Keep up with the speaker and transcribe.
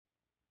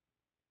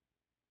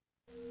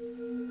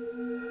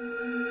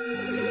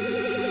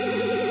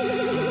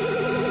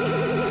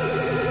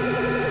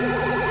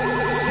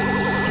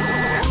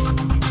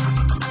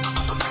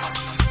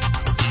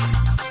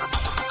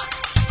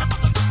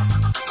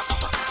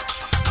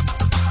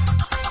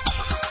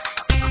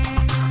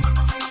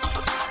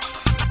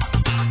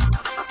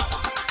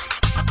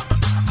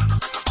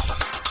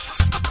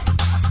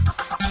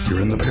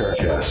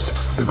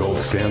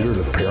standard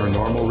of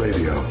paranormal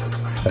radio.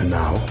 And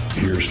now,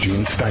 here's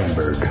Gene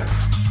Steinberg.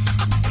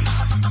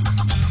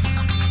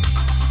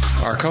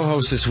 Our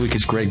co-host this week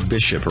is Greg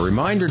Bishop. A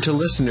reminder to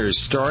listeners,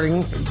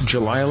 starting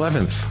July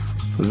 11th,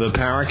 the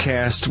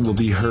Paracast will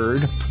be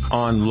heard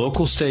on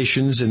local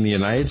stations in the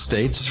United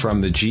States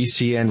from the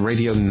GCN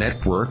radio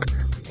network.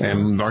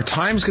 And our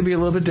time's going to be a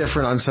little bit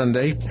different on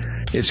Sunday.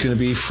 It's going to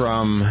be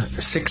from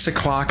 6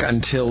 o'clock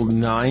until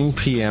 9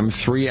 p.m.,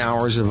 3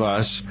 hours of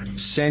us,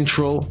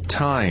 Central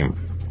Time.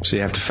 So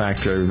you have to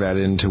factor that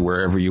into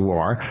wherever you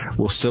are.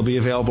 We'll still be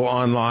available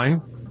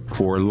online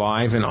for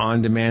live and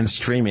on-demand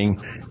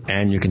streaming,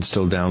 and you can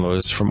still download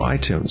us from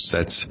iTunes.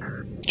 That's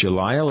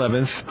July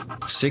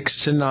 11th,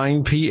 6 to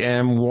 9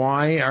 p.m.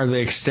 Why are they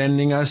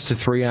extending us to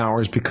 3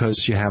 hours?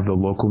 Because you have the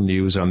local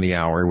news on the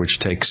hour, which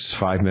takes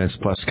 5 minutes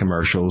plus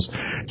commercials.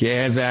 You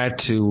add that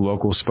to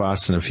local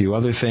spots and a few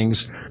other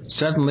things.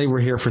 Suddenly, we're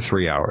here for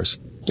 3 hours.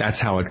 That's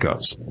how it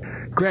goes.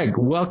 Greg,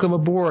 welcome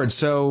aboard.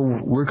 So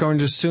we're going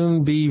to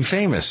soon be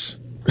famous.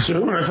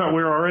 Soon? I thought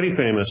we were already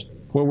famous.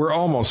 Well, we're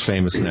almost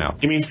famous now.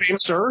 You mean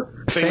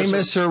famouser?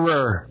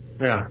 Famouser.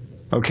 Yeah.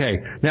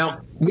 Okay.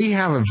 Now, we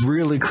have a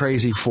really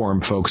crazy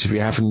forum, folks, if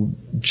you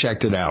haven't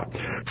checked it out.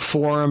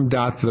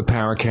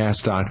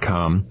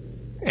 Forum.theparacast.com.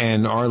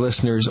 And our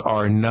listeners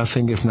are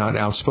nothing if not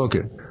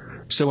outspoken.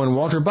 So when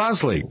Walter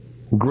Bosley,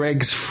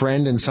 Greg's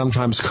friend and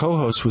sometimes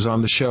co-host, was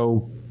on the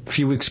show a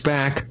few weeks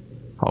back,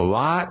 a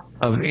lot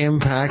of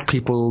impact.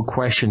 People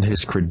questioned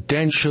his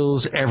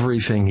credentials,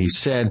 everything he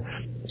said.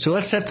 So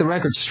let's set the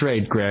record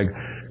straight, Greg.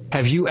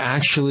 Have you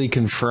actually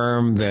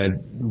confirmed that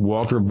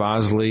Walter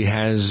Bosley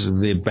has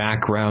the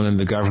background in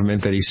the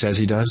government that he says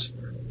he does?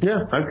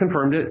 Yeah, I've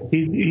confirmed it.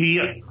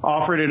 He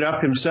offered it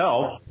up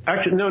himself.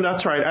 Actually, no,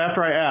 that's right.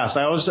 After I asked,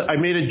 I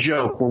made a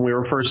joke when we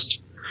were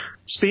first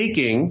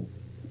speaking,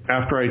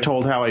 after I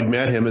told how I'd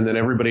met him, and then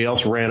everybody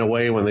else ran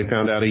away when they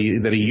found out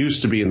that he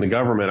used to be in the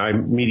government. I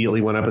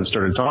immediately went up and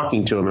started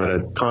talking to him at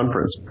a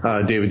conference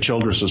David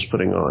Childress was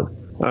putting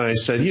on. I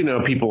said,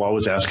 people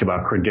always ask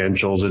about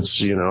credentials.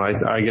 It's,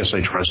 I guess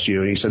I trust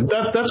you. And he said,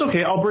 that's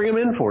okay. I'll bring him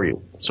in for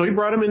you. So he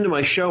brought him into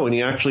my show, and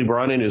he actually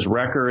brought in his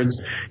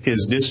records,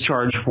 his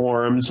discharge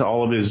forms,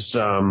 all of his,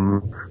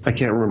 I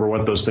can't remember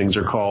what those things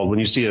are called. When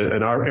you see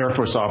an Air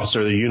Force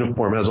officer, the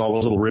uniform has all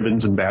those little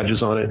ribbons and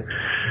badges on it.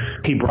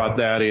 He brought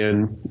that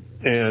in,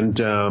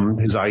 and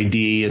his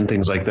ID and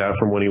things like that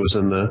from when he was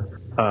in the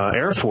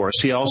Air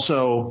Force. He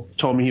also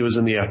told me he was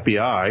in the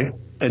FBI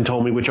and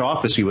told me which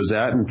office he was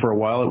at. And for a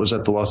while, it was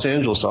at the Los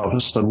Angeles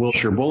office on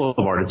Wilshire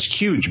Boulevard. It's a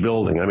huge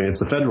building. I mean, it's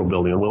the federal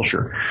building in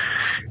Wilshire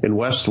in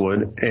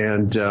Westwood.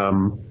 And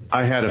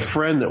I had a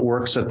friend that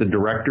works at the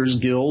Directors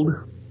Guild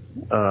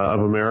of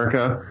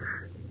America,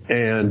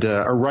 and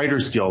a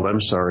Writers Guild,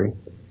 I'm sorry.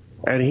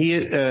 And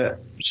he,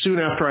 soon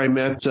after I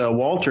met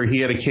Walter, he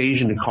had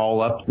occasion to call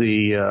up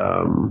the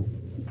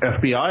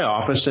FBI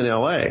office in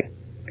L.A.,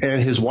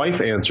 and his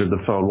wife answered the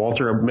phone.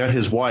 Walter met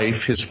his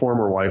wife, his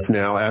former wife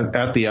now,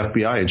 at the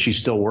FBI, and she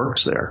still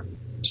works there.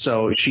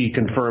 So she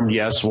confirmed,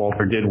 yes,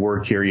 Walter did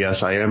work here.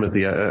 Yes, I am with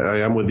the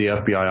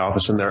FBI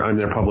office, and I'm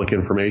their public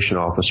information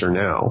officer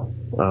now.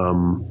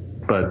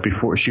 But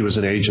before, she was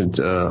an agent,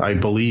 I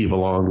believe,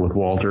 along with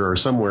Walter, or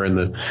somewhere in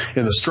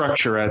the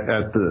structure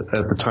at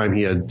the time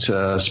he had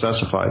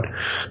specified.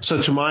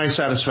 So to my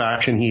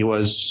satisfaction,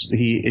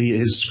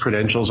 his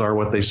credentials are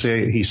what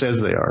he says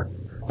they are.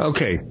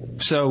 Okay,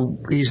 so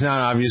he's not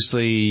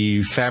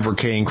obviously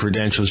fabricating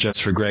credentials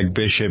just for Greg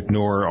Bishop,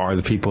 nor are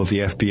the people at the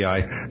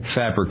FBI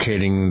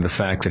fabricating the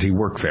fact that he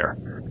worked there.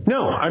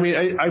 No, I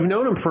mean, I've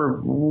known him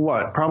for,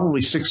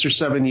 probably 6 or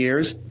 7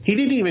 years. He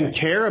didn't even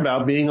care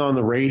about being on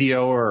the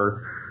radio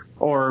or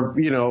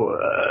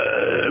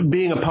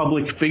being a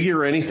public figure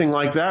or anything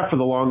like that for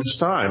the longest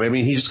time. I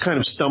mean, he just kind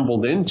of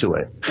stumbled into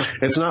it.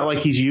 It's not like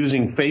he's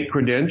using fake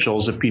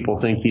credentials, if people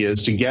think he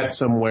is, to get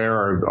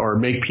somewhere or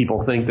make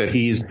people think that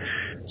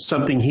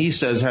something he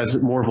says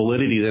has more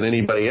validity than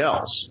anybody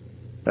else.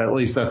 At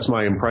least that's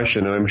my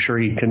impression, and I'm sure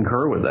he'd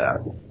concur with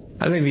that.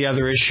 I think the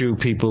other issue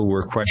people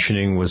were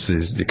questioning was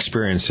his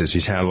experiences.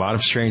 He's had a lot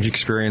of strange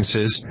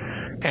experiences,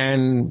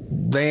 and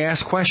they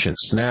ask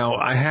questions. Now,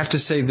 I have to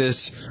say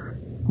this.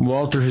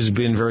 Walter has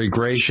been very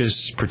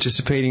gracious,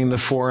 participating in the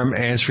forum,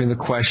 answering the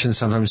questions.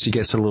 Sometimes he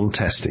gets a little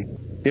testy.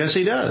 Yes,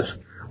 he does.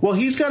 Well,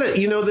 he's got I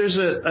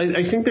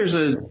think there's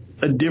a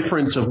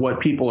difference of what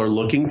people are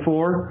looking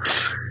for.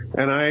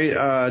 And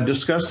I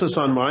discussed this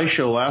on my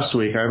show last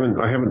week. I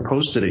haven't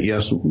posted it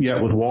yet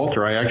with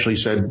Walter. I actually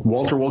said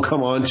Walter will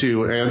come on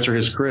to answer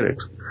his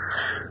critics.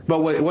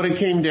 But what it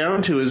came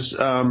down to is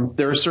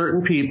there are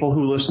certain people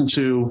who listen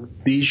to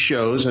these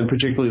shows, and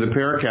particularly the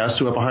Paracast,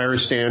 who have a higher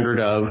standard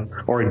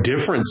or a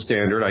different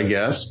standard, I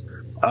guess,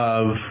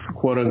 of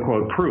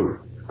quote-unquote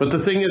proof. But the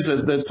thing is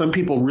that some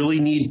people really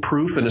need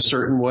proof in a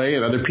certain way,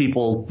 and other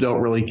people don't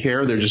really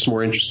care. They're just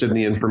more interested in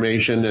the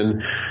information,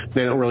 and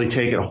they don't really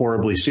take it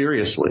horribly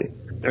seriously.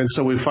 And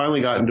so we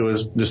finally got into a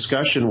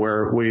discussion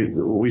where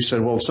we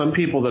said, well, some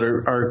people that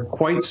are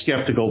quite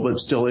skeptical but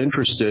still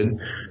interested,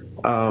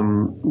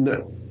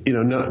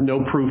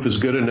 no proof is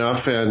good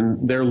enough,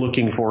 and they're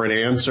looking for an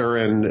answer,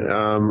 and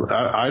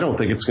I don't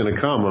think it's going to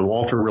come, and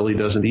Walter really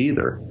doesn't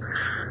either.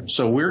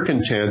 So we're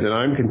content, and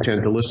I'm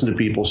content to listen to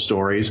people's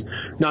stories,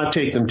 not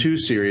take them too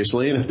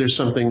seriously, and if there's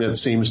something that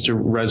seems to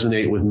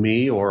resonate with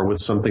me or with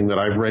something that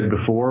I've read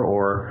before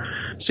or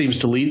seems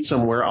to lead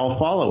somewhere, I'll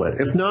follow it.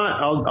 If not,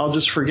 I'll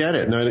just forget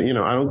it. And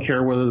I don't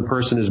care whether the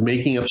person is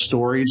making up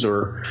stories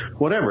or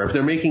whatever. If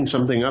they're making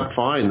something up,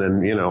 fine,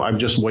 then, I've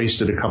just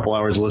wasted a couple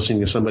hours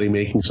listening to somebody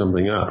making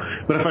something up.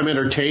 But if I'm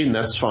entertained,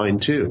 that's fine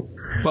too.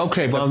 Well,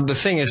 okay. Well, the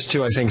thing is,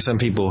 too, I think some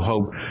people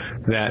hope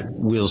that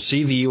we'll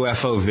see the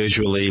UFO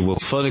visually, we'll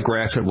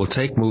photograph it, we'll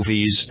take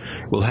movies,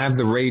 we'll have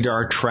the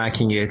radar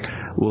tracking it,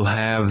 we'll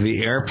have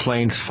the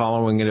airplanes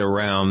following it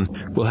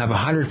around, we'll have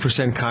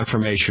 100%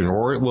 confirmation,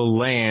 or it will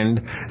land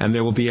and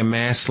there will be a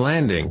mass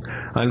landing.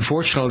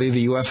 Unfortunately,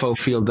 the UFO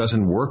field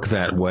doesn't work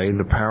that way.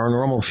 The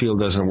paranormal field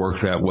doesn't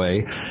work that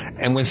way.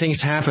 And when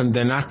things happen,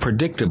 they're not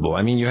predictable.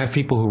 I mean, you have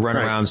people who run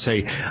around and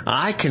say,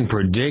 I can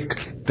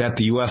predict that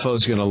the UFO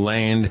is going to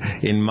land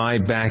in my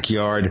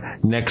backyard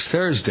next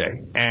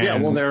Thursday.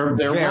 And they're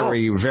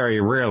very,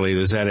 very rarely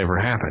does that ever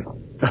happen.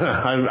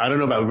 I don't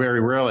know about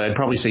very rarely. I'd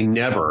probably say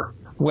never.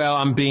 Well,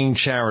 I'm being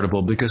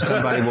charitable because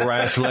somebody will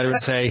write us a letter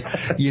and say,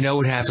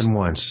 it happened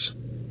once.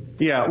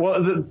 Yeah,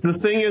 well, the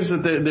thing is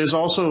that there's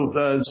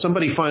also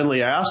somebody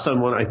finally asked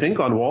on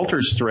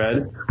Walter's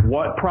thread,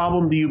 what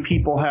problem do you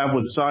people have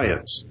with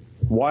science?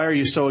 Why are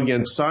you so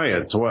against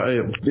science?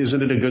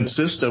 Isn't it a good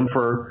system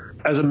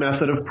as a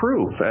method of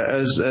proof?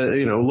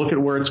 Look at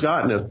where it's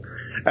gotten us.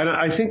 And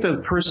I think the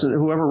person,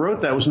 whoever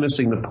wrote that, was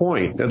missing the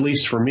point, at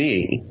least for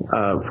me,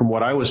 from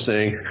what I was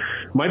saying.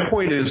 My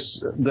point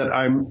is that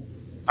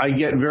I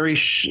get very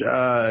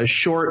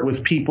short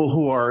with people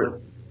who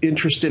are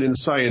interested in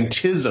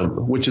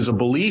scientism, which is a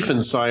belief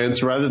in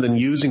science rather than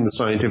using the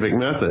scientific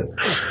method,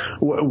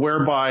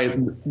 whereby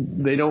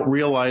they don't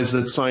realize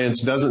that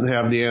science doesn't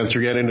have the answer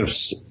yet to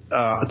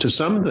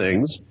some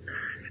things,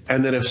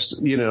 and that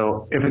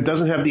if it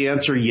doesn't have the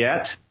answer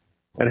yet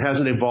and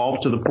hasn't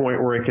evolved to the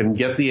point where it can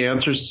get the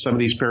answers to some of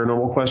these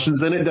paranormal questions,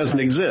 then it doesn't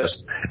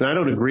exist. And I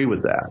don't agree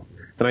with that.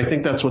 And I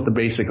think that's what the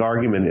basic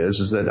argument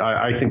is that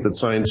I think that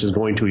science is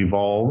going to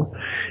evolve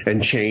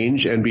and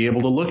change and be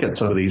able to look at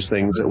some of these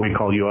things that we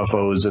call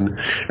UFOs and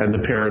the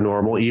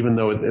paranormal, even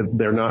though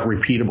they're not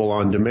repeatable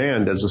on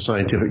demand as the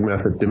scientific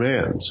method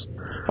demands.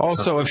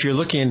 Also, if you're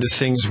looking into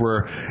things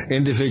where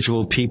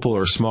individual people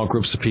or small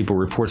groups of people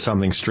report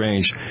something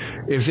strange,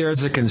 if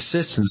there's a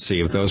consistency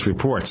of those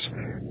reports,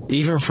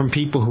 even from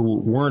people who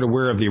weren't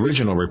aware of the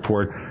original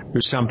report,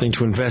 there's something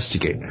to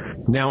investigate.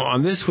 Now,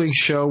 on this week's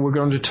show, we're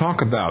going to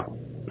talk about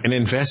an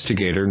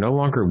investigator, no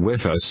longer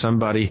with us,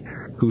 somebody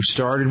who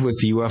started with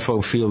the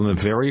UFO field in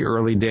the very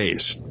early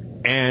days.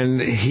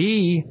 And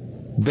he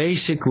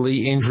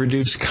basically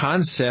introduced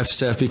concepts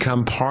that have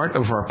become part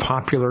of our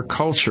popular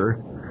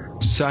culture,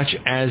 such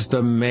as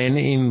the Men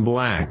in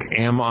Black,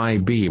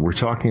 MIB. We're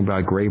talking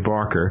about Gray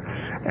Barker,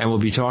 and we'll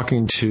be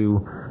talking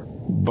to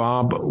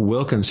Bob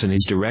Wilkinson.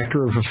 He's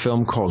director of a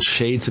film called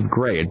Shades of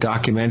Gray, a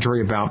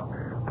documentary about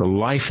the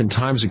life and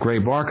times of Gray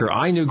Barker.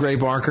 I knew Gray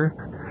Barker.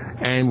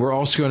 And we're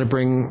also going to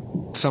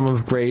bring some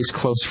of Gray's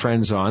close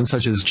friends on,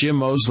 such as Jim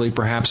Moseley,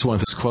 perhaps one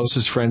of his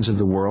closest friends in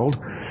the world,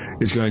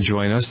 is going to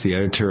join us, the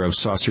editor of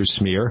Saucer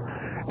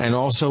Smear, and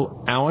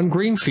also Alan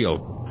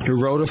Greenfield,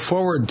 who wrote a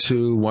foreword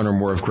to one or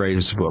more of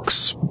Gray's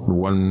books.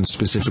 One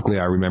specifically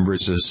I remember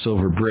is A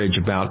Silver Bridge,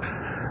 about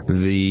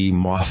the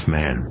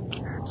Mothman.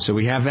 So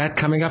we have that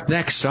coming up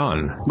next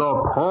on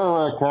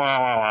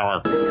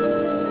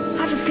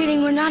I have a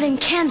feeling we're not in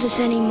Kansas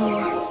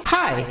anymore.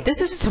 Hi,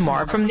 this is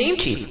Tamar from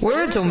Namecheap.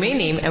 We're a domain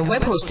name and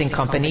web hosting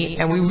company,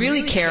 and we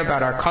really care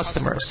about our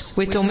customers.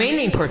 With domain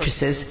name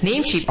purchases,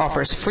 Namecheap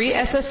offers free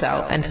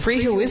SSL and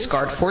free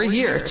WhoisGuard for a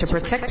year to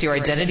protect your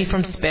identity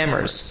from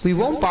spammers. We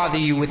won't bother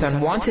you with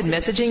unwanted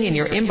messaging in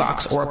your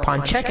inbox or upon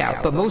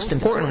checkout, but most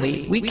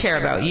importantly, we care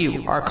about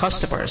you, our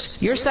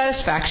customers. Your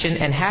satisfaction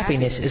and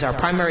happiness is our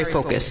primary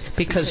focus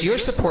because your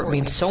support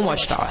means so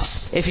much to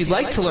us. If you'd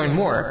like to learn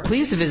more,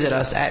 please visit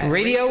us at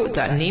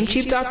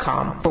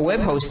radio.namecheap.com for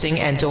web hosting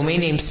and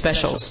domain name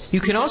specials.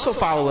 You can also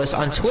follow us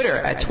on Twitter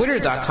at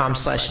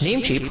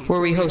twitter.com/Namecheap, where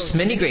we host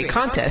many great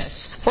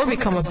contests, or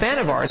become a fan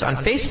of ours on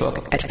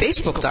Facebook at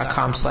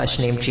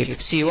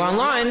facebook.com/Namecheap. See you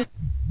online.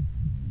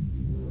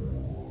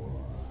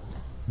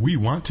 We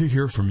want to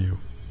hear from you.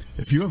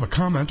 If you have a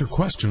comment or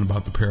question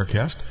about the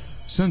Paracast,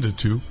 send it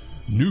to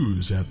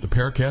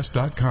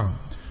news@theparacast.com.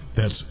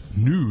 That's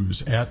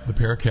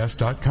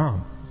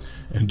news@theparacast.com.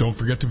 And don't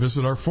forget to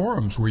visit our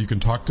forums where you can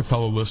talk to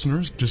fellow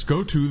listeners. Just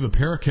go to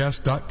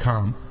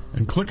theparacast.com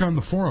and click on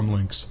the forum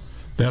links.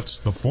 That's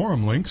the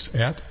forum links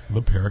at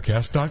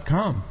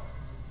theparacast.com.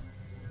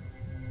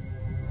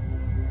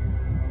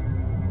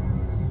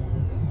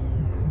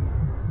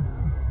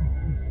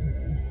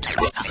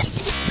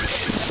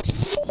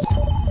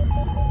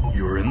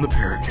 You're in the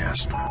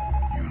Paracast.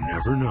 You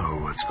never know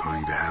what's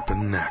going to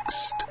happen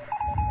next.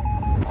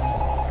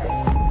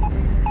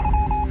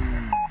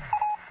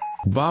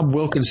 Bob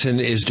Wilkinson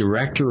is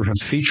director of a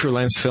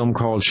feature-length film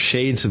called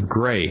Shades of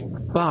Grey.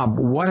 Bob,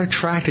 what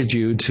attracted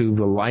you to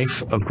the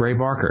life of Gray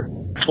Barker?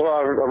 Well,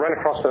 I ran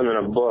across him in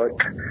a book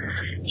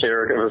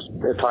here. It was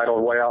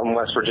titled Way Out in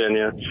West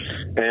Virginia.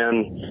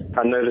 And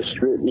I noticed,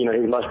 he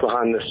left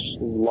behind this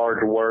large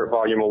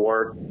volume of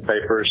work,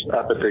 papers,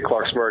 up at the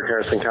Clarksburg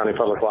Harrison County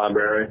Public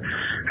Library.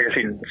 I guess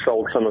he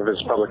sold some of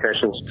his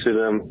publications to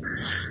them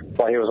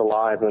while he was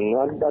alive. And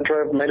I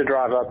made a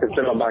drive up. It's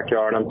in my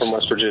backyard. I'm from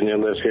West Virginia,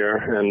 live here.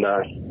 And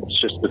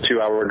it's just a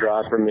 2-hour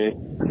drive for me.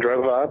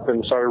 Drove up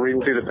and started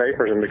reading through the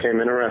papers and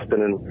became interested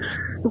in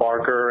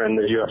Barker and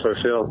the UFO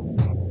field.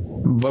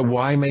 But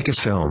why make a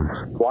film?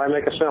 Why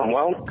make a film?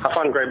 Well, I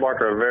find Gray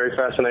Barker a very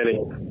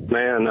fascinating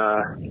man.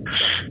 I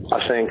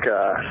think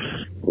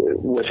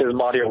with his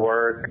body of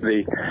work,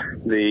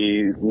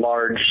 the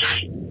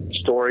large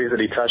stories that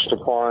he touched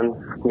upon,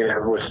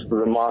 with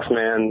the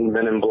Mothman,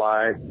 Men in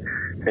Black,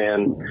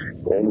 and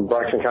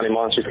Blackson County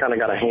Monsters, kind of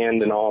got a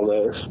hand in all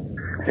this.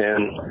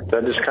 And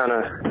that just kind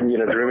of,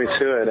 drew me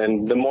to it.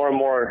 And the more and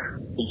more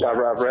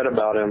I've read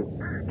about him,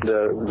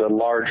 the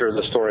larger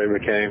the story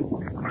became.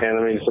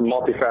 And it's a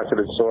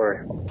multifaceted story.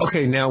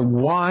 Okay, now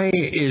why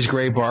is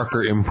Gray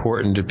Barker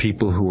important to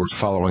people who are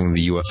following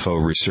the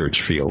UFO research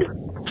field?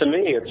 To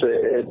me, it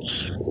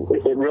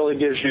really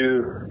gives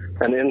you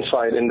an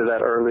insight into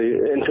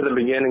the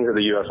beginnings of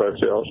the UFO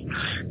field,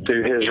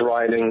 through his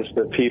writings,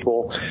 the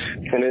people,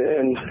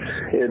 and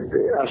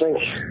I think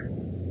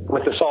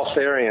with the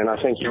Salsarian, I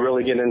think you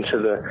really get into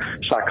the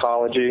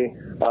psychology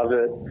of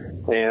it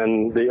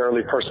and the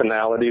early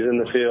personalities in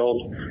the field.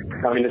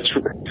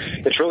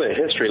 It's really a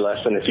history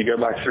lesson if you go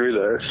back through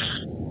this.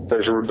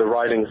 There's the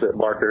writings that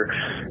Barker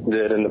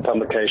did and the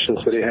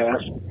publications that he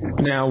has.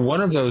 Now, one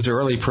of those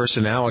early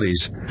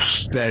personalities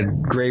that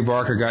Gray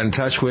Barker got in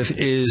touch with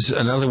is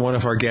another one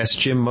of our guests,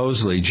 Jim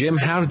Moseley. Jim,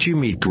 how did you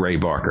meet Gray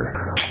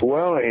Barker?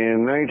 Well,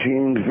 in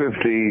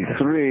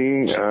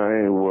 1953,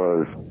 I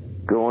was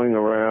going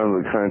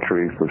around the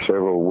country for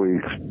several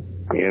weeks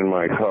in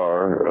my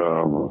car,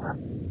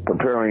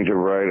 preparing to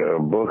write a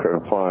book on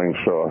flying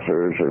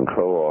saucers and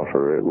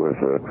co-author it with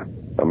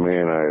a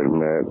man I had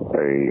met,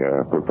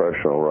 a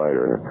professional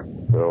writer.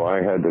 So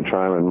I had the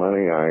time and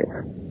money. I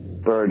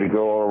started to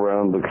go all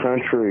around the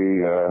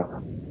country,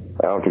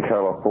 out to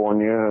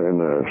California in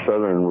the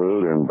southern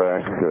route and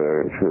back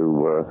to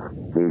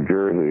New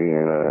Jersey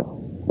in a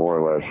more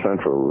or less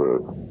central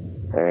route.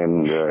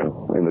 And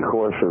in the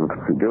course of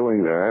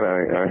doing that,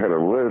 I had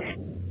a list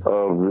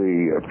of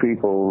the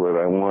people that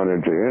I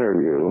wanted to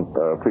interview,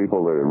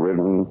 people that had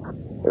written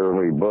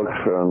early books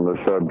on the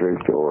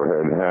subject or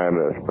had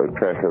a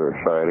spectacular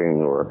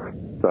sighting, or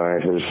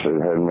scientists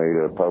that had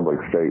made a public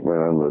statement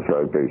on the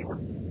subject,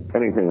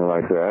 anything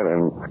like that.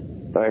 And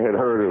I had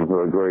heard of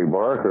Gray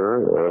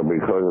Barker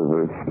because of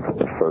his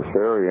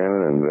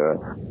Salsarian, and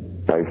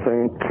I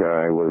think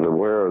I was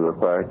aware of the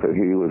fact that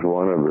he was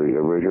one of the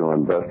original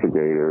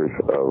investigators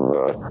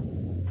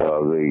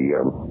of the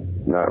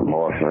not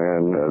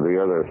Mothman, the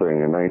other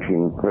thing in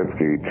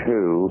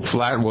 1952.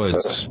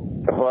 Flatwoods,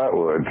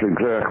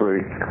 exactly.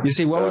 You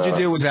see, what would you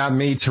do without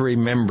me to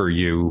remember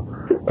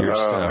your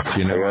stuff?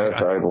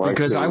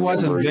 Because I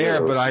wasn't there,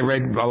 but I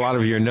read a lot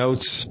of your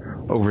notes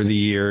over the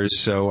years,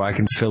 so I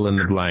can fill in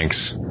the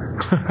blanks.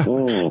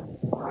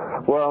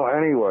 Well,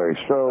 anyway,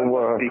 so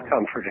be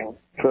comforting.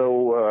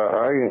 So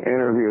I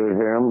interviewed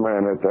him,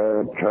 and at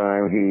that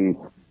time he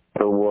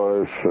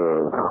was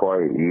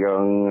quite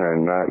young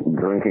and not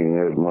drinking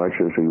as much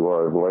as he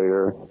was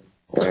later,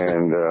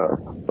 and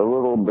a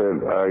little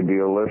bit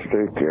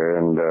idealistic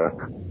and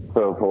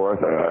so forth.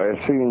 It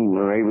seemed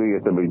maybe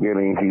at the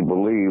beginning he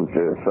believed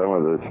some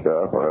of this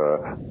stuff.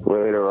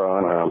 Later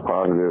on, I'm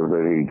positive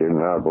that he did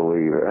not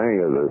believe any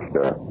of this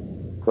stuff.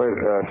 But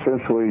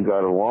since we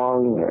got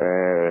along,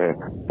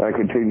 I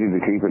continued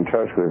to keep in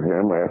touch with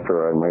him.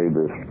 After I made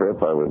this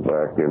trip, I was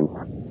back in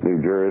New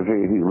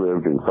Jersey. He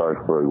lived in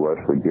Clarksburg,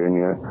 West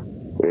Virginia.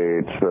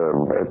 It's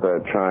at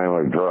that time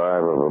a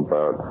drive of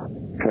about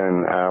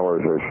 10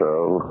 hours or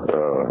so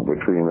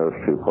between those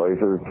two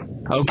places.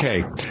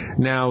 Okay.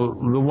 Now,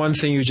 the one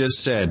thing you just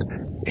said,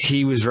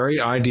 he was very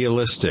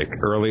idealistic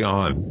early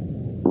on.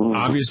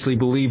 Obviously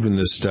believed in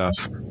this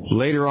stuff.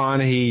 Later on,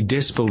 he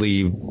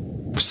disbelieved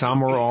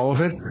some or all of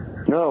it?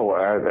 No,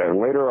 and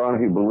later on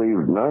he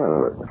believed none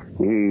of it.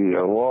 He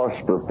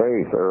lost the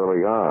faith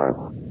early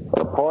on.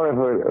 A part of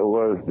it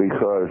was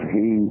because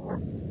he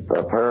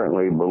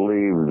apparently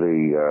believed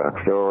the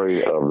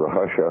story of the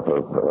hush-up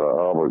of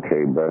Albert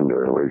K.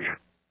 Bender, which,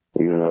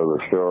 the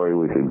story,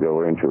 we could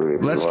go into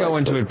it. Let's go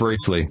into it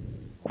briefly.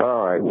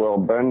 All right. Well,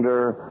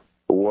 Bender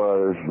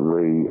was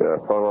the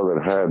fellow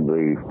that had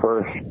the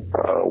first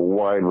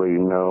widely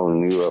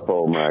known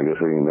UFO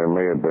magazine. There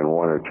may have been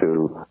one or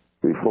two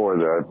before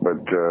that, but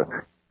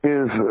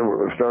his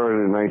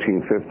started in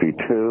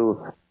 1952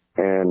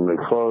 and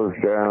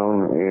closed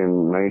down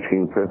in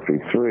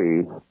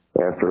 1953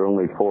 after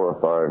only 4 or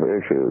 5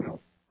 issues.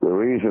 The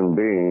reason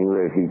being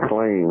that he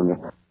claimed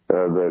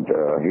that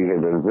he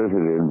had been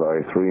visited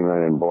by 3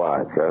 men in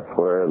black. That's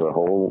where the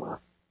whole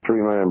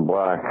Three Men in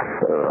Black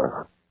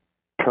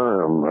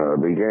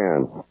term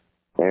began.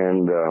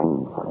 And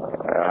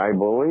I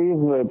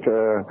believe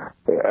that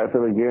at the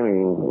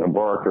beginning,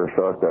 Barker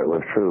thought that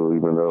was true,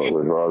 even though it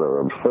was rather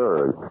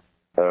absurd,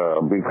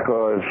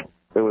 because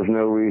there was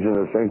no reason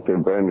to think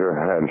that Bender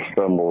had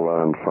stumbled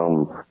on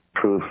some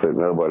truth that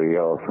nobody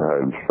else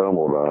had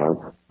stumbled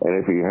on.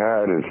 And if he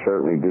had, it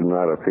certainly did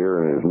not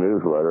appear in his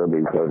newsletter,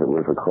 because it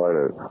was quite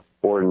an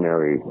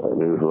ordinary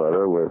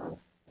newsletter with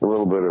a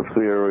little bit of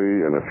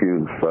theory and a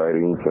few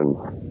sightings, and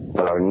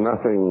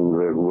nothing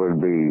that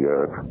would be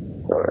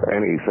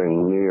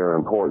anything near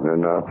important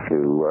enough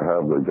to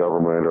have the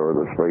government or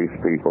the space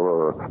people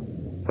or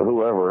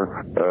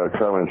whoever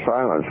come and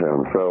silence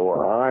him.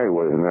 So I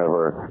was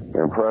never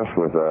impressed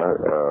with that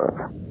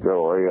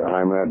story.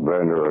 I met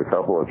Bender a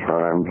couple of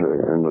times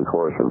in the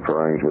course of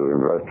trying to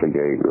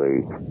investigate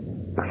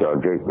the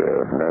subject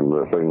and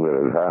the thing that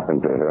had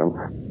happened to him.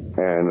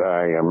 And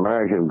I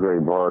imagine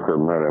Gray Barker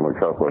met him a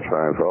couple of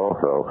times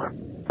also.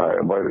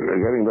 But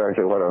getting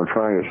back to what I'm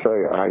trying to say,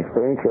 I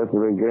think at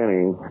the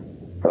beginning,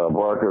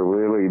 Barker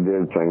really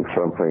did think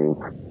something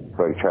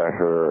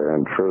spectacular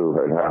and true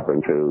had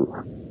happened to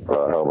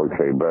Albert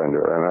K.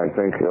 Bender. And I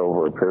think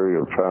over a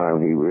period of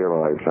time, he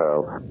realized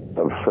how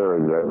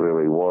absurd that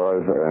really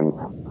was and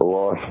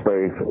lost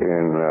faith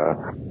in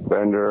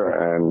Bender,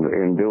 and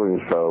in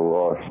doing so,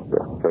 lost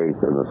faith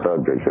in the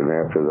subject. And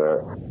after that,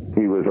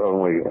 he was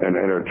only an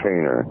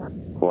entertainer,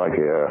 like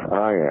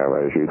I am,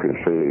 as you can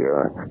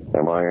see.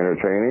 Am I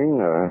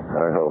entertaining?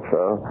 I hope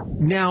so.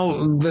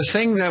 Now, the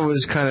thing that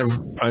was kind of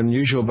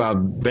unusual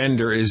about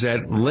Bender is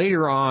that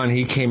later on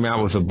he came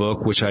out with a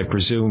book, which I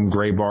presume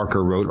Gray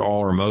Barker wrote all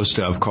or most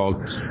of,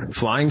 called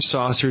Flying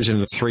Saucers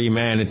and the Three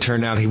Men. It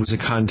turned out he was a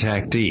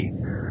contactee.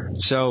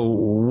 So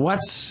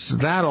what's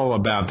that all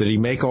about? Did he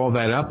make all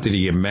that up? Did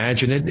he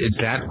imagine it? Is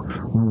that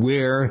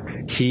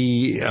where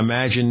he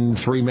imagined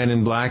Three Men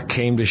in Black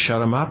came to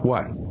shut him up?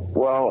 What?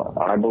 Well,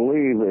 I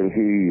believe that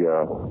he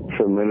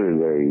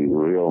submitted a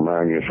real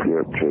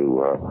manuscript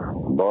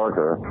to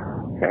Barker,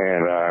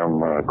 and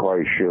I'm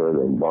quite sure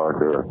that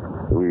Barker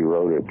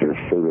rewrote it to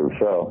suit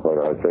himself, but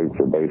I think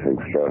the basic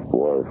stuff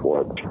was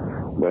what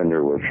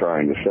Bender was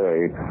trying to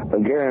say.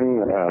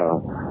 Again,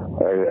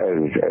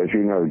 as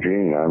you know,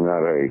 Gene, I'm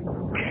not a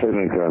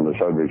cynic on the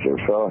subject of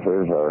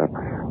saucers. I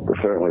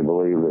certainly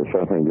believe there's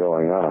something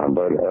going on,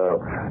 but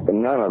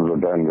none of the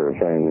Bender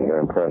thing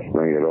impressed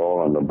me at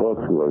all, and the book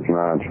was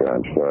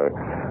nonsense.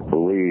 I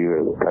believe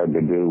it had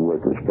to do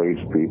with the space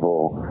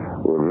people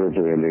were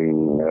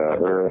visiting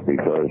Earth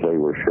because they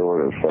were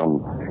short of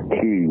some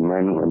key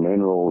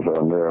minerals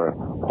on their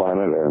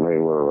planet, and they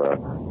were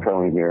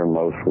coming here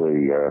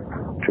mostly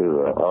to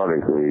the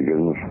Arctic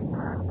regions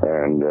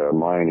and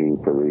mining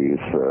for these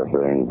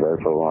things.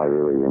 That's all I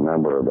really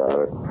remember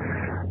about it.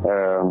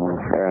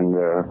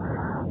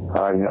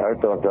 I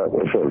thought that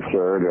was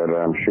absurd, and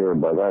I'm sure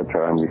by that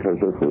time, because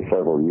this was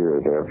several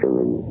years after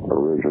the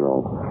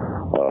original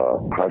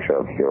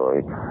Hush-Up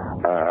story,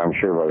 I'm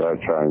sure by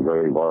that time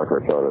Gray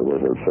Barker thought it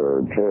was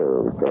absurd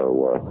too. So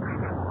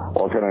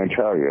what can I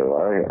tell you?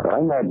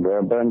 I met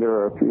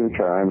Bender a few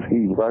times.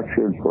 He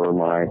lectured for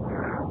my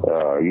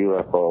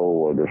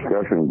UFO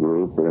discussion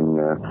group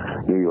in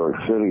New York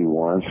City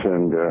once,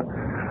 and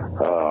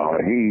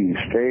he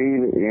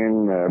stayed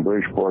in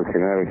Bridgeport,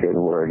 Connecticut,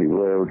 where he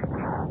lived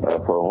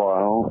for a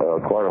while,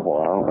 quite a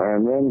while,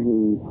 and then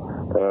he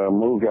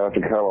moved out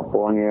to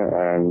California,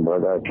 and by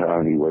that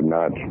time he would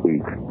not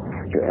speak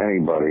to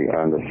anybody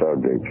on the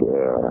subject,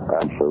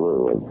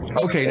 absolutely.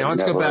 Okay, now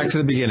let's go back to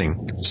the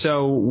beginning.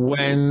 So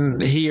when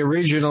he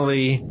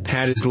originally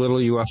had his little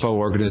UFO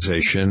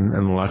organization,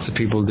 and lots of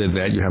people did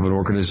that, you have an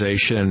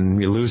organization,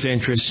 you lose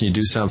interest, and you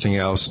do something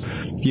else.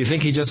 Do you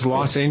think he just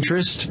lost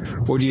interest,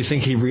 or do you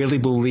think he really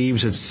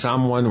believes that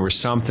someone or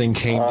something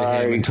came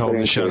to him and told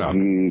him to shut up?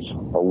 He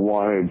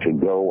wanted to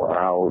go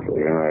out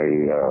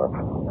in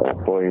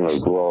a flame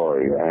of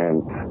glory,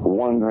 and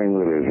one thing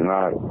that is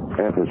not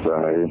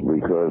emphasized,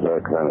 because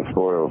that kind of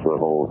spoils the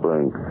whole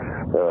thing,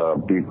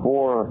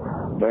 before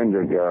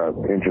Bender got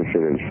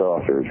interested in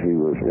saucers, he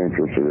was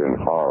interested in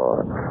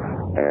horror,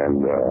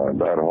 and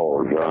that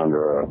whole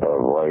genre of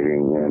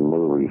writing and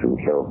movies and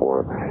so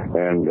forth.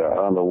 And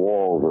on the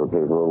walls of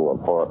his little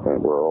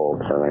apartment were all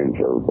kinds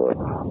of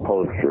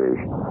posters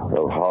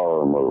of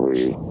horror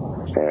movies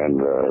and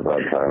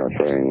that kind of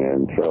thing.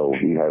 And so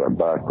he had a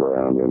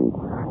background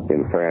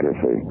in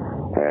fantasy.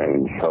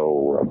 And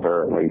so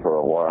apparently for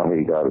a while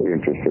he got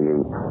interested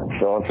in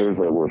saucers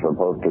that were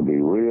supposed to be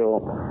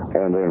real,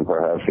 and then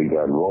perhaps he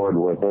got bored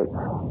with it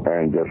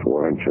and just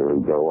wanted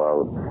to go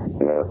out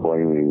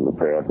flaming the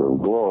path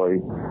of glory,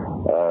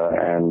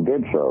 and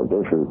did so.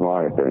 This is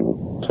my opinion.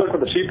 I spoke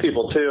with a few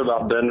people too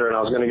about Bender, and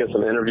I was going to get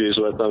some interviews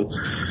with them,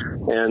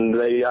 and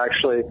they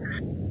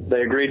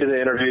agreed to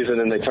the interviews and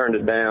then they turned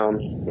it down.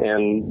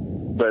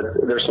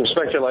 But there's some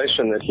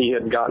speculation that he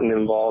had gotten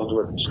involved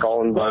with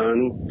Skull and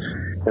Bone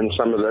and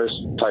some of those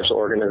types of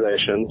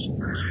organizations.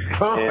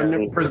 Oh, I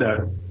never heard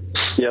that.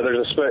 Yeah,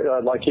 there's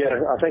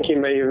I think he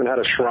may even had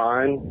a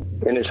shrine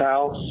in his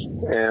house,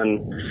 and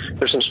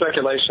there's some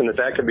speculation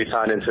that could be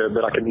tied into it,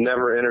 but I could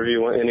never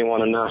interview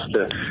anyone enough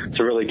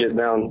to really get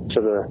down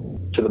to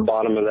the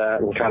bottom of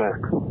that and kind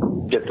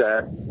of get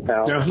that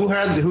out. Now,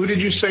 who did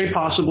you say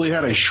possibly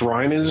had a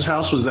shrine in his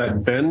house? Was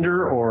that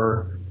Bender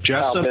or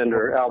Jessup?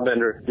 Al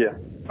Bender, yeah.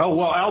 Oh,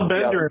 well, Al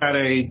Bender had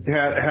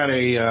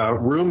a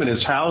room in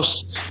his house,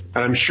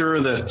 and I'm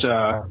sure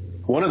that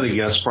one of the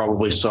guests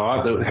probably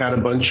saw it, that had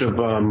a bunch of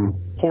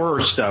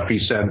horror stuff, he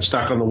said,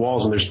 stuck on the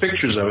walls, and there's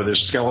pictures of it.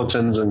 There's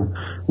skeletons and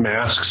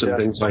masks and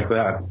things like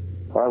that.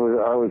 I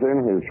was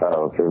in his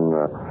house,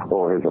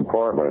 or his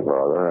apartment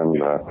rather, and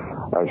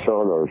I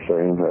saw those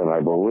things, and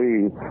I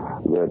believe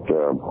that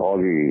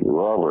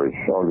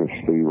August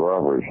C.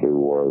 Roberts,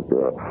 who was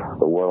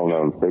a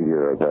well-known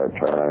figure at that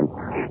time,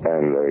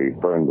 and a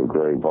friend of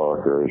Gray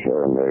Barker's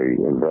and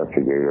a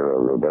investigator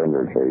of the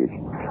Bender case,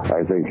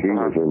 I think he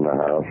was in the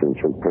house and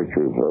took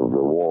pictures of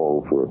the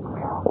walls with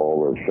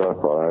all this stuff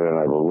on it, and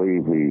I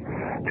believe he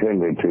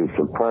tended to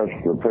suppress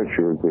the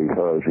pictures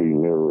because he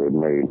knew it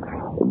made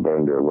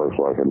Bender look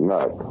like a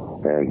nut,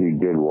 and he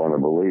did want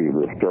to believe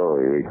the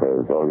story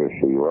because August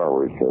C.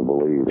 Roberts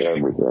believed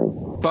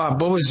everything.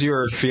 Bob, what was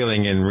your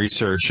feeling in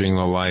researching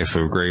the life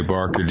of Gray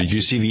Barker? Did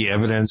you see the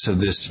evidence of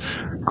this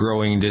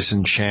growing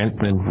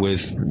disenchantment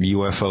with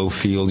UFO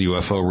field,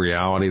 UFO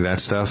reality, that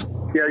stuff?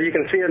 Yeah, you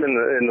can see it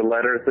in the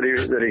letters that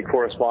he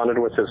corresponded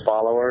with his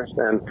followers.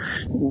 And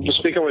just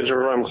speaking with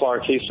Jerome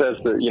Clark, he says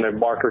that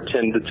Barker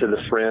tended to the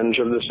fringe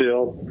of the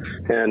field,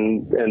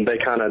 and they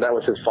that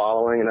was his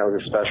following, and that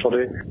was his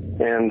specialty.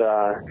 And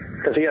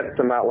because he had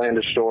some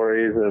outlandish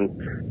stories and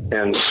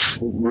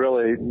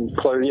really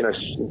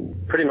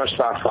pretty much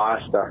sci-fi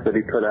stuff that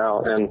he put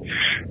out, and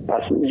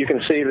you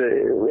can see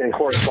that in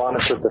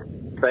correspondence with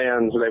the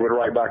fans, they would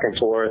write back and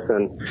forth,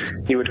 and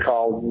he would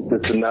call the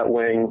nut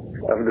wing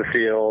of the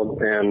field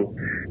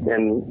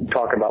and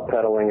talk about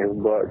peddling his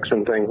books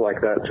and things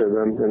like that to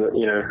them,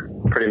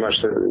 and pretty much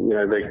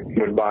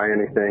they would buy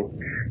anything.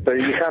 So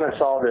you kind of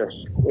saw this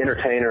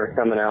entertainer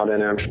coming out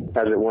in him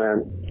as it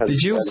went.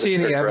 Did you see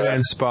any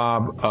evidence,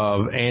 Bob,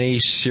 of any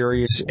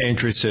serious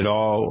interest at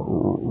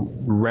all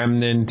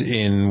remnant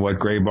in what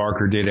Gray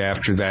Barker did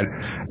after that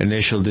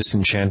initial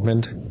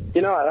disenchantment?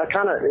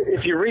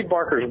 If you read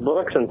Barker's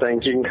books and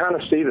things, you can kind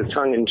of see the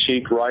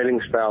tongue-in-cheek writing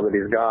style that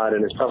he's got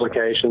in his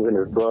publications and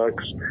his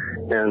books.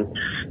 And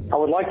I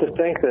would like to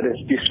think that if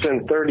you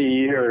spend 30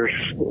 years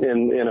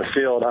in a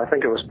field, I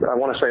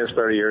want to say it's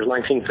 30 years,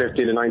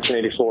 1950 to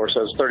 1984,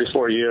 so it's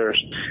 34 years,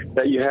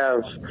 that you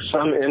have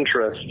some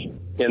interest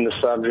in the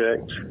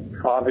subject,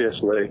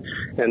 obviously.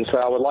 And so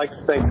I would like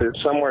to think that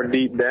somewhere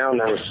deep down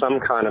there was some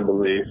kind of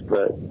belief,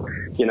 but,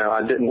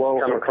 I didn't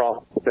come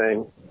across the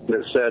thing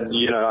that said,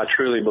 I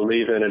truly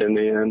believe in it in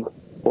the end.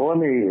 Well, let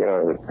me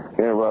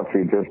interrupt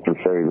you just to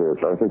say this.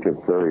 I think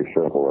it's very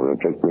simple, and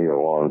it took me a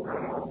long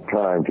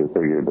time to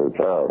figure this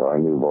out. I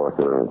knew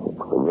Barker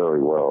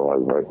very well,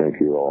 as I think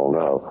you all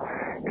know.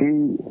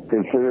 He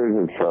considered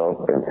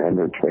himself an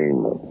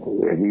entertainment.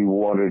 He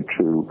wanted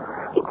to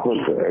put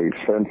a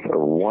sense of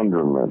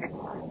wonderment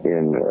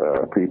in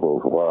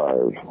people's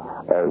lives.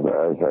 As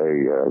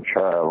a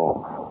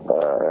child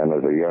and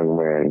as a young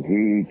man,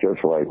 he,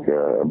 just like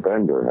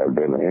Bender, had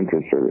been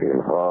interested in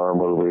horror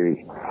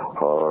movies,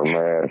 horror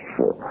masks,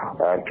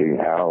 acting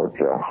out,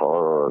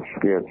 horror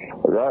skits.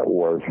 That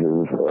was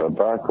his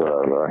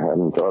background. I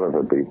hadn't thought of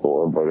it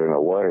before, but in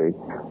a way,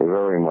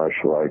 very much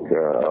like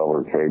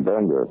Albert K.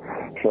 Bender.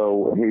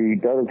 So he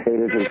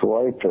dedicated his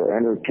life to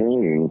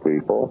entertaining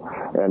people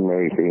and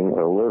making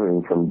a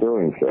living from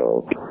doing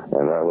so.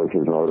 And that was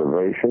his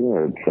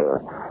motivation.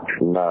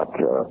 It's not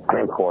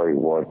quite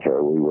what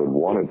we would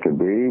want it to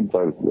be,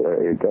 but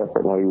it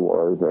definitely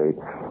was a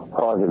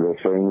positive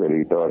thing that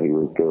he thought he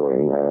was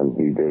doing, and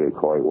he did it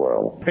quite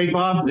well. Hey,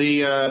 Bob,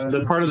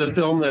 the part of the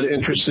film that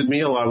interested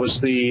me a lot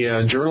was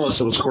the journalist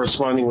that was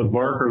corresponding with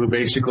Barker, who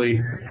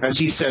basically, as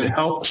he said,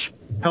 helped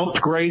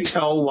Gray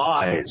tell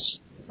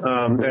lies.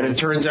 And it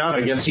turns out,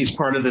 I guess he's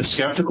part of the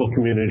skeptical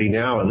community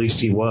now. At least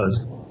he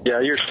was. Yeah,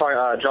 you're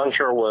talking John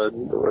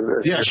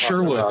Sherwood. Yeah,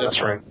 Sherwood,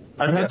 that's right.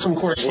 I've had some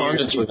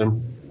correspondence with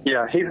him.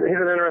 Yeah, he's an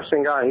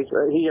interesting guy.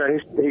 He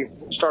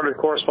started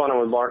corresponding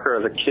with Barker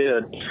as a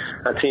kid,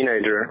 a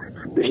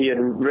teenager. He had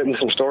written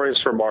some stories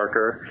for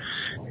Barker,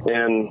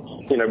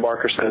 and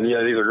Barker said,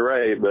 "Yeah, these are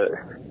great, but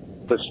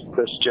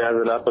let's jazz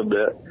it up a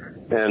bit."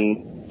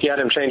 And he had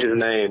him change his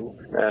name,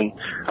 and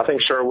I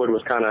think Sherwood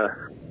was kind of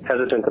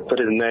hesitant to put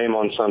his name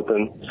on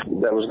something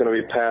that was going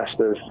to be passed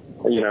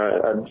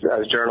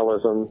as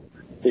journalism,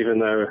 even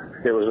though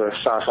it was a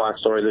sci-fi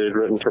story that he'd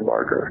written for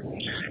Barker.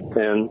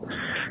 And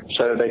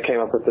so they came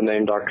up with the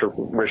name Dr.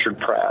 Richard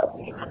Pratt,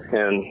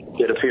 and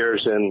it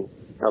appears in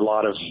a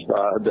lot of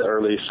the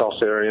early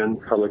Saucerian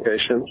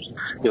publications.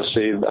 You'll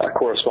see a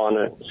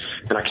correspondent,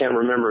 and I can't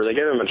remember, they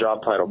gave him a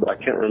job title, but I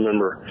can't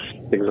remember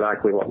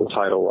exactly what the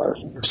title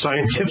was.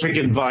 Scientific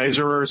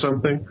advisor or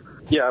something?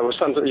 Yeah, it was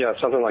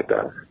something like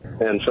that.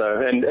 And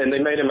so, and they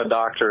made him a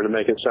doctor to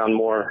make it sound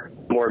more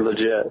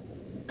legit.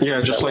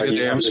 Yeah, just like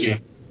Adamski.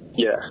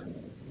 Yes.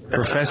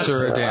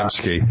 Professor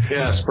Adamski.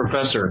 Yes,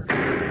 Professor.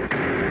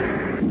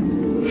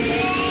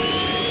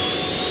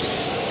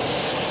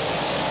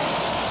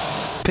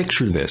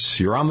 Picture this.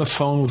 You're on the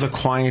phone with a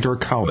client or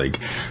colleague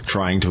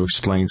trying to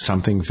explain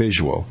something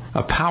visual.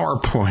 A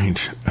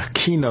PowerPoint, a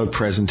keynote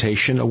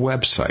presentation, a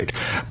website.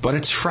 But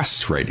it's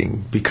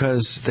frustrating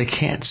because they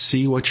can't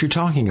see what you're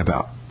talking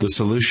about. The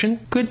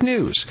solution? Good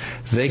news.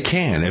 They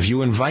can if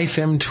you invite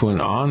them to an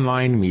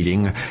online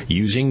meeting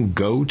using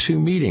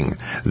GoToMeeting.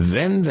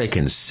 Then they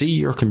can see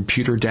your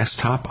computer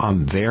desktop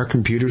on their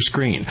computer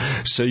screen,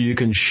 so you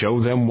can show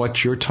them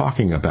what you're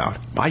talking about.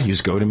 I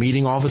use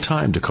GoToMeeting all the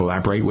time to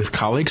collaborate with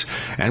colleagues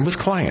and with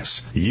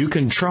clients. You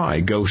can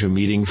try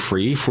GoToMeeting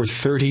free for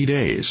 30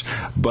 days,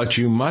 but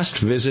you must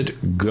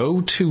visit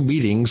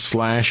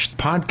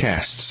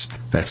GoToMeeting/podcasts.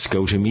 That's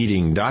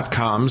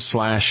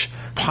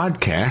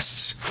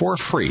GoToMeeting.com/podcasts for a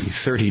free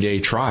 30-day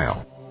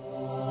trial.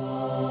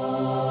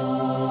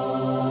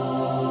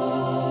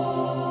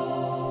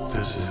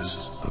 This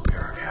is the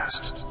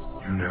Paracast.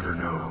 You never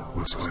know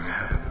what's going to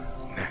happen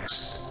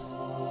next.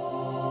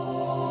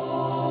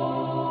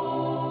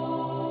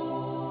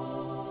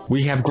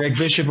 We have Greg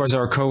Bishop as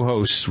our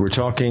co-host. We're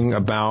talking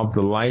about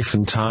the life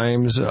and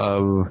times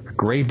of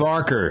Gray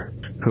Barker,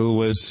 who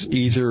was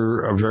either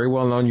a very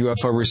well-known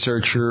UFO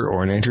researcher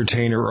or an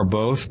entertainer or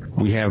both.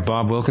 We have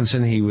Bob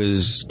Wilkinson. He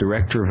was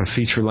director of a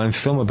feature-length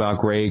film about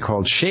Gray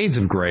called Shades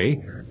of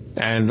Gray.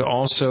 And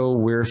also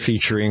we're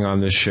featuring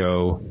on the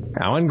show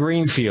Alan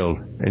Greenfield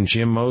and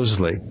Jim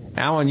Moseley.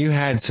 Alan, you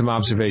had some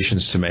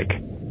observations to make.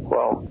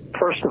 Well,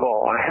 first of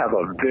all, I have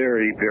a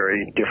very,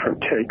 very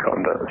different take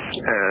on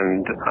this.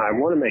 And I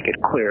want to make it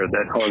clear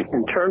that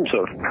in terms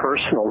of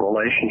personal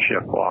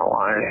relationship, while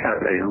I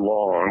have a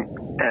long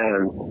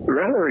and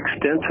rather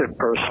extensive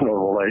personal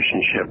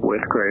relationship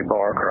with Gray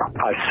Barker,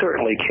 I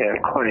certainly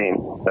can't claim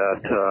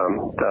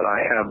that I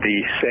have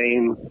the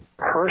same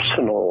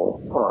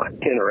personal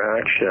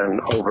interaction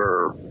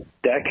over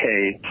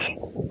decades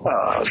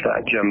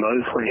that Jim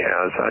Moseley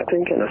has, I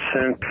think, in a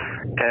sense,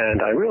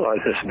 and I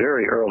realized this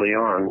very early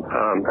on,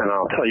 and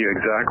I'll tell you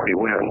exactly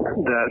when,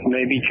 that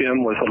maybe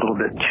Jim was a little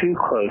bit too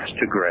close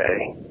to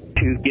Gray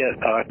to get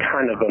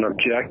kind of an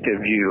objective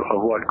view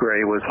of what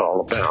Gray was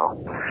all about.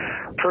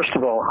 First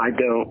of all, I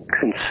don't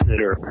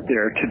consider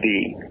there to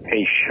be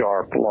a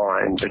sharp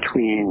line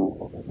between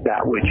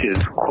that which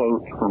is,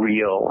 quote,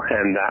 real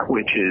and that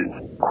which is,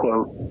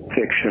 quote,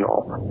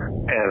 fictional.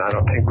 And I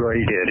don't think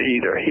Gray did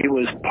either. He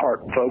was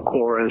part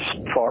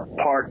folklorist, part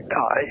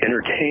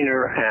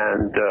entertainer,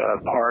 and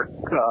part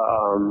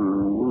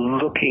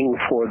looking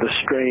for the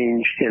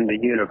strange in the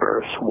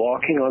universe,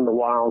 walking on the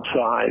wild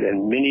side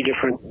in many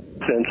different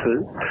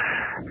senses.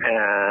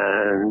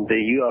 And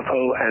the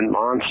UFO and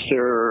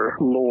monster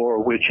lore,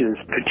 which is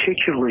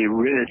particularly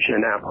rich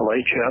in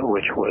Appalachia,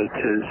 which was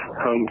his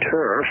home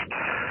turf,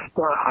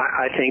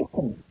 I think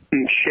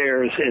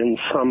shares in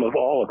some of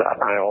all of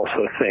that. I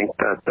also think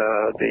that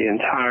the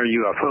entire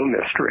UFO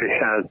mystery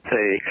has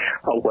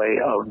a way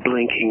of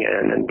blinking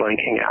in and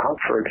blinking out.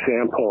 For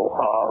example,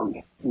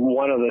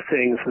 one of the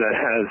things that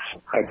has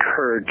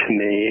occurred to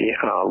me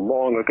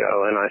long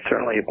ago, and I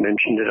certainly have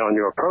mentioned it on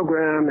your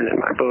program and in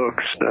my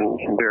books and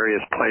in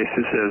various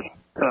places, is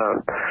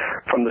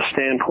from the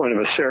standpoint of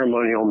a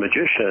ceremonial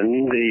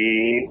magician,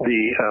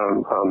 the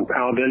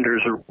Al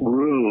Bender's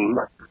room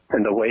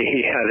and the way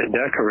he had it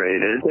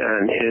decorated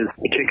and his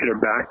particular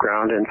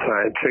background in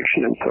science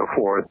fiction and so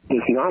forth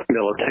does not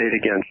militate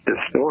against this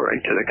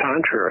story. To the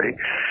contrary,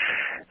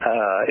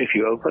 if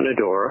you open a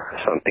door,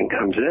 something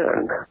comes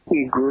in.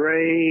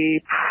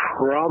 Gray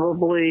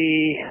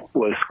probably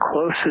was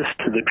closest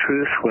to the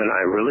truth when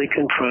I really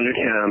confronted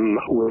him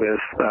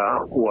with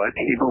what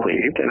he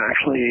believed. And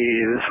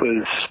actually, this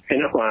was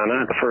in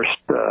Atlanta, the first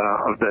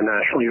of the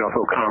National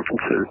UFO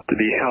conferences to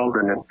be held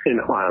in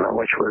Atlanta,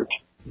 which was,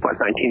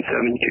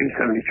 1972,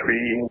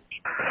 73,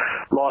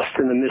 lost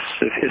in the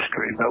mists of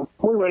history. But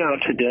we went out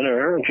to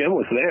dinner. Jim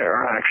was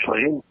there,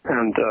 actually,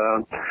 and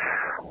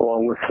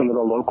along with some of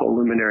the local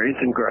luminaries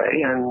in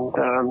Gray. And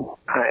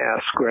I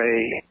asked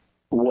Gray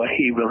what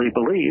he really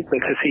believed,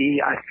 because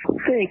I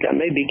think I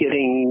may be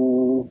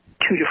getting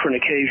two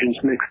different occasions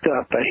mixed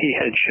up, but he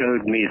had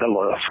showed me the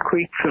Lost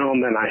Creek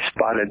film, and I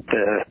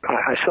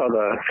saw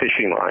the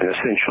fishing line,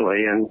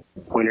 essentially, and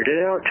pointed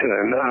it out to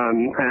him.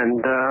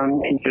 And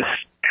he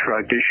just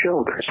shrugged his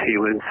shoulders. He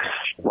was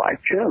like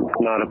Jim,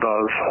 not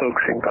above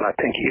hoaxing, but I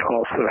think he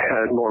also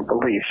had more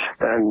beliefs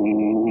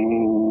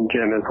than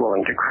Jim is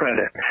willing to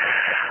credit.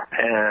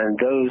 And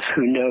those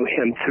who know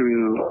him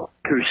through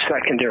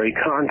secondary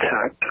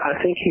contact, I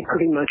think he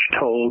pretty much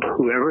told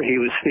whoever he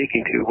was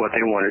speaking to what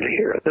they wanted to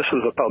hear. This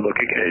was a public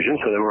occasion,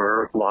 so there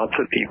were lots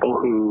of people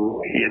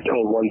who he had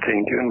told one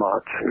thing to and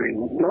lots who he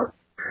not.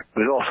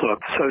 It was also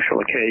a social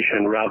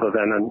occasion rather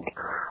than an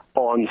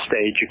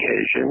on-stage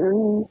occasion.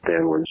 And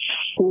there was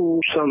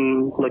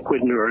some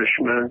liquid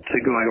nourishment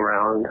going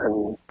around,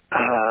 and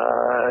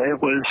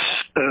it was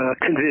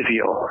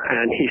convivial.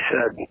 And he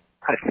said,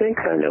 "I think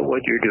I know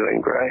what you're doing,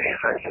 Gray."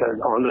 I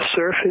said, "On the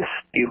surface,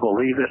 you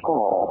believe it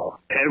all,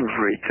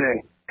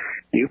 everything.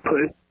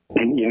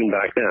 even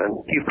back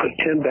then, you put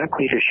Tim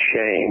Beckley to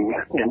shame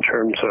in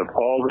terms of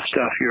all the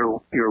stuff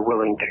you're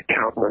willing to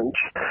countenance.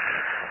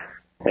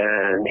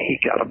 And he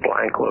got a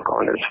blank look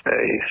on his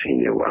face. He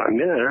knew what I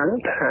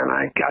meant, and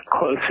I got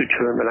closer to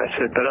him and I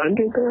said, but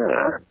under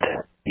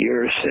that,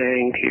 you're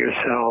saying to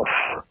yourself,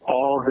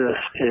 all this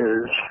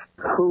is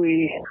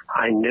hooey,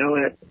 I know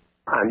it,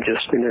 I'm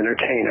just an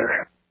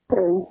entertainer.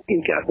 And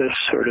he got this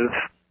sort of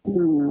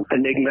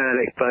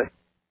enigmatic but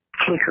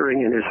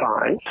flickering in his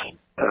eyes.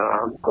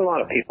 A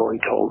lot of people he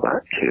told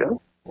that to.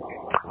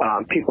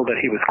 People that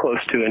he was close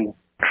to and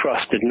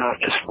trusted not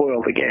to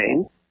spoil the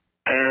game.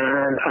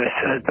 And I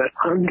said, but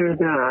under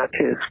that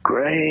is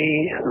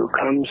Gray, who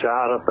comes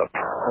out of the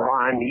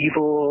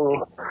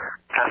primeval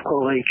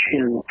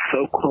Appalachian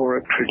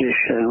folkloric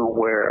tradition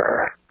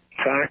where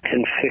fact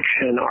and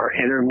fiction are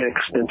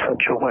intermixed in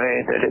such a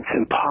way that it's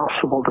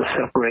impossible to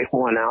separate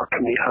one out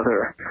from the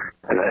other.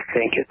 And I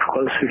think it's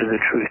closer to the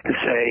truth to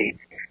say,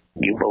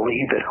 you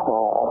believe it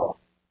all.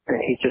 And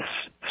he just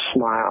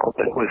smiled,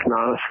 but it was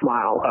not a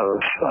smile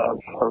of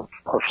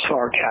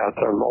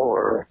sarcasm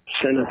or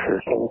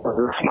cynicism. It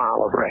was a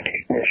smile of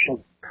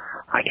recognition.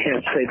 I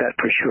can't say that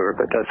for sure,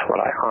 but that's what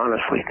I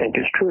honestly think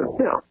is true.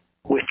 Now,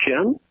 with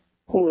Jim,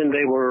 when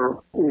they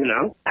were,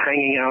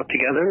 hanging out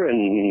together,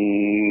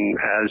 and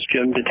as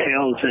Jim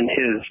details in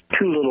his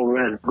Two Little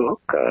Red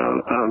book,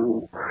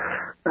 and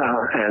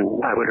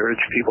I would urge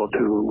people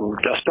to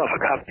dust off a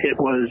copy, it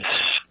was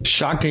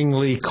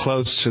shockingly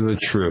close to the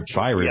truth,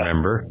 I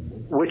remember.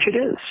 Yeah, which it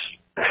is.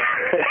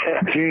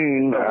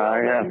 Gene,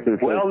 I have to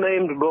say,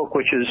 well-named book,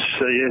 which is,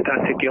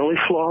 I think the only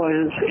flaw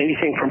is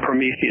anything from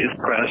Prometheus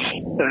Press,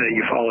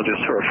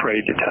 ufologists are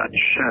afraid to touch.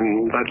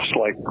 And that's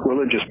like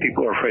religious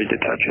people are afraid to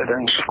touch it.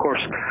 And, of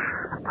course,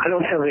 I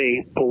don't have a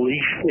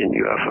belief in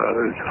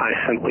UFOs. I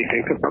simply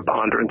think the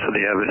preponderance of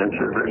the evidence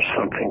is there's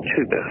something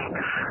to this.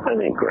 I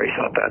think Gray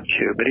thought that,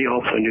 too. But he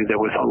also knew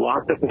there was a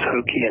lot that was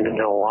hokey and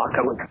a lot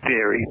that was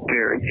very,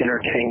 very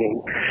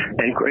entertaining.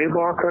 And Gray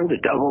Barker, the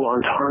double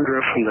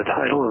entendre from the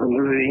title of the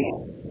movie,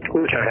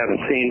 which I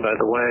haven't seen, by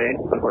the way,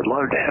 but would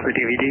love to have a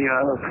DVD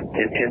of.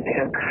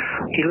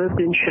 He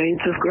lived in shades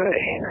of gray,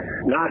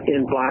 not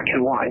in black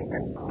and white.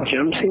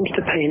 Jim seems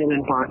to paint him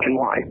in black and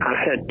white.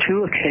 I've had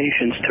 2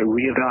 occasions to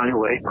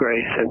reevaluate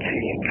Gray since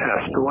he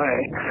passed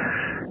away.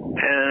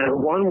 And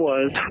one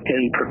was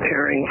in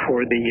preparing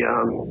for the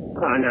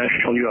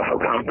National UFO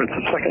Conference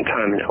the second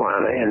time in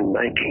Atlanta in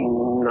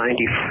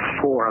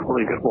 1994, I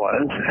believe it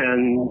was.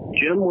 And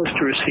Jim was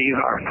to receive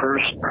our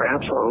first,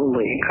 perhaps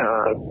only,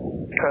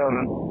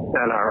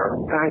 at our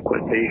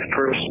banquet, the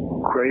first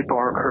Gray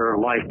Barker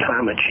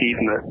Lifetime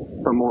Achievement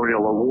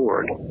Memorial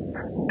Award.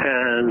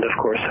 And, of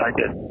course, I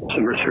did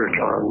some research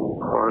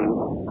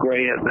on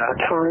Gray at that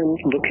time,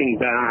 looking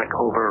back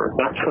over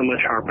not so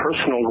much our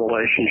personal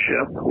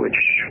relationship, which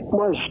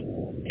was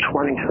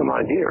 20-some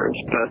odd years,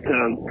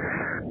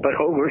 but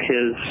over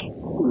his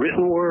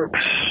written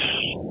works,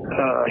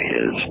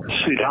 his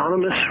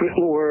pseudonymous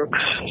written works,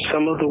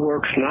 some of the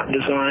works not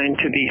designed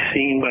to be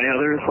seen by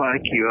others, like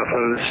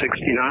UFO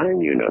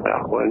 69, you know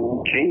that one,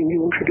 Gene,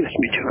 you introduced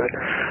me to it.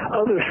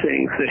 Other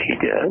things that he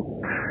did,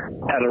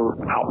 had an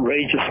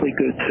outrageously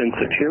good sense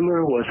of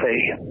humor, was a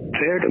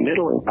fair to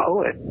middling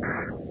poet.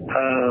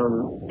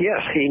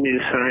 Yes, he knew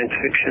science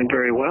fiction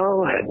very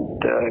well, had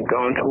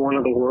gone to one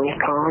of the World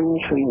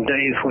Cons in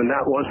days when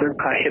that wasn't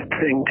a hip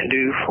thing to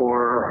do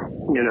for,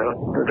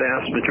 the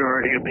vast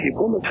majority of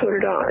people, but so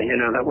did I.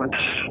 That was,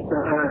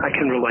 I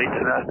can relate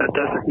to that. That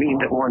doesn't mean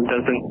that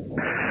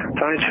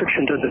science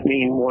fiction doesn't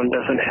mean one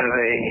doesn't have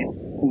a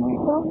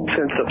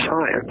sense of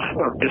science,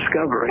 of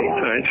discovery.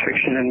 Science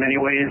fiction in many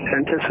ways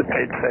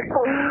anticipates things.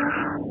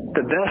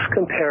 The best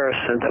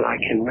comparison that I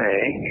can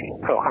make,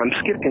 I'm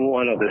skipping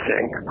one other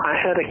thing. I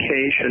had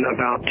occasion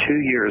about 2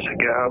 years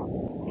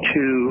ago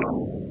to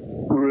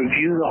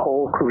review the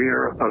whole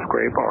career of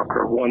Gray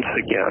Barker once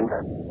again,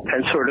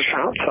 and sort of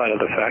outside of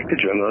the fact that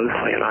Jim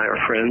Moseley and I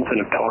are friends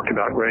and have talked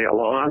about Gray a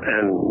lot,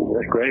 and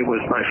Gray was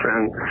my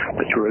friend,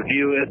 but to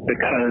review it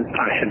because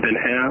I had been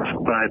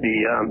asked by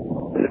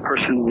the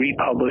person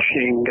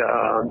republishing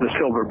The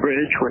Silver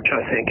Bridge, which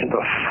I think is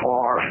a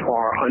far,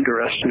 far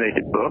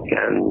underestimated book,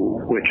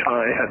 and which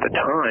at the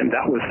time,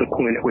 that was the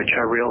point at which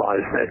I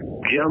realized that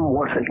Jim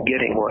wasn't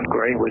getting what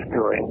Gray was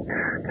doing,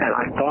 and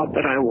I thought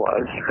that I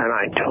was, and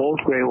I told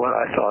Gray what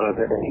I thought of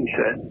it, and he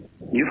said,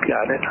 "You've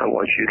got it. I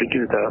want you to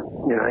do the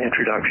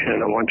introduction.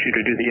 I want you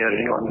to do the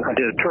editing." I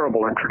did a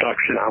terrible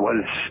introduction. I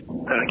was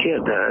a kid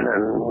then,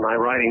 and my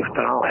writing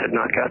style had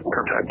not gotten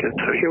perfected.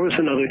 So here was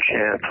another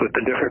chance with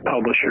a different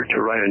publisher to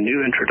write a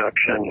new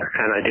introduction,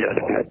 and I did.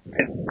 And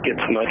it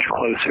gets much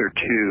closer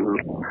to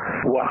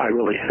what I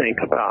really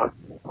think about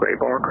Gray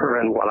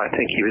Barker and what I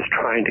think he was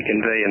trying to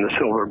convey in The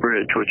Silver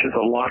Bridge, which is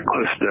a lot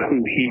closer to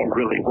who he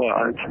really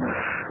was,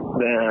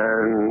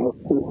 than,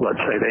 let's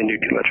say, they knew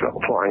too much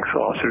about flying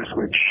saucers,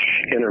 which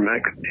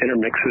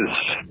intermixes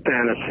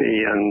fantasy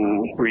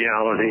and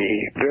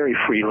reality very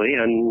freely,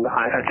 and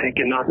I think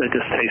not in a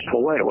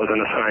distasteful way. It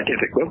wasn't a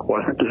scientific book. It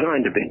wasn't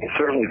designed to be.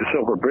 Certainly The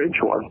Silver Bridge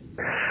was.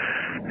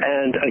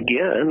 And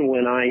again,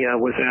 when I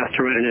was asked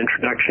to write an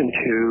introduction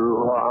to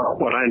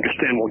what I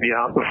understand will be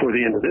out before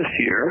the end of this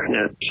year,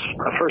 and it's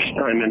a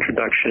first-time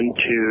introduction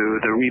to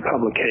the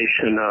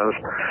republication of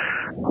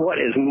what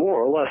is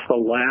more or less the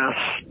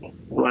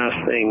last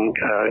thing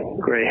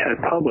Gray had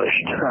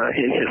published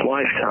in his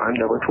lifetime.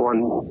 There was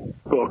one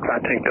book, I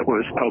think, that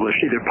was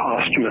published either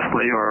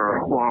posthumously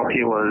or while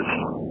he was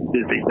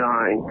busy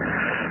dying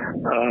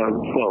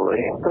slowly.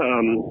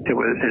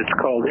 It's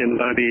called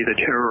Imbibe, the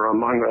Terror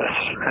Among Us,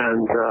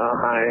 and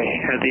I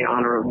had the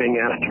honor of being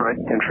asked to write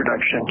an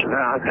introduction to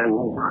that, and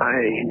I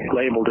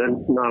labeled it,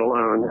 not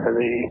alone,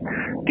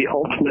 the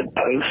ultimate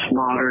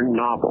postmodern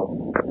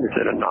novel. Is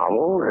it a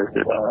novel? Is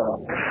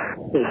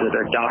it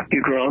a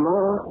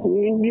docudrama?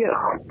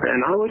 Yeah.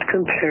 And I would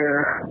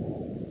compare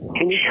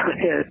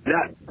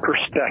that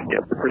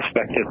perspective, the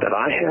perspective that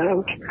I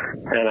have,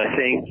 and I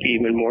think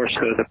even more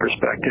so the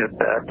perspective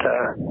that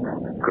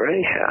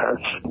Gray has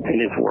in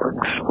his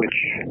works, which,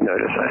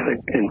 notice, I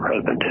think in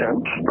present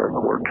tense, for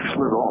the works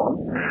live on,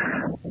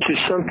 to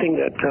something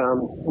that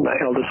my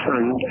eldest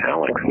son,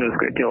 Alex, knows a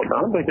great deal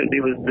about, because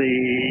he was the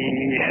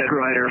head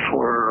writer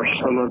for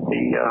some of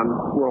the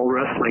World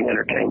Wrestling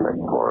Entertainment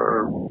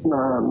for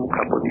a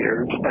couple of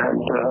years.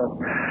 And,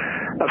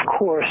 of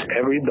course,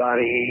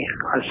 everybody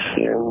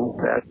assumed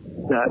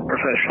that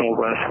professional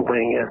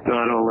wrestling is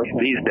not only,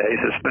 these days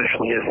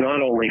especially, is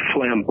not only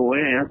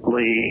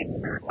flamboyantly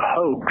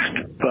hoaxed,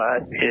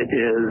 but it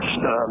is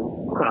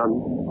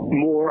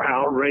more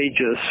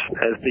outrageous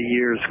as the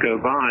years go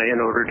by in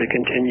order to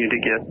continue to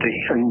get the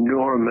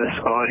enormous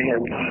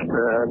audience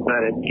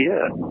that it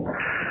gets.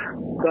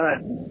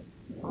 But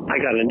I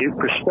got a new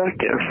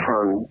perspective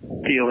from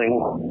dealing,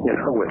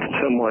 with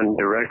someone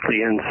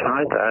directly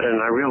inside that,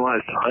 and I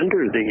realized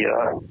under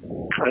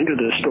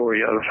the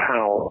story of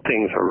how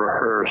things are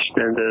rehearsed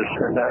and this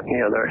and that and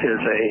the other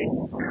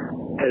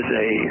is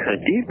a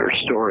deeper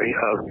story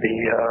of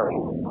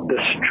the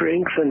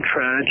strength and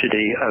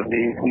tragedy of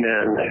these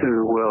men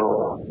who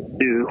will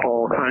do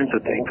all kinds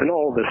of things. And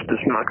all this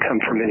does not come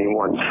from any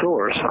one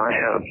source. I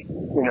have,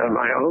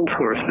 my own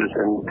sources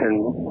in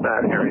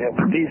that area.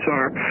 But these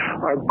are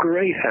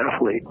great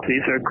athletes.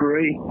 These are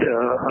great,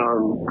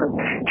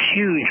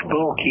 huge,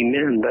 bulky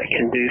men that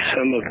can do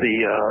some of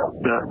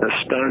the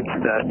stunts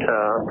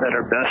that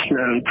are best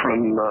known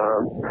from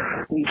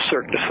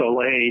Cirque du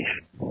Soleil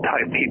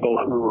type people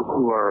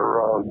who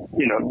are,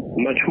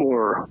 much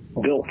more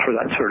built for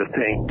that sort of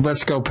thing.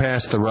 Let's go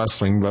past the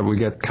wrestling, but we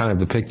get kind of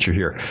the picture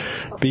here.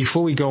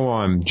 Before we go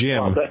on,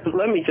 Jim.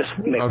 Let me just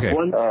make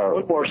one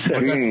more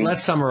sentence.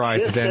 Let's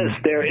summarize it then.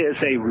 There is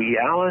a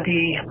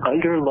reality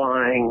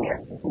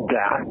underlying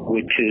that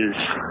which is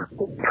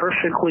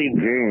perfectly...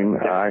 Gene,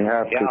 I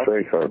have to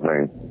say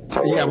something.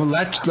 Yeah, well,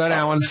 let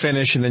Alan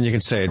finish, and then you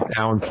can say it.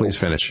 Alan, please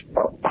finish.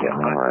 All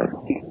right.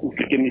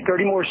 Give me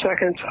 30 more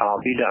seconds,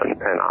 I'll be done,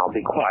 and I'll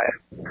be quiet.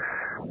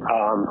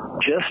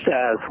 Just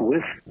as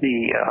with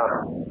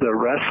the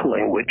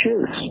wrestling, which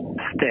is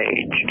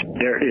staged,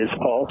 there is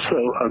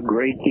also a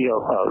great deal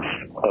of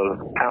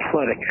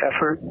athletic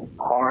effort,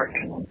 art,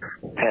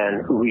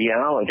 and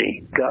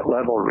reality,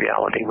 gut-level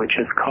reality, which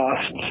has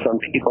cost some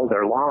people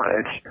their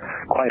lives,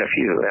 quite a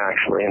few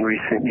actually in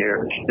recent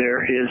years.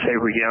 There is a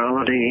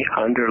reality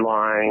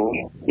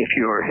underlying, if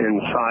you're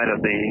inside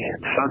of the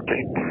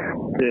subject,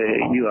 the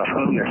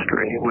UFO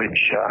mystery,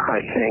 which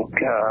I think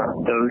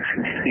those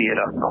who see it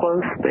up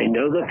close, they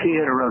know the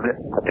theater of it,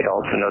 but they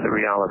also know the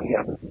reality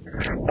of it.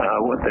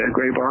 What the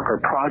Gray Barker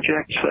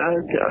Project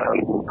said,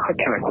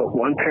 can I quote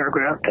one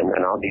paragraph, and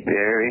then I'll be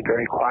very,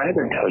 very quiet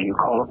until you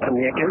call upon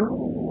me again?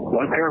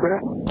 One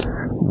paragraph?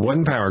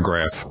 One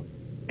paragraph.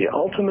 The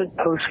ultimate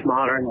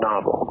postmodern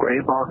novel, Gray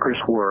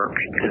Barker's work,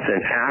 is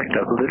an act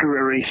of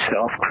literary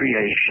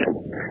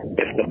self-creation.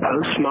 If the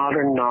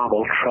postmodern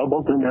novel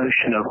troubled the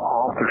notion of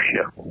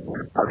authorship,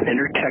 of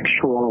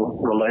intertextual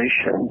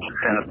relations,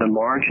 and of the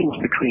margins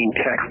between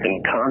text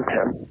and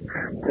content,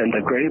 then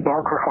the Gray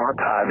Barker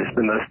Archive is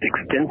the most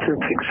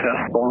extensive,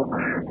 successful,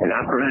 and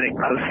operatic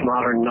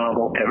postmodern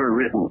novel ever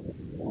written.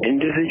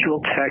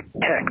 Individual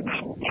texts,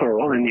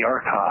 plural, in the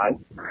archive,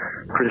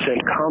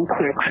 present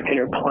complex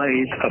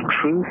interplays of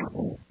truth,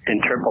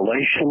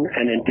 interpolation,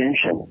 and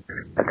indention.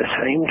 At the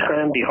same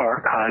time, the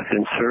archive's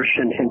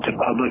insertion into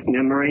public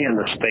memory and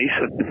the space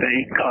of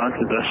debate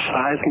causes a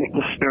seismic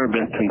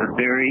disturbance in the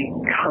very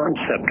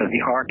concept of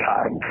the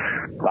archive.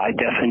 By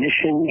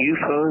definition,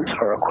 UFOs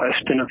are a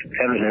question of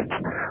evidence.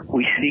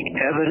 We seek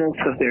evidence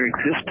of their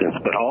existence,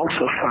 but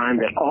also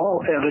find that all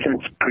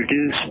evidence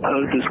produced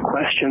poses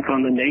questions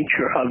on the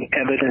nature of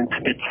evidence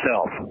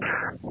itself.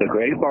 The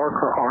Gray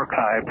Barker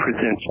Archive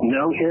presents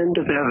no end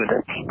of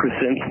evidence,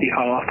 presents the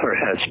author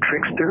as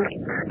trickster,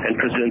 and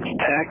presents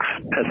texts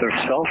as they're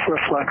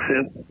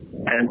self-reflexive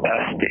and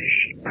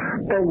pastiche.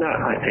 And that,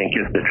 I think,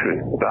 is the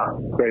truth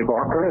about Gray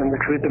Barker and the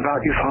truth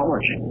about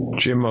ufology.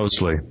 Jim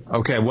Moseley.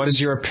 Okay, what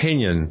is your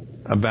opinion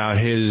about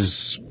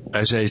his,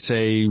 as they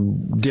say,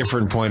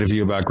 different point of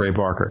view about Gray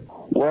Barker?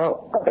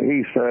 Well,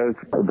 he says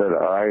that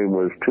I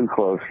was too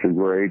close to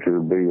Gray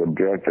to be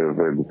objective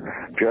in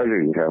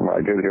judging him.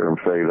 I did hear him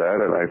say that,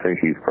 and I think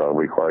he's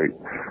probably quite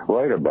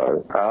right about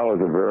it. Al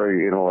is a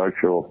very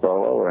intellectual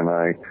fellow, and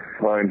I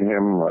find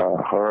him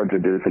hard to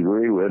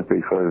disagree with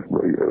because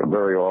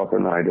very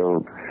often I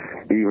don't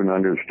even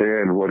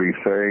understand what he's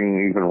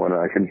saying, even when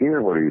I can hear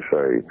what he's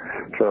saying.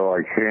 So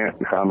I can't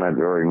comment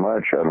very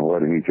much on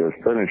what he just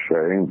finished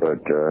saying,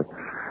 but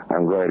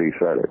I'm glad he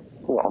said it.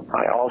 Well,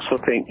 I also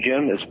think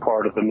Jim is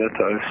part of the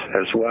mythos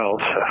as well.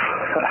 So,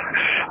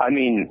 I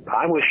mean,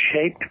 I was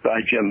shaped by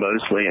Jim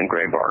Moseley and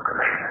Gray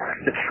Barker.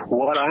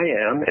 What I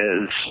am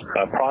is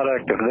a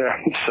product of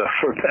them. So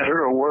for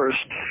better or worse,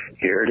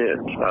 here it is.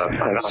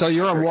 So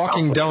you're a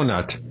walking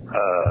donut.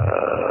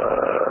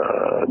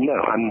 No,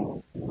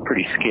 I'm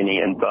pretty skinny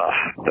and buff,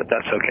 but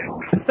that's okay.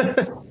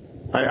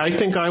 I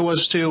think I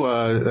was too,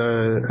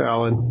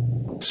 Alan.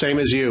 Same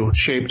as you,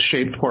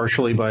 shaped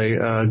partially by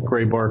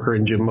Gray Barker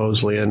and Jim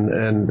Moseley,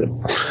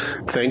 and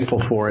thankful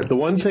for it. The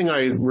one thing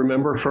I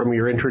remember from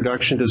your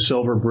introduction to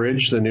Silver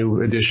Bridge, the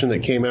new edition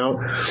that came out,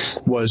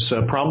 was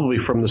probably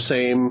from the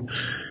same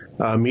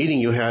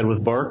meeting you had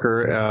with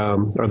Barker,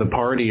 or the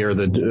party, or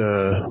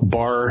the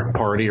bar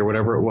party, or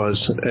whatever it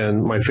was.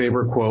 And my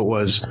favorite quote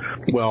was,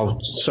 well,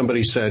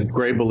 somebody said,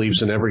 Gray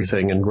believes in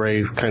everything. And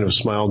Gray kind of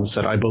smiled and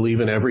said, I believe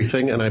in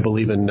everything and I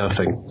believe in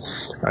nothing.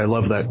 I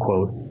love that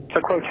quote.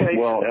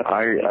 Well,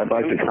 I'd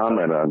like to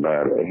comment on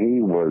that.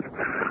 He was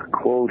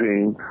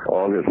quoting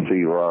August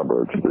C.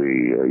 Roberts,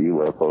 the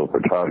UFO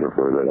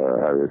photographer that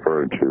I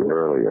referred to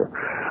earlier.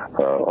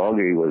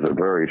 Augie was a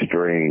very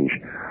strange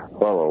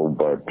fellow,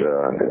 but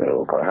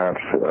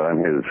perhaps on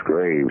his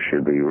grave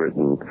should be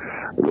written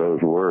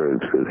those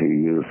words, because he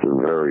used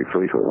them very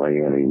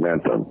frequently and he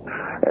meant them.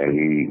 And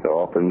he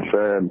often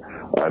said,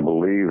 I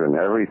believe in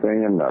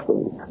everything and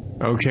nothing.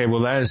 Okay,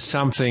 well, that is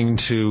something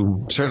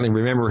to certainly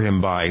remember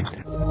him by.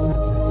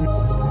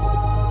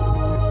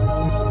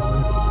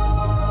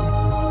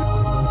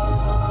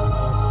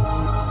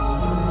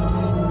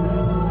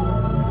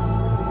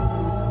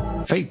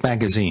 Fate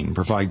magazine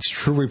provides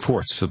true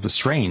reports of the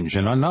strange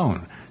and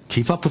unknown.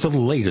 Keep up with the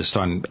latest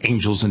on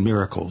angels and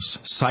miracles,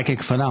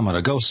 psychic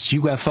phenomena, ghosts,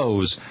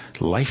 UFOs,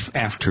 life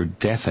after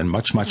death, and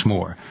much, much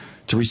more.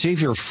 To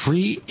receive your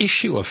free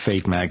issue of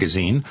Fate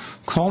magazine,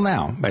 call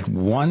now at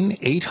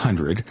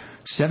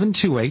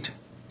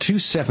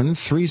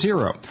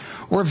 1-800-728-2730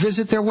 or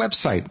visit their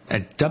website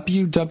at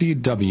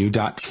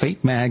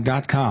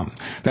www.fatemag.com.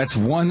 That's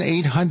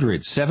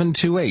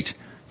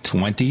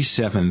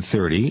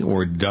 1-800-728-2730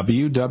 or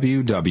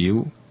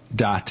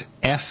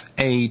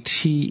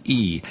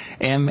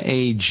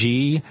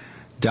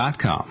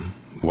www.fatemag.com.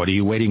 What are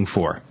you waiting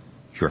for?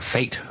 Your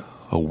fate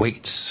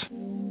awaits.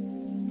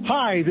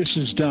 Hi, this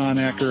is Don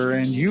Ecker,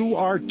 and you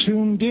are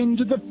tuned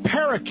into the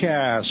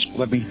Paracast.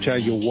 Let me tell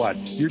you what,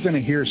 you're going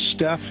to hear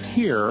stuff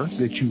here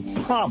that you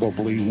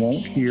probably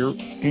won't hear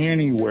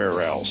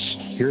anywhere else.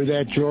 Hear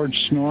that, George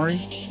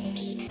Snorri?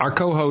 Our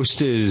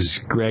co-host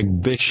is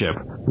Greg Bishop.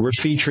 We're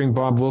featuring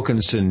Bob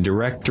Wilkinson,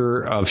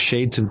 director of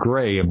Shades of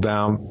Gray,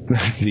 about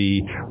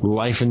the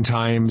life and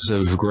times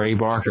of Gray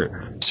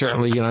Barker.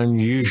 Certainly an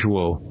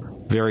unusual,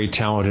 very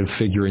talented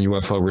figure in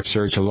UFO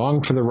research.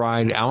 Along for the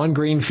ride, Alan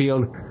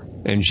Greenfield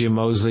and Jim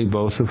Moseley,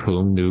 both of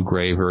whom knew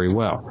Gray very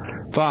well.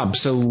 Bob,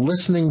 so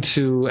listening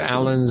to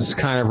Alan's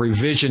kind of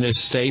revisionist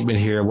statement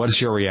here, what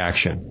is your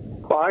reaction?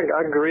 Well, I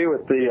agree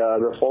with the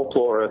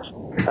folklorist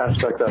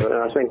aspect of it,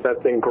 and I think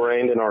that's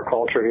ingrained in our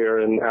culture here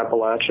in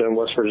Appalachia and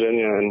West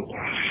Virginia, and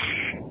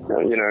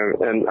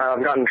and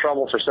I've gotten in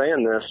trouble for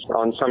saying this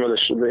on some of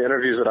the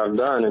interviews that I've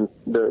done, and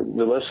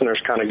the listeners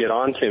kind of get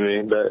on to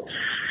me, but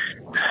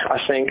I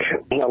think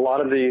a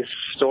lot of these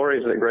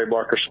stories that Gray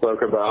Barker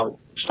spoke about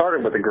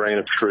started with a grain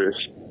of truth,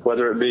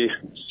 whether it be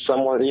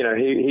someone,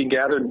 he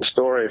gathered the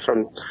story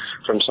from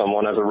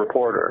someone as a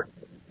reporter,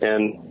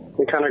 and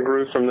it kind of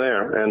grew from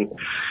there. And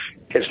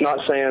it's not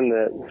saying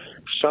that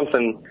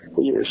something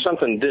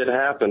did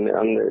happen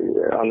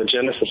on the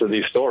genesis of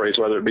these stories,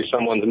 whether it be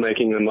someone's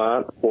making them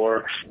up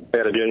or they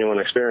had a genuine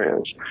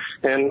experience.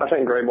 And I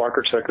think Gray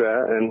Barker took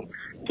that and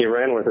he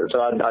ran with it. So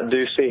I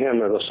do see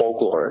him as a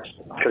folklorist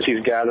because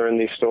he's gathering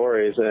these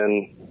stories,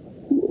 and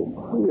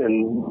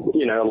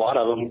a lot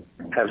of them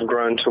have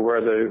grown to where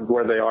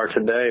they are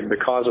today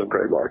because of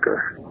Gray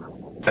Barker.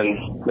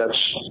 And that's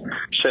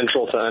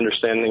central to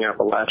understanding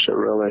Appalachia,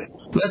 really.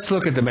 Let's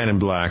look at the Men in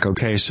Black,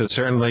 okay? So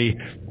certainly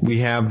we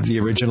have the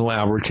original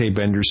Albert K.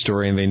 Bender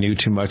story, and they knew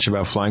too much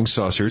about flying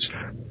saucers,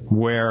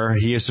 where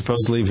he is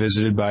supposedly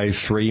visited by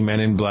 3 men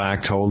in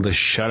black, told to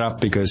shut up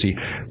because he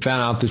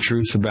found out the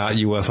truth about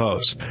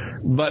UFOs.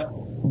 But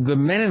the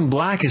Men in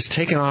Black has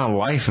taken on a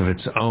life of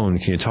its own.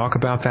 Can you talk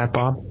about that,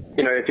 Bob?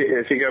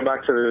 If you go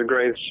back to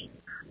Gray's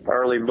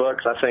early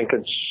books, I think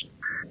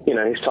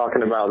he's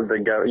talking about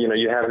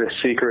you have this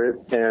secret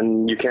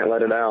and you can't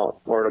let it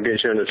out or it'll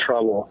get you into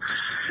trouble.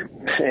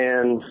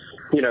 And,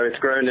 it's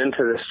grown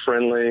into this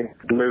friendly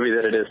movie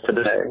that it is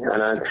today.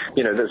 And,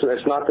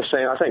 it's not the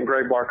same. I think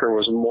Gray Barker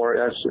was more,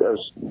 as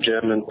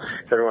Jim and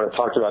everyone has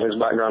talked about, his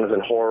background is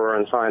in horror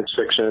and science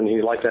fiction.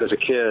 He liked that as a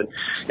kid.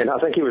 And I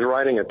think he was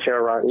writing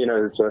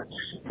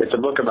it's a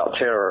book about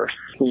terror.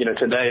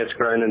 Today it's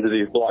grown into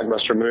these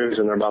blockbuster movies,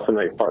 and they're about to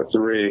make part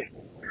 3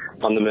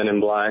 on the Men in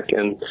Black.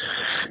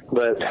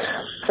 But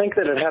I think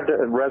that it had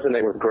to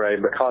resonate with Gray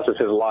because of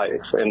his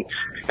life. And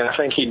I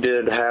think he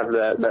did have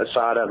that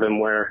side of him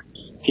where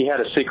he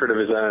had a secret of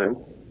his own,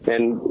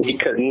 and he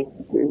couldn't,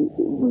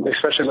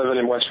 especially living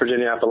in West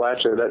Virginia,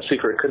 Appalachia, that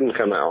secret couldn't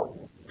come out.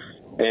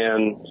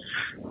 And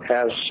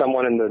as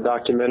someone in the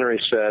documentary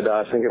said,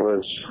 I think it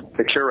was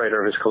the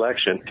curator of his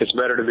collection, it's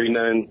better to be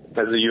known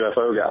as the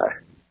UFO guy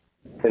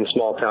in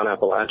small town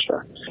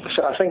Appalachia.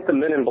 So I think the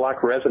Men in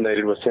Black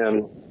resonated with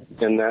him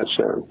in that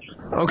sense.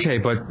 Okay,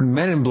 but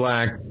Men in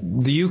Black,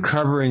 do you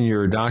cover in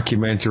your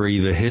documentary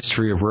the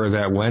history of where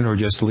that went, or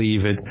just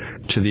leave it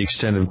to the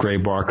extent of Gray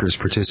Barker's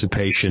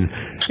participation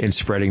in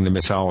spreading the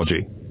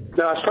mythology?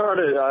 No, I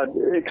started,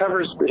 it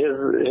covers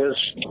his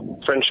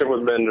friendship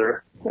with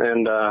Bender,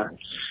 and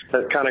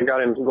that kind of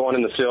got him going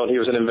in the field. He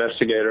was an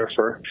investigator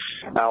for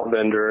Al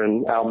Bender,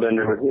 and Al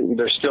Bender,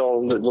 there's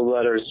still the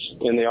letters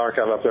in the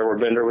archive up there where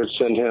Bender would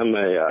send him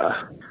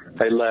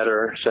a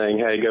letter saying,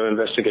 hey, go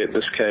investigate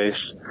this case.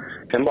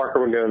 And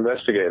Barker would go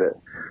investigate it.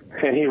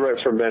 And he wrote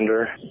for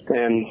Bender,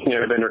 and,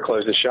 Bender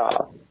closed the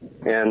shop.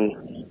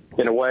 And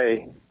in a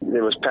way,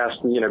 it was passed,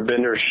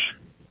 Bender's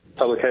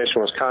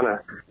publication was kind of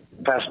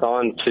passed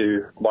on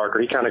to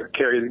Barker. He kind of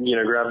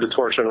grabbed the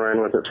torch and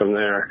ran with it from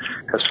there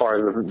as far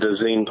as the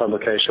zine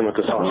publication with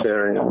the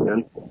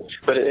Saucerian.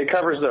 But it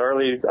covers the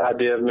early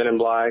idea of Men in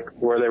Black,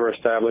 where they were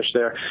established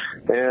there.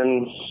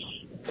 And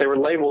they were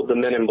labeled the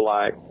Men in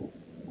Black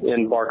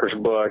in Barker's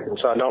book, and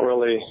so I don't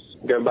really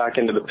go back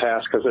into the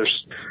past because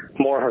there's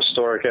more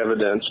historic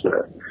evidence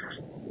that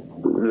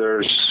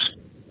there's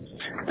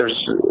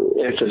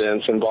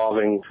incidents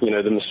involving,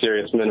 the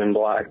mysterious Men in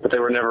Black, but they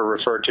were never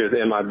referred to as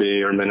MIB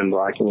or Men in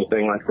Black,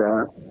 anything like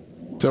that.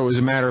 So it was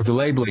a matter of the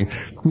labeling.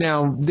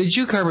 Now, did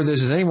you cover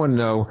this? Does anyone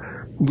know?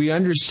 We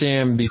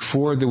understand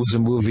before there was a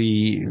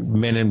movie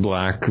Men in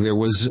Black, there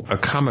was a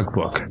comic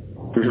book.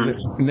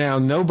 Mm-hmm. Now,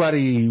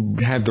 nobody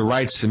had the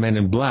rights to Men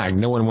in Black.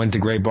 No one went to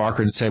Gray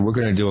Barker and said, we're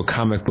going to do a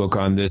comic book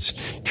on this.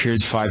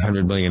 Here's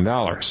 $500 million.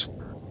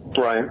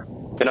 Right.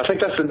 And I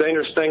think that's the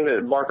dangerous thing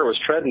that Barker was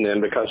treading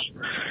in, because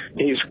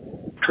he's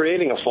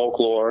creating a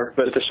folklore,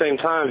 but at the same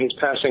time, he's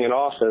passing it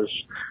off as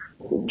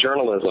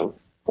journalism.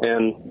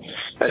 And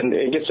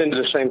it gets into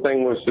the same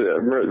thing with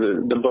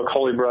the book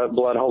Holy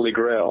Blood, Holy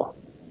Grail.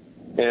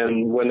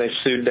 And when they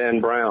sued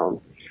Dan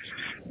Brown.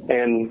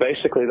 And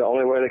basically the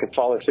only way they could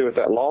follow through with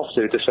that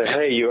lawsuit to say,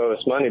 hey, you owe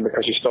us money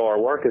because you stole our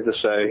work, is to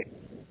say,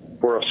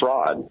 we're a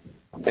fraud.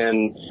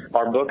 And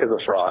our book is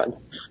a fraud.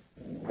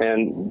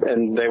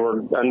 And they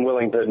were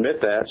unwilling to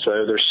admit that, so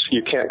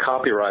you can't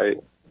copyright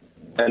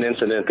an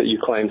incident that you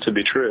claim to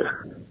be true.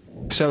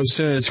 So as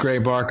soon as Gray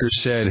Barker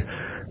said,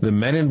 the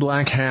Men in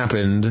Black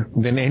happened,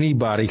 then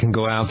anybody can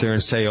go out there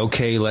and say,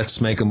 okay, let's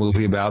make a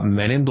movie about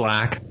Men in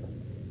Black,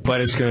 but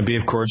it's going to be,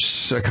 of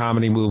course, a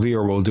comedy movie,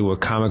 or we'll do a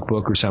comic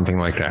book or something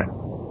like that.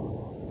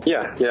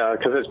 Yeah,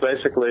 because it's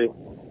basically,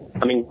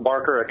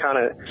 Barker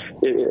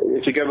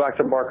if you go back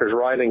to Barker's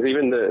writings,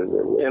 even the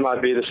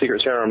MIB, The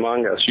Secret Terror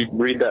Among Us, you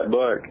read that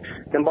book,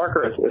 and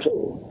Barker,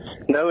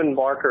 knowing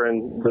Barker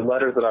and the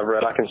letters that I've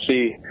read, I can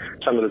see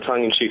some of the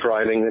tongue-in-cheek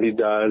writing that he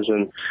does,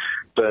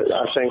 but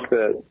I think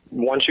that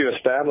once you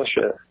establish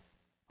it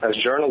as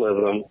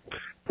journalism,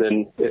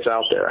 then it's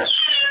out there,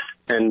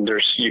 and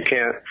you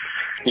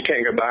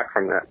can't go back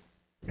from that.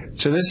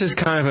 So this is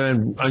kind of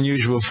an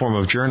unusual form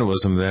of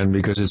journalism then,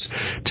 because it's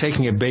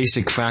taking a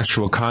basic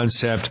factual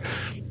concept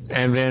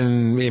and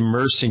then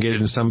immersing it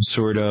in some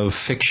sort of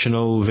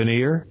fictional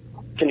veneer?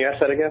 Can you ask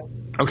that again?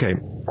 Okay.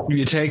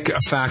 You take a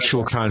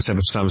factual concept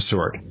of some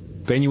sort,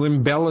 then you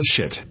embellish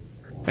it.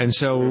 And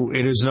so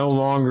it is no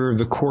longer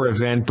the core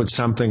event, but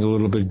something a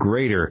little bit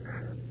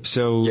greater.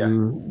 So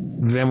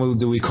then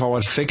do we call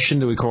it fiction?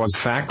 Do we call it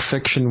fact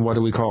fiction? What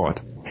do we call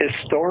it?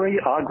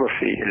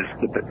 Historiography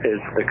is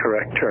the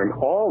correct term.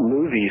 All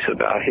movies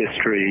about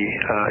history,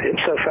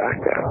 ipso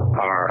facto,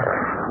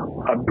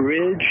 are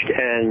abridged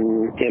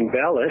and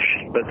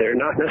embellished, but they're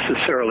not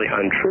necessarily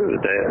untrue.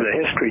 The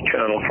History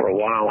Channel for a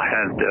while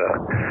had,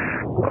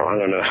 I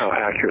don't know how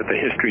accurate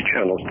the History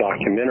Channel's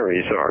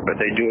documentaries are, but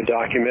they do a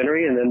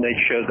documentary and then they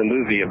show the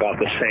movie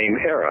about the same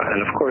era.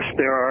 And of course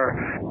there are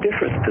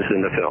differences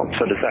in the film.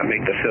 So does that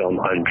make the film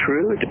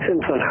untrue? It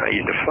depends on how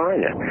you define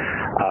it.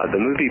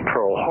 The movie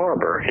Pearl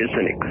Harbor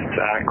isn't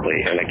exactly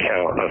an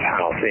account of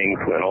how things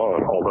went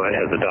on, although it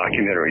has a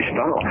documentary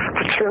style.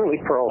 But certainly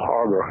Pearl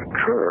Harbor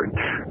occurred.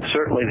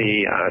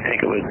 Certainly I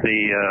think it was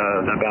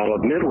the Battle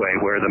of Midway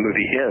where the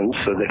movie ends,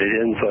 so that it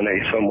ends on a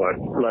somewhat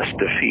less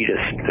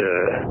defeatist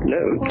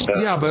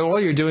note. Yeah, but all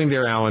you're doing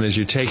there, Alan, is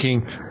you're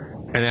taking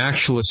an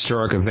actual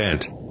historic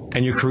event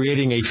and you're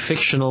creating a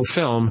fictional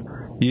film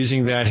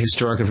using that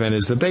historic event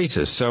as the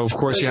basis. So, of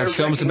course, you have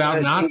films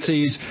about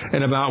Nazis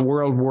and about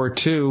World War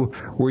II,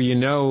 where you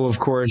know, of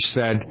course,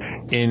 that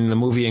in the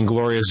movie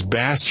Inglourious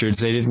Bastards,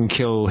 they didn't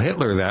kill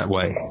Hitler that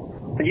way.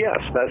 Yes,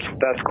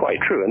 that's quite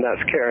true, and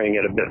that's carrying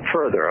it a bit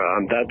further.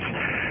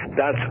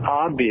 That's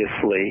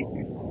obviously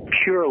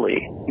purely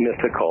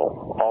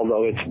mythical,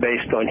 although it's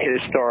based on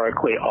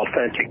historically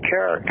authentic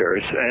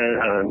characters,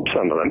 and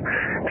some of them,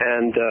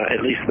 and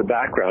at least the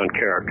background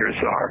characters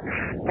are.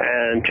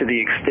 And to the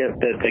extent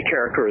that the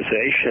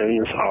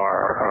characterizations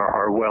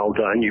are well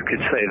done, you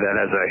could say that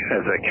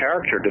as a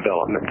character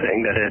development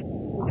thing, that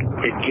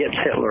it gets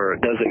Hitler or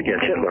it doesn't get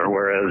Hitler,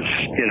 whereas,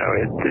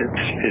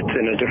 it's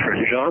in a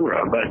different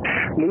genre. But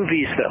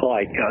movies that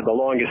like The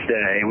Longest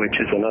Day, which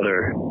is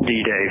another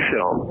D-Day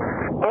film,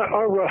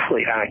 are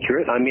roughly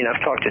accurate. I mean,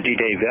 I've talked to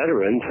D-Day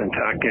veterans. In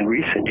fact, in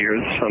recent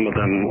years, some of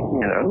them,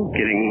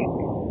 getting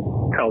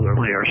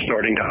elderly, are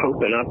starting to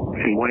open up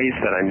in ways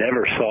that I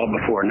never saw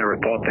before, never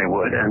thought they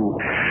would. And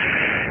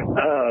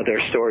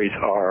their stories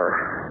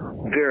are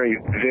very,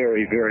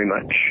 very, very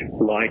much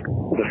like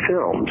the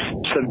films,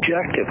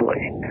 subjectively.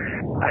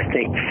 I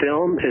think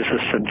film is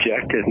a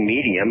subjective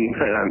medium.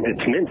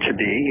 It's meant to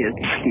be.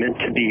 It's meant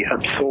to be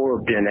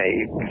absorbed in a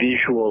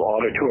visual,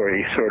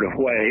 auditory sort of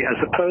way,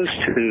 as opposed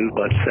to,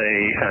 let's say,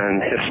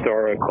 an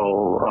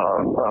historical,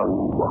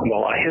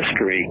 a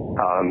history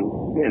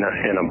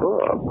in a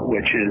book,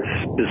 which is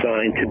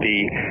designed to be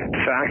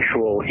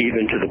factual,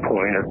 even to the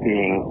point of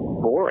being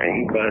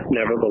boring, but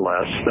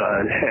nevertheless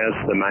has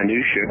the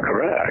minutiae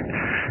correct.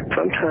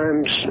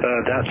 Sometimes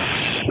that's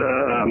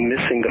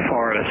missing the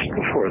forest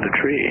before the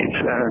trees,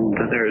 and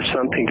there is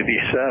something to be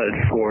said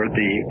for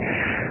the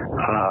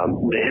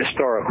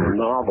historical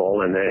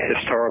novel and the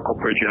historical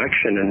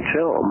projection in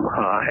film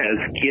as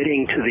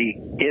getting to the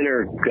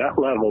inner gut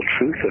level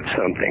truth of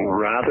something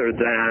rather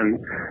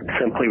than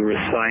simply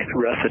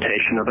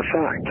recitation of the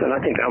facts. And I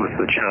think that was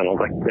the channel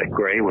that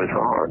Gray was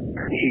on.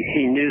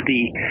 He knew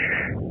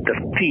the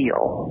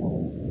feel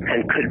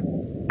and could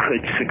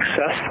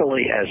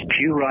successfully, as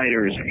few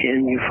writers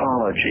in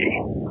ufology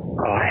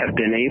have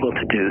been able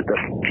to do, the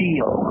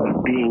feel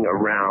of being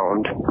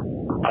around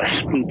a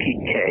spooky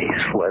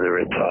case, whether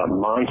it's a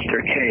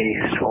monster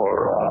case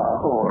or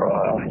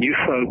a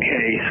UFO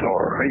case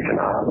or even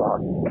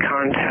a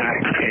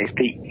contact case.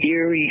 The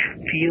eerie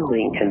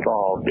feeling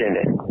involved in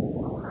it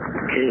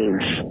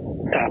is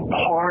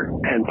part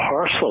and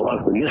parcel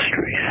of the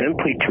mystery.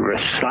 Simply to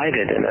recite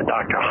it in a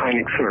Dr.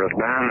 Hynek sort of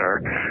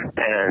manner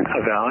and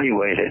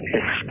evaluate it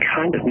is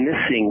kind of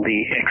missing the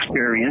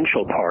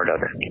experiential part of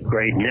it.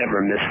 Gray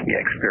never missed the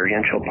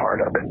experiential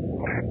part of it.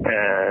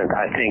 And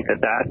I think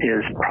that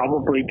is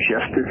probably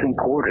just as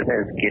important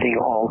as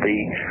getting all the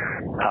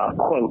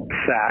quote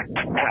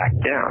facts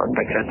packed down,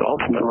 because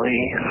ultimately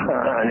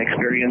an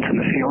experience in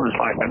the field is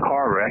like a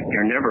car wreck.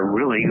 You're never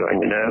really going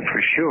to know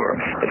for sure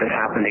if it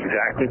happened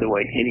exactly the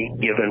way any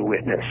given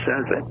witness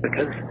says it.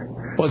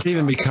 Well, it's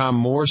even become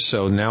more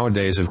so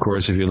nowadays, of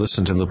course, if you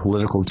listen to the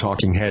political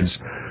talking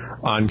heads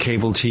on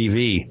cable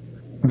TV.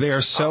 They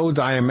are so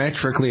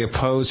diametrically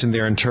opposed in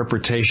their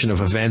interpretation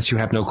of events, you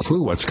have no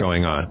clue what's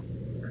going on.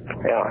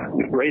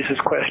 Yeah, it raises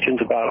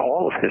questions about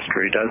all of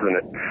history, doesn't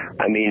it?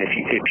 I mean,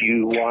 if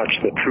you watch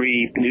the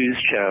three news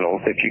channels,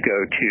 if you go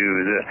to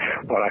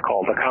what I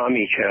call the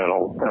commie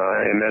channel,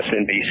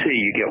 MSNBC,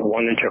 you get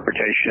one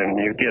interpretation.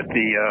 You get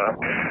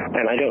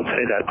and I don't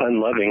say that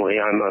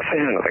unlovingly, I'm a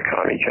fan of the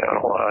commie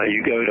channel.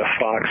 You go to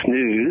Fox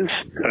News,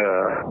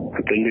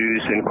 the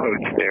news in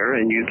quotes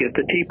there, and you get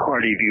the Tea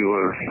Party view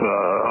of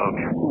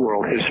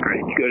world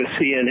history. You go to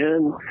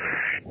CNN,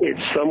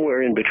 it's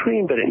somewhere in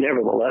between, but it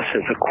nevertheless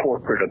is a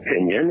corporate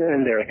opinion,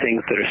 and there are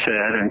things that are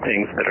said and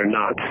things that are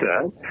not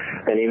said.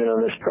 And even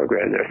on this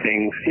program, there are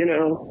things,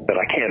 that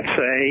I can't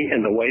say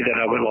in the way that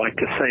I would like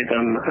to say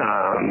them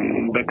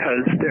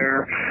because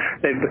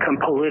they've become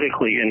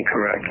politically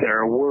incorrect.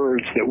 There are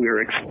words that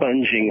we're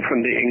expunging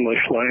from the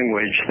English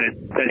language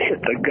that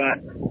hit the gut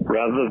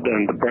rather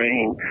than the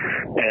brain.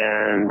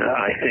 And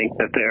I think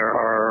that there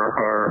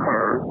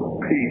are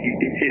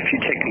if you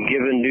take a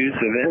given news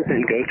event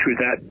and go through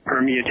that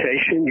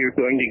permutation, you're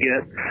going to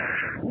get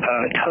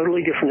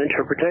totally different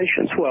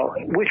interpretations. Well,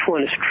 which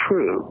one is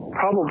true?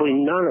 Probably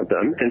none of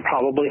them, and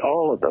probably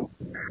all of them.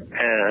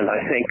 And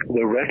I think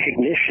the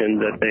recognition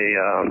that the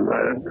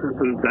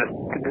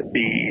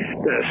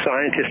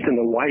scientist in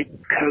the white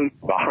coat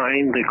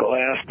behind the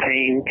glass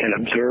pane can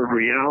observe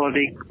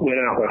reality went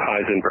out with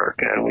Heisenberg,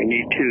 and we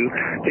need to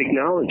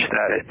acknowledge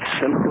that. It's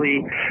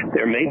simply,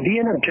 there may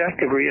be an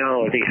objective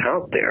reality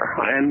out there.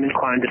 I am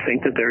inclined to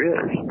think that there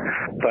is.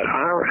 But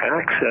our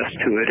access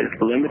to it is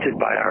limited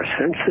by our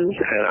senses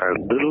and our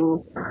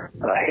little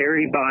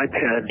hairy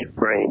biped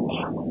brains.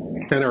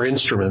 And our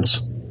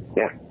instruments.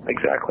 Yeah,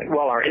 exactly.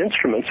 Well, our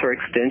instruments are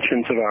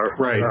extensions of our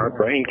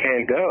brain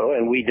can't go,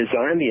 and we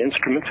design the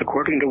instruments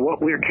according to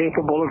what we're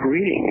capable of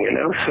reading,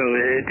 So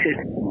it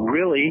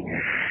really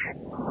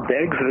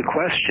begs the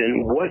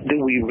question, what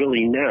do we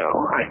really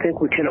know? I think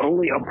we can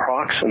only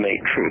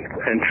approximate truth,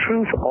 and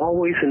truth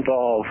always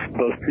involves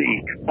both the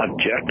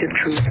objective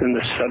truth and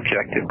the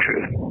subjective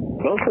truth.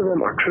 Both of them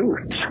are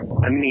truths.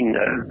 I mean,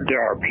 there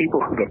are people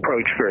who've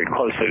approached very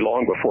closely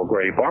long before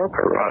Gray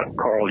Barker.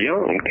 Carl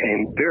Jung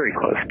came very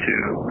close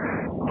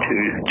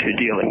to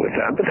dealing with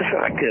that. But the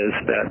fact is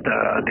that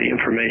the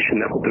information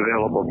that was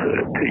available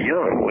to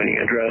Jung when he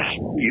addressed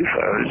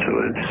UFOs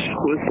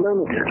was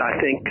limited. I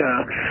think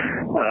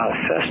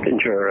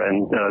Festinger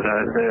and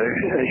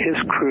his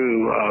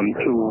crew,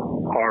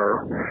 who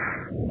are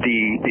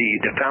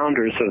the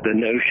founders of the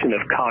notion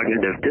of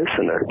cognitive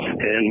dissonance,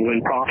 and when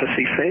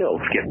prophecy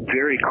fails, get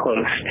very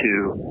close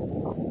to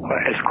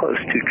as close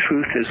to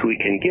truth as we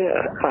can get.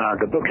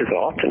 The book is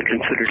often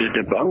considered a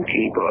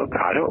debunking book.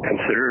 I don't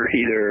consider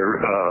either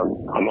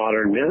a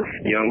modern myth,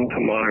 Jung's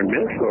a modern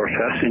myth, or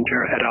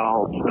Festinger et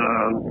al.'s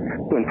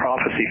When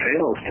Prophecy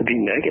Fails to be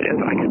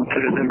negative. I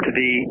consider them to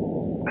be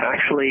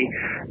actually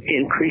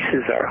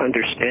increases our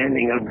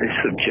understanding of the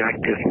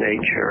subjective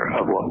nature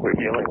of what we're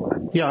dealing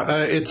with.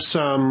 Yeah, it's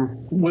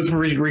with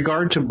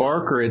regard to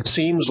Barker, it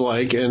seems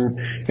like, and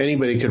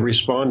anybody could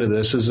respond to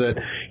this, is that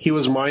he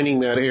was mining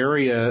that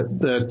area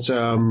that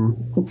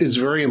is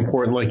very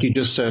important, like you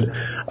just said,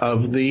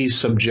 of the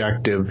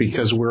subjective,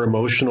 because we're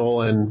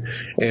emotional and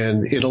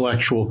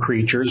intellectual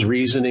creatures,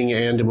 reasoning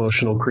and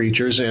emotional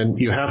creatures, and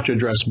you have to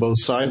address both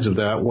sides of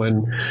that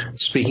when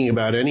speaking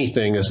about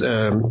anything.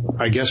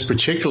 I guess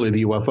particularly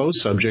the UFO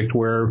subject,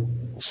 where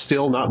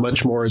still not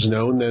much more is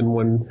known than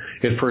when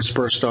it first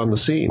burst on the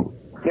scene.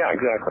 Yeah,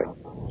 exactly.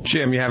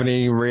 Jim, you have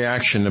any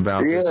reaction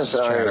about this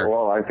chatter?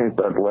 I think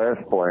that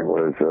last point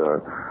was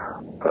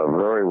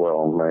very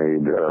well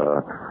made.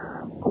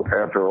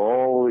 After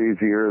all these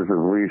years of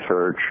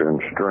research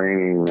and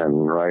straining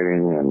and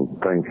writing and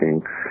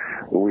thinking,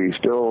 we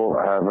still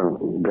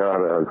haven't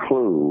got a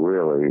clue,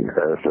 really,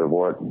 as to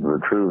what the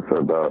truth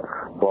about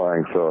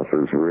flying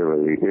saucers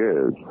really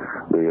is,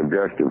 the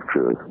objective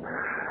truth,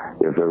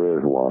 if there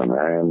is one.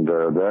 And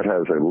that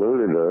has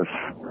eluded us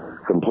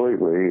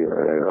completely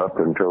up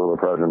until the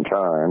present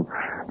time.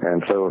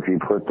 And so if you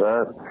put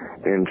that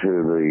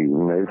into the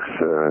mix,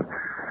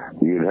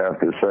 you'd have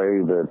to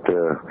say that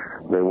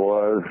there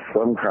was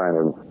some kind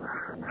of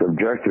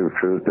subjective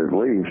truth, at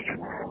least,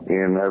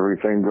 in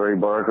everything Gray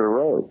Barker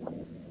wrote.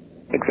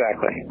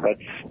 Exactly.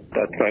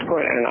 That's my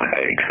point. And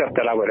except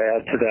that I would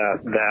add to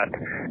that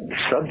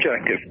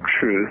subjective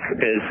truth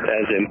is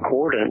as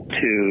important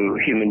to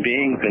human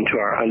beings and to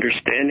our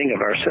understanding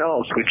of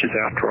ourselves, which is,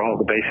 after all,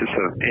 the basis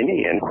of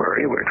any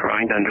inquiry. We're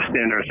trying to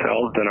understand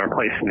ourselves and our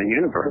place in the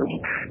universe,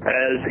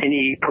 as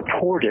any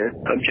purported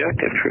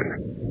objective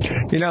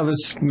truth. You know,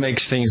 this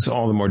makes things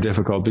all the more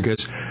difficult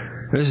because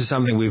this is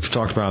something we've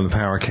talked about on the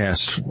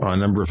Powercast on a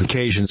number of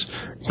occasions.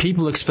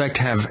 People expect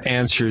to have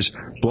answers,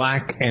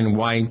 black and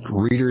white,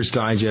 Reader's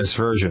Digest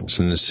versions.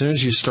 And as soon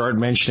as you start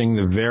mentioning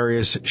the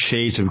various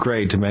shades of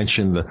gray, to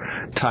mention the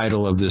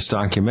title of this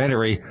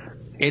documentary,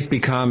 it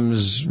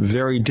becomes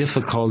very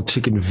difficult to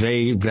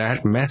convey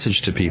that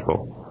message to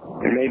people.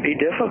 It may be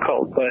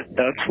difficult, but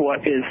that's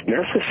what is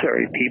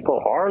necessary. People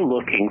are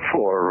looking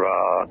for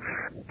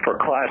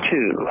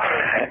Klaatu,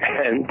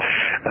 and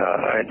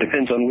it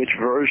depends on which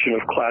version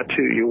of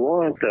Klaatu you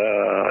want.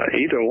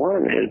 Either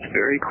one is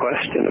very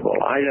questionable.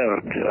 I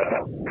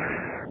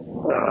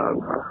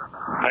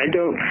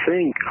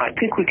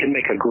think we can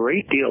make a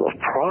great deal of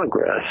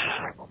progress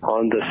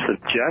on the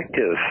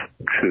subjective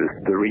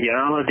truth, the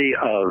reality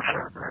of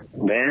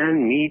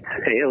man meets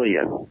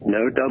alien.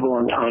 No double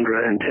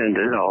entendre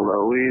intended,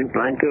 although we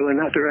might go in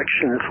that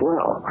direction as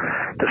well.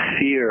 The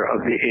fear of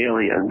the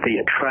alien,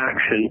 the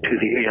attraction to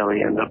the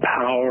alien, the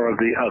power of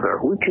the other.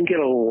 We can get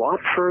a lot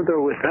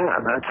further with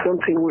that. That's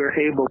something we're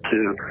able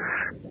to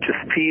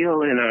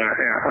feel in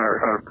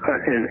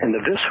in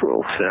the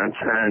visceral sense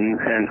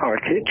and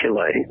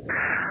articulate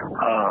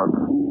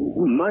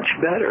much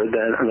better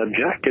than an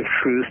objective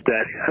truth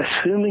that,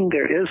 assuming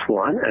there is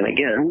one, and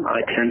again,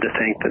 I tend to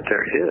think that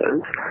there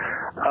is,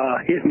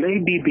 it may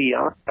be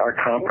beyond our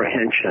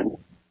comprehension,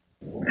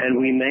 and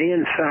we may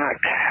in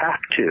fact have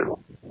to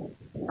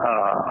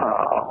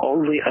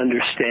only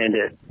understand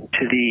it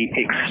to the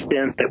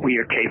extent that we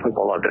are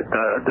capable of it.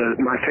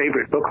 My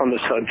favorite book on the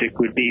subject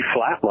would be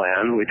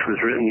Flatland, which was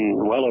written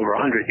well over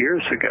 100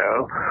 years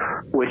ago,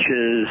 which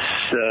is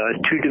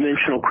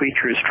two-dimensional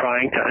creatures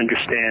trying to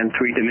understand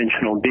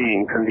three-dimensional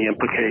beings and the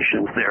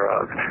implications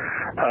thereof.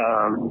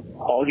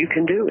 All you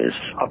can do is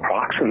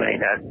approximate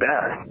at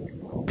best.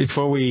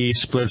 Before we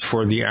split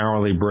for the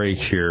hourly break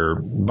here,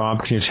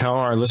 Bob, can you tell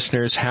our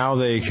listeners how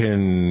they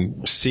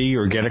can see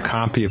or get a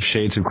copy of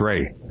Shades of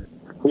Grey?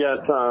 Yes,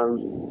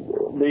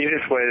 the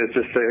easiest way is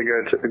just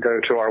to go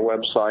to our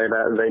website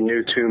at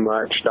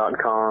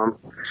theyknewtoomuch.com,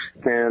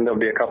 and there'll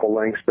be a couple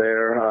links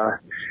there.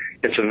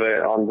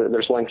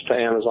 There's links to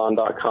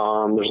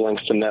Amazon.com. There's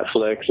links to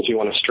Netflix. If you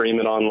want to stream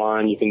it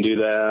online, you can do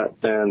that.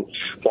 And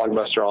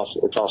Blockbuster,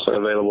 it's also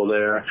available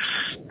there.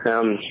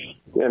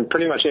 And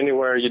pretty much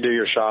anywhere you do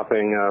your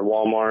shopping,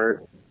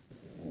 Walmart,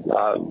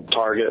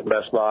 Target,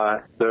 Best Buy.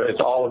 It's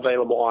all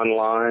available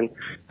online.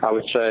 I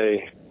would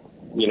say,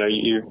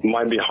 you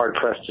might be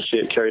hard-pressed to see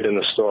it carried in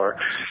the store.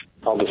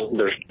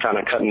 They're kind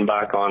of cutting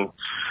back on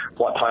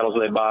what titles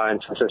they buy,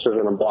 and since this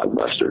isn't a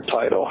blockbuster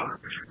title,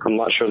 I'm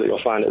not sure that you'll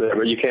find it there,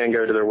 but you can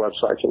go to their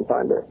websites and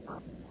find it.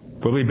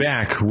 We'll be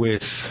back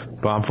with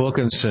Bob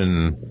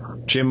Wilkinson,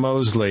 Jim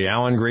Moseley,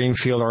 Alan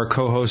Greenfield. Our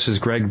co-host is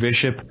Greg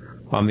Bishop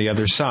on the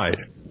other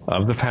side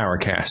of the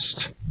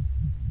Paracast.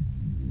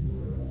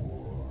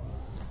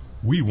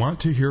 We want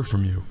to hear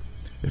from you.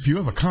 If you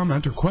have a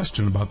comment or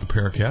question about the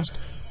Paracast,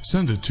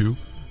 send it to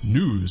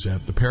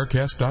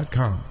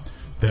news@theparacast.com.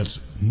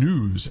 That's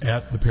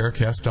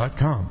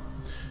news@theparacast.com.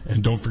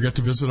 And don't forget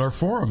to visit our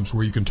forums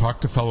where you can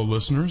talk to fellow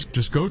listeners.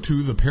 Just go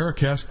to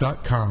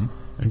theparacast.com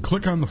and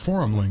click on the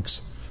forum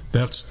links.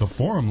 That's the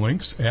forum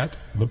links at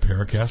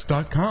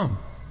theparacast.com.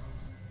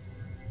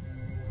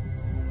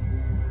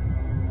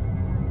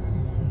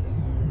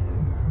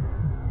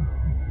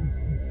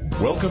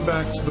 Welcome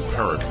back to the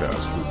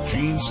Paracast with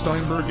Gene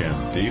Steinberg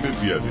and David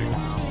Bieding.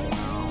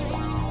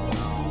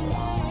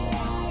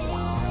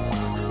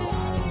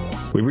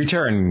 We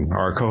return.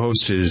 Our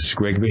co-host is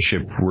Greg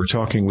Bishop. We're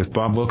talking with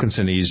Bob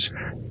Wilkinson. He's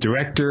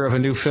director of a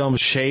new film,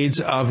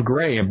 Shades of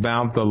Grey,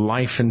 about the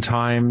life and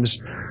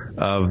times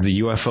of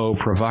the UFO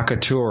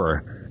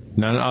provocateur,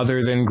 none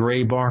other than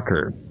Gray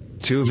Barker.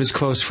 Two of his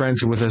close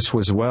friends are with us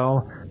as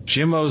well,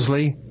 Jim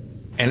Moseley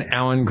and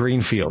Alan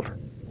Greenfield.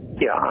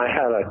 Yeah, I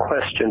had a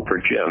question for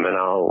Jim, and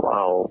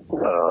I'll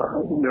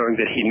knowing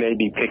that he may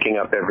be picking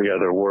up every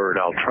other word,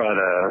 I'll try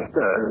to,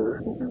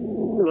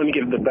 let me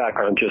give the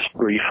background just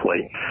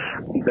briefly.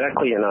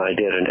 Beckley and I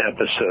did an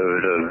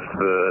episode of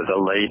the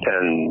late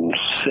and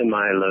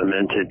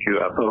semi-lamented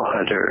UFO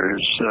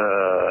hunters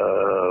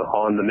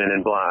on the Men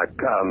in Black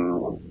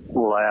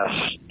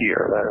last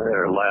year,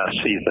 or last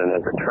season,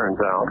 as it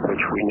turns out,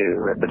 which we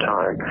knew at the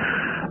time.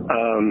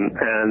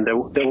 And there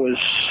was...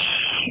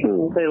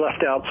 They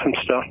left out some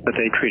stuff, but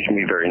they treated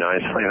me very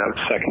nicely. That was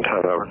the second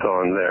time I was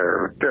on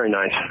there. Very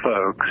nice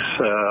folks,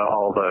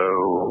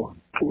 although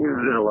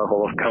their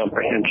level of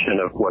comprehension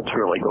of what's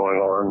really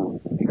going on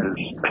is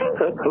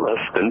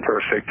less than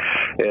perfect.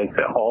 And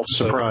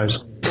also,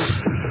 surprise.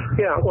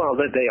 Yeah, well,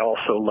 they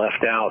also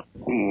left out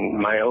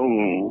my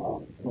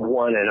own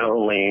one and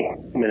only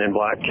Men in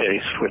Black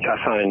case, which I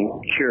find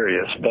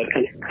curious. But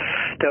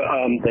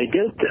they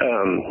did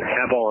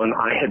have on,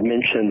 I had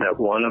mentioned that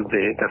one of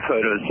the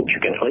photos that you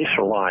can at least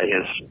rely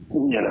is,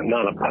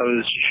 not a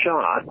posed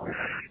shot,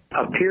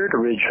 appeared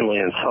originally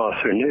in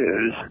Saucer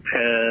News.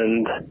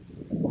 And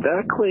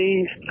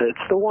Beckley,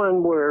 it's the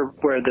one where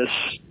this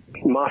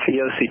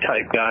mafiosi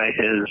type guy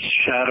is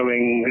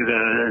shadowing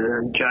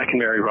the Jack and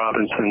Mary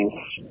Robinson's,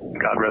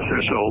 God rest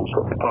their souls,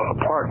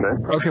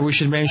 apartment. Okay, we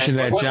should mention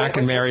that Jack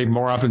and Mary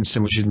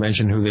Robinson, we should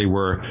mention who they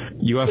were.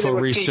 UFO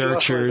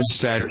researchers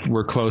that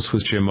were close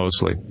with Jim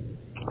Moseley.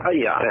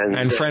 Yeah.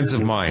 And friends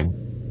of mine.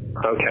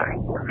 Okay.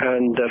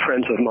 And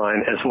friends of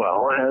mine as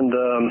well. And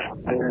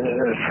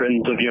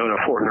friends of Yona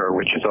Fortner,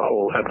 which is a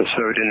whole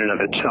episode in and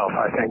of itself,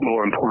 I think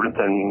more important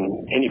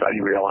than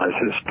anybody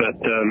realizes.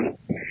 But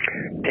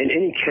in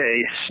any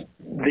case,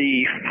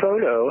 the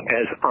photo,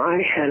 as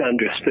I had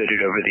understood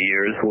it over the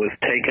years, was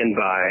taken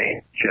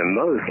by Jim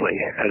Moseley,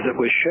 as it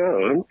was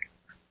shown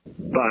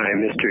by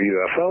Mr.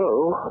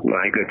 UFO,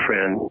 my good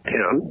friend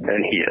Tim,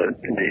 and he is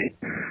indeed.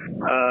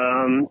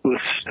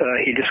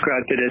 He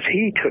described it as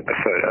he took the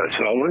photo.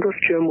 So I wonder if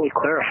Jim would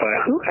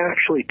clarify who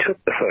actually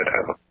took the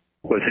photo.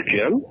 Was it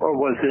Jim, or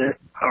was it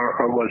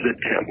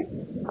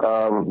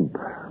Tim?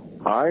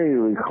 I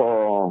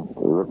recall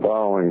the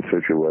following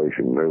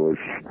situation. There was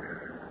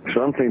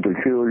something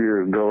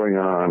peculiar going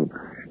on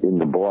in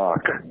the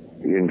block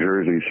in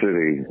Jersey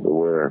City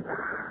where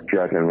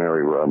Jack and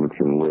Mary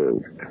Robinson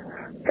lived.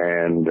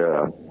 And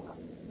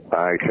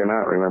I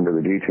cannot remember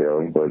the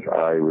details, but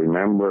I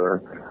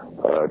remember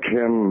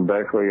Tim,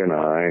 Beckley, and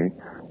I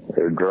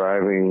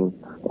driving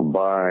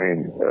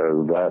by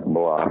that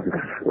block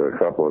a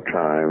couple of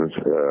times.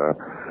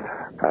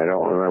 I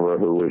don't remember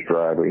who was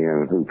driving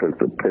and who took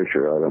the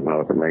picture. I don't know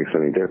if it makes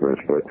any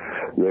difference, but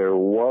there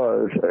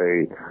was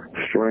a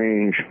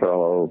strange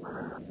fellow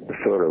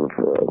sort of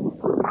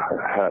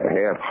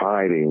half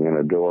hiding in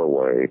a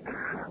doorway.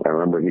 I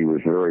remember he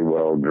was very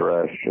well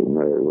dressed, and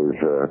it was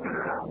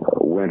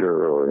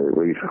winter or at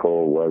least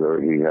cold weather.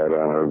 He had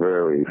on a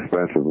very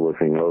expensive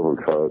looking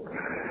overcoat.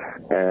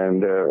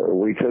 And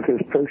we took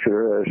his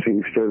picture as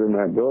he stood in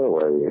that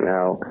doorway.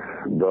 Now,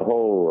 the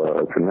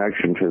whole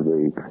connection to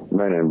the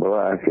Men in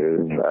Black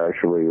is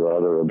actually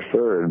rather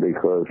absurd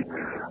because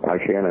I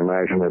can't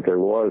imagine that there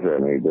was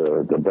any.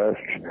 The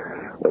best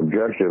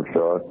objective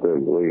thought that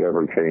we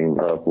ever came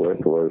up with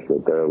was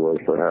that there was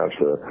perhaps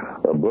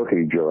a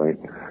bookie joint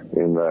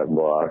in that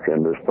block,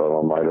 and this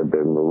fellow might have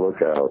been the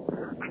lookout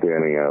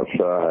standing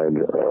outside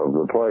of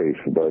the place,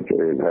 but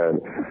it had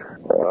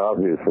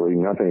obviously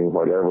nothing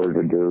whatever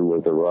to do with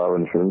with the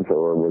Robinsons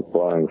or with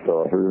flying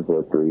saucers,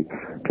 but the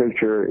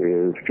picture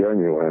is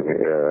genuine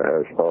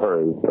as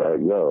far as that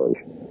goes.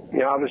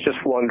 Yeah, I was just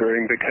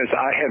wondering, because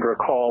I had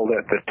recalled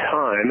at the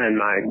time, and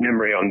my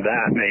memory on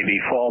that may be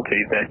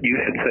faulty, that you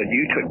had said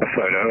you took the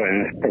photo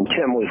and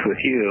Tim was with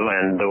you,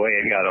 and the way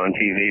it got on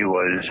TV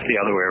was the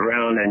other way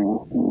around, and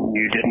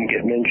you didn't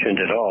get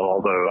mentioned at all,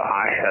 although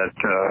I had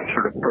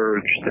sort of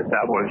urged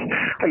that was,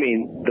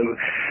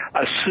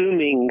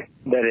 assuming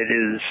that it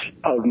is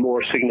of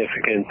more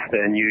significance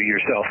than you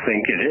yourself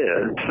think it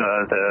is.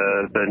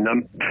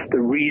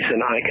 The reason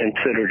I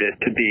considered it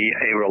to be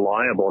a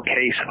reliable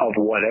case of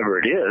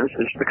whatever it is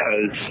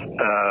because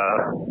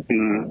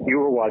you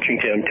were watching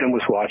Tim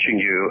was watching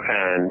you,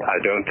 and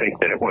I don't think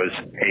that it was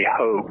a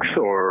hoax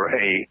or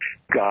a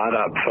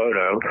got-up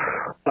photo.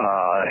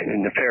 A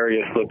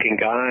nefarious-looking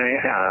guy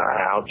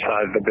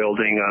outside the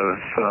building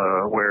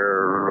of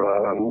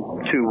where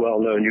two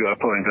well-known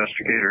UFO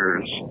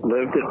investigators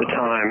lived at the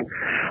time.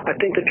 I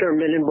think the term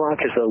Men in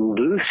Black is a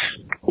loose,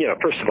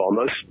 first of all,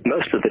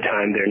 most of the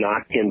time they're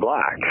not in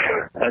black.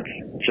 That's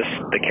just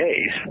the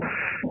case.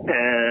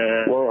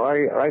 And well,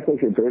 I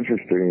think it's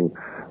interesting.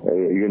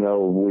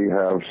 We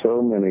have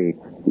so many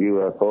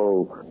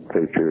UFO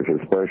pictures,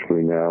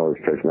 especially now as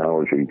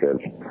technology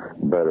gets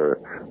better,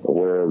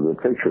 where the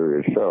picture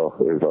itself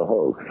is a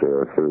hoax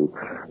through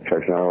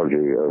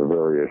technology of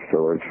various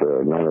sorts,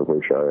 none of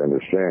which I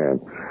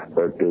understand.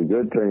 But the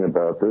good thing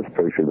about this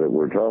picture that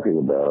we're talking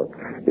about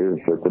is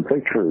that the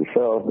picture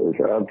itself is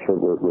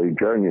absolutely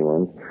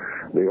genuine.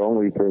 The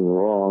only thing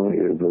wrong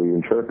is the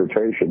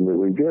interpretation that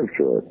we give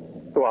to it.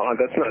 Well,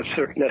 that's not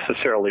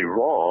necessarily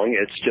wrong.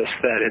 It's just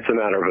that it's a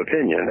matter of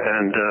opinion.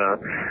 And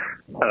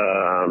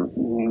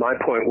my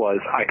point was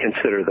I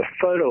consider the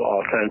photo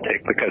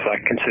authentic because I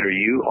consider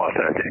you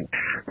authentic.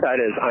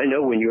 That is, I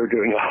know when you're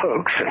doing a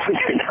hoax and when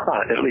you're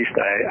not. At least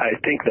I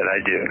think that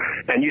I do.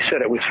 And you said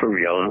it was for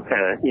real and,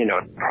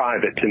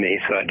 private to me,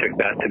 so I took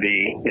that to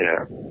be,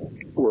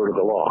 word of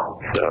the law.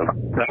 So,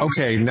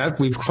 okay, now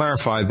we've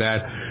clarified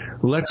that.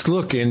 Let's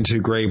look into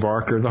Gray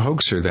Barker, the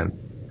hoaxer, then.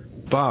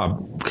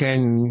 Bob,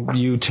 can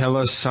you tell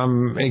us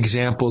some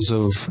examples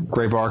of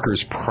Gray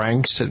Barker's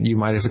pranks that you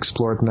might have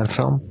explored in that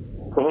film?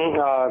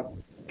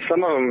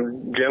 Some of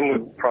them Jim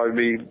would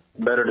probably be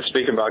better to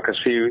speak about because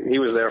he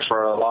was there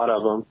for a lot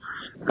of them.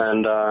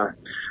 And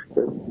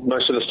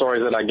most of the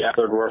stories that I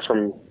gathered were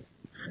from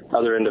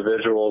other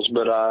individuals.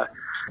 But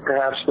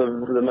perhaps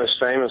the most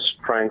famous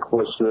prank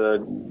was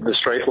the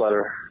strafe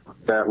letter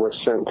that was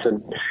sent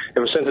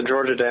to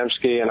George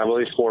Adamski and I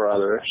believe 4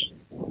 others.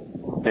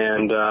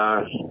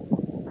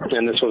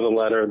 And this was a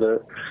letter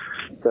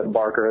that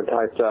Barker had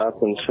typed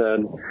up and said,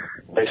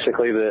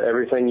 basically, that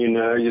everything you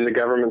know, the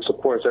government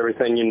supports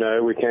everything you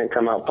know. We can't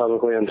come out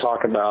publicly and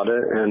talk about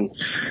it. And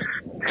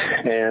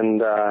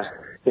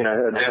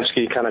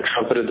Adamski kind of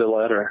trumpeted the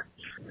letter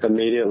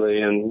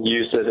immediately and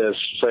used it as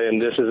saying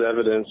this is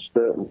evidence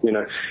that,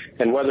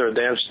 and whether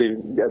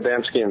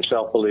Adamski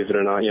himself believed it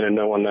or not,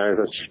 no one knows.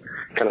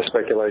 It's kind of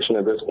speculation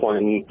at this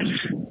point, and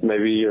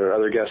maybe your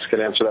other guests could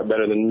answer that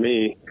better than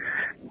me.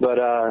 But,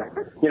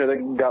 they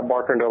got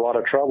Barker into a lot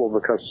of trouble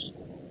because,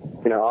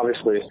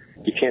 obviously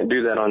you can't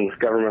do that on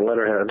government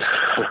letterhead.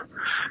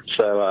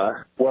 So,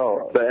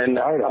 I'm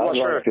not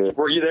sure.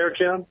 Were you there,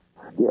 Jim?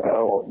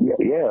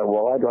 Yeah.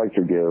 Well, I'd like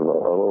to give a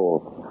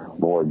little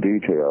more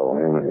detail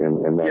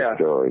in that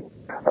story.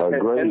 And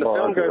the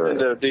film goes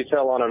into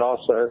detail on it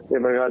also.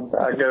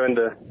 I go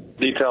into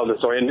detail of the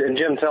story, and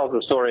Jim tells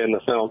the story in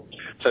the film.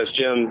 So it's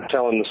Jim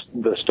telling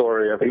the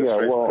story of the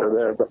story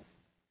there. But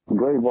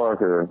Gray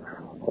Barker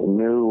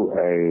knew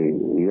a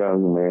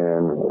young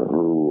man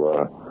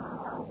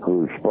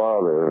whose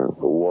father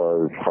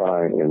was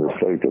high in the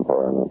State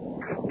Department.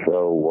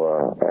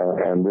 So,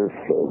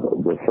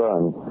 the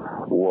son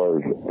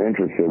was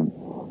interested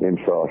in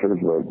saucers,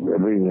 but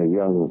being a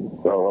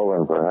young fellow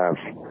and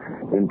perhaps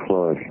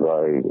influenced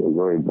by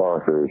Gray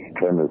Barker's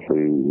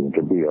tendency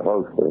to be a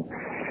hoaxer,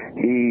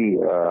 he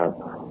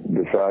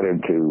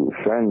decided to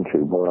send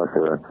to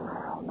Barker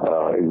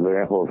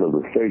examples of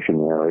the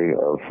stationery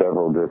of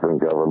several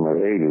different government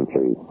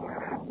agencies,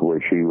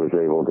 which he was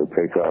able to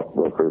pick up,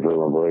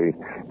 presumably,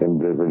 in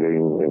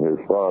visiting his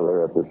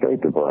father at the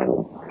State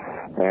Department.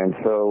 And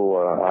so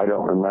I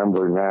don't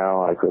remember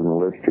now, I couldn't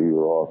list to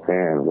you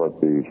offhand what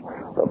these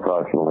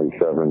approximately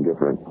 7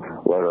 different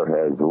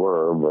letterheads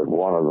were, but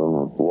one of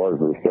them was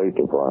the State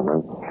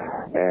Department.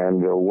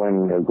 And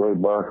when Gray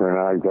Barker and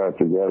I got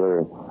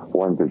together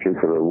one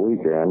particular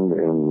weekend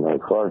in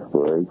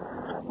Clarksburg,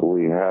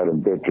 we had a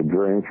bit to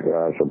drink,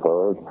 I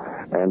suppose,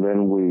 and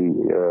then we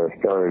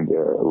started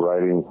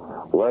writing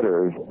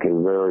letters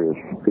to various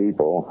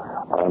people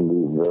on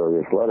these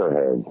various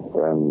letterheads.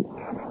 And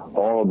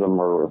all of them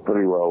are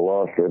pretty well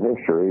lost to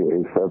history,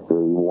 except the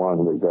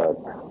one that got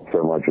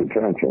so much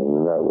attention,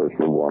 and that was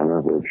the one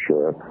in which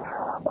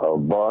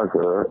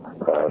Barker,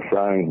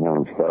 signing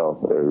himself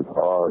as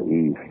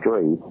R.E.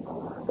 Straight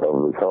of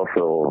the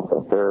Cultural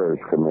Affairs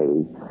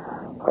Committee,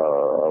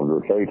 of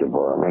the State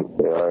Department.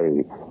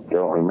 I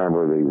don't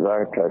remember the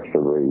exact text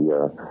of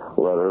the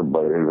letter,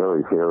 but it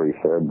very clearly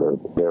said that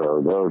there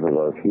are those of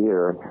us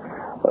here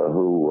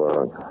who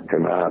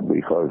cannot,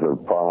 because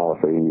of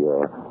policy,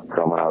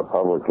 come out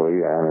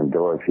publicly and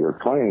endorse your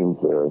claims.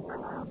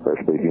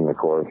 Speaking, of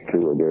course, to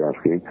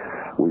Adamski,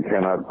 we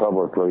cannot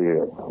publicly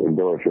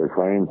endorse your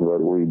claims,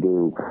 but we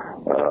do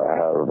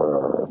have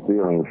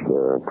feelings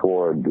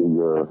toward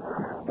your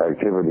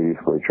activities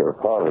which are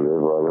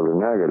positive rather than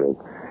negative.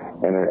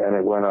 And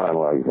it went on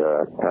like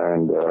that.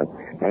 And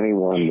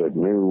anyone that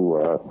knew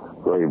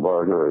Ray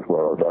Barker as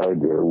well as I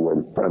do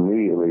would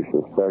immediately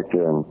suspect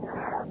him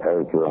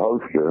as the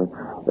hoster,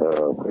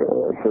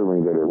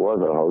 assuming that it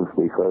was a host,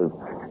 because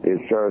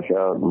it starts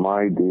out,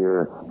 "My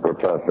dear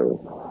Professor."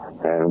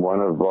 And one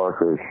of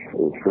Barker's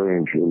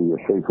strange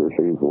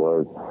idiosyncrasies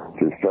was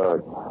to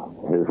start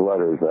his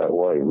letters that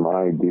way,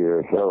 "My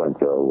dear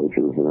so-and-so," which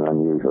is an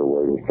unusual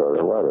way to start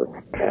a letter.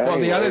 Well,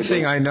 the other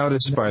thing I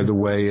noticed, by the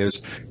way,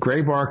 is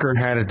Gray Barker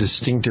had a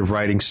distinctive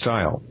writing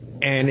style.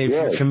 And if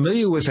you're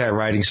familiar with that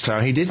writing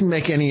style, he didn't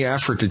make any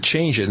effort to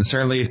change it. And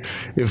certainly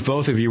if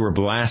both of you were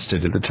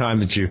blasted at the time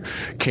that you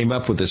came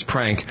up with this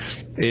prank,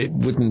 it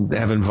wouldn't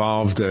have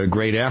involved a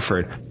great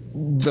effort.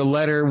 The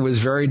letter was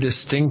very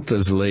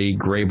distinctively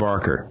Gray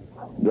Barker.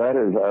 That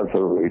is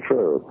absolutely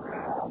true.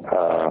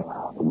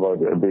 But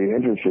the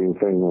interesting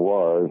thing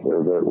was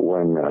that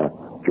when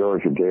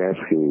George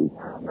Adamski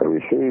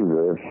received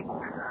this,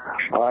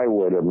 I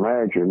would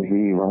imagine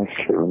he must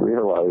have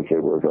realized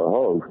it was a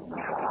hoax,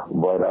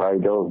 but I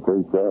don't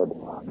think that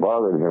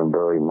bothered him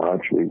very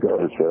much,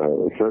 because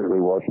it certainly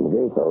wasn't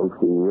his hoax.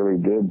 He really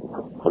did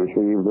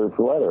receive this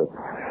letter,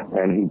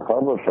 and he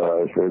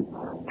publicized it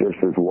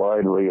just as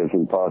widely as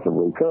he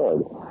possibly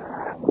could,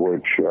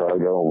 which I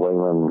don't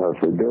blame him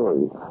for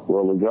doing.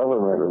 Well, the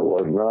government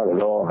was not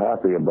at all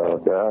happy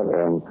about that,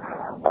 and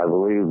I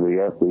believe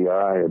the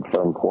FBI at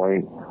some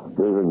point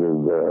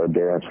visited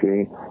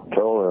Adamski,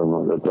 told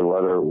him that the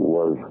letter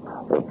was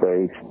a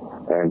fake,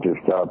 and to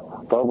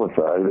stop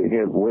publicizing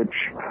it, which,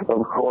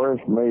 of course,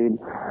 made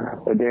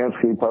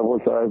Adamski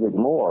publicize it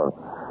more.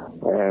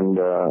 And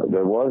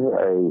there was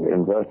an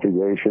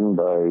investigation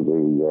by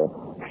the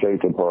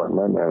State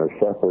Department and a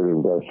separate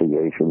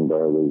investigation by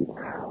the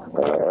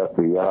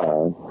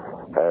FBI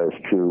as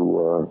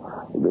to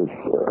this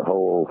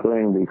whole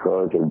thing,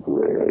 because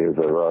it is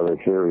a rather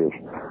serious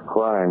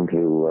crime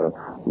to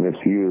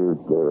misuse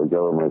the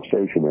government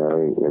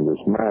stationery in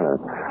this manner.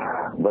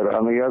 But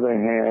on the other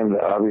hand,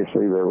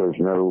 obviously there was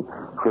no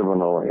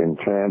criminal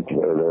intent.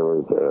 There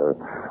was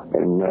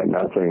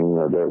nothing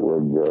that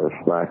would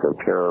smack of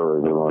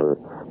terrorism or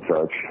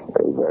such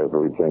as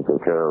we think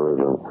of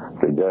terrorism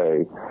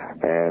today.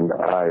 And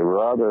I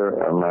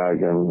rather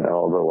imagine,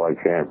 although I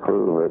can't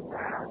prove it,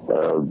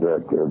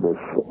 that this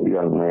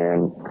young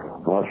man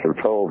must have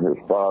told his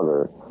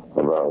father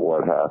about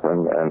what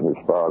happened, and his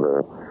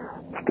father,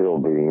 still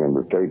being in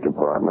the State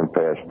Department,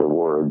 passed the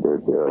word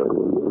that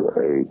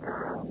a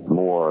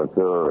more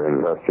thorough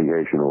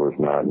investigation was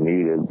not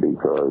needed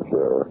because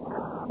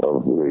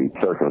of the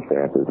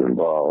circumstances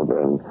involved,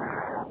 and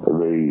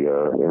the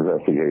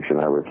investigation,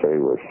 I would say,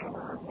 was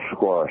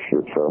squashed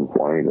at some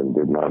point and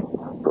did not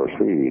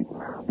proceed.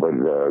 But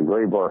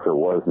Gray Barker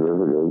was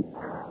visited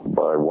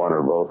by one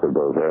or both of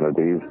those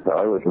entities.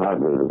 I was not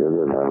visited,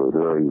 and I was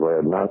very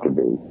glad not to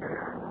be.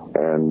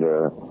 And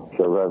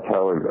so that's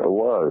how it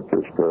was.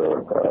 This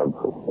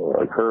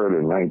occurred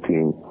in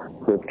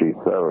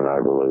 1957, I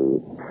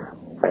believe.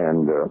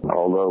 And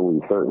although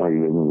we certainly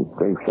didn't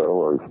think so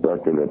or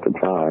expect it at the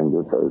time,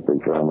 this has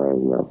become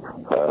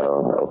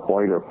a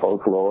point of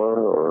folklore,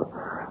 or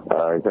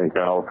I think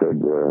Al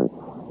could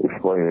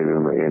explain it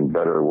in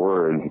better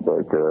words,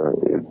 but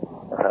it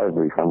has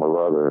become a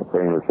rather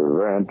famous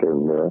event.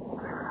 And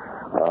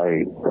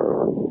I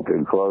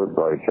could close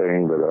by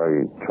saying that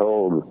I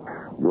told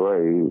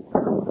Gray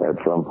at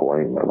some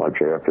point,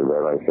 much after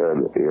that, I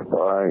said, if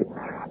I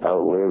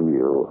outlive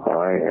you,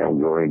 I am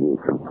going to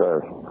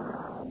confess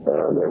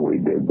that we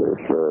did this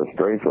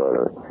straight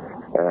letter.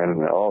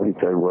 And all he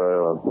said,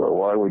 well,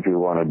 why would you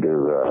want to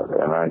do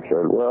that? And I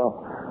said,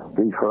 well,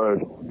 because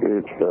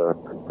it's a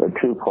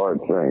two-part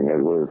thing.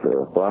 It was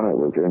fun, it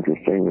was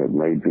interesting, it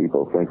made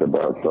people think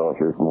about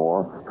saucers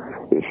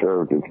more. It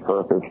served its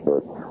purpose,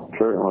 but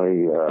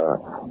certainly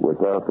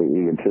without the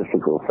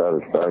egotistical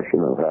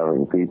satisfaction of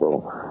having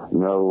people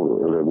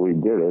know that we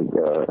did it,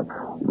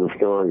 the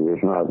story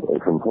is not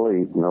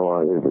complete,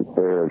 nor is it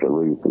fair to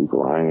leave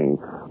people hanging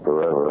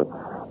forever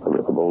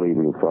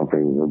believing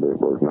something that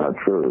was not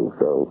true.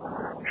 So,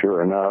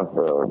 sure enough,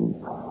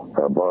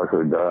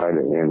 Barker died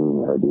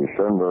in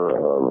December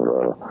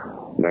of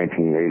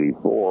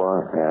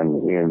 1984,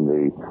 and in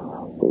the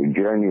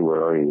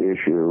January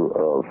issue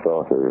of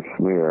Saucer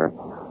Smear,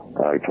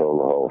 I told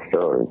the whole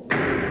story.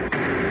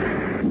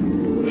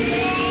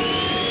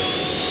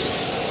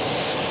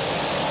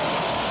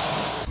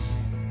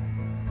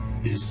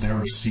 Is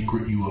there a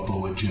secret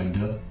UFO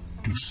agenda?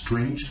 Do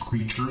strange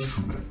creatures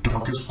from the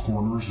darkest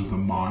corners of the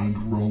mind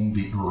roam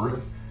the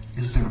earth?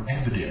 Is there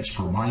evidence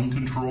for mind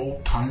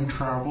control, time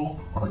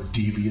travel, or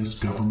devious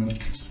government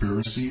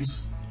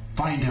conspiracies?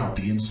 Find out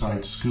the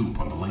inside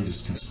scoop on the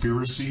latest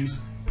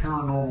conspiracies,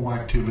 paranormal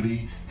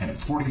activity, and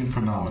Fortean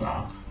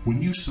phenomena when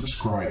you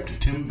subscribe to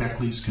Tim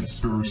Beckley's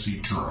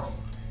Conspiracy Journal.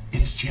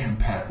 It's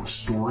jam-packed with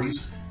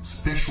stories,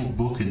 special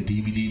book and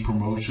DVD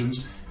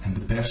promotions, and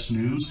the best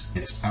news,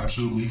 it's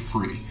absolutely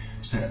free,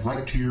 sent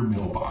right to your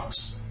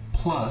mailbox.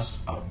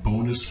 Plus, a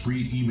bonus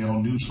free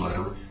email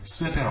newsletter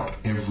sent out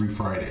every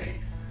Friday.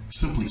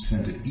 Simply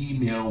send an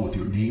email with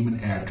your name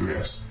and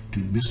address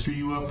to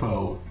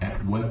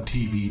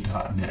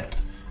MrUFO@webtv.net.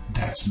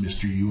 That's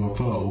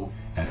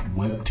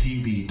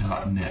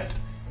MrUFO@webtv.net.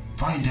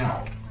 Find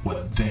out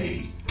what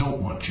they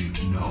don't want you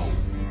to know.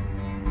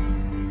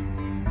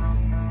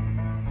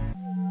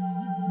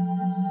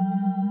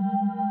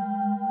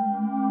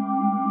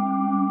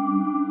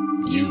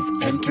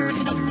 You've entered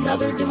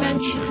another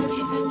dimension.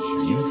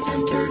 You've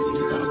entered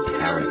the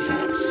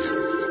Paracast.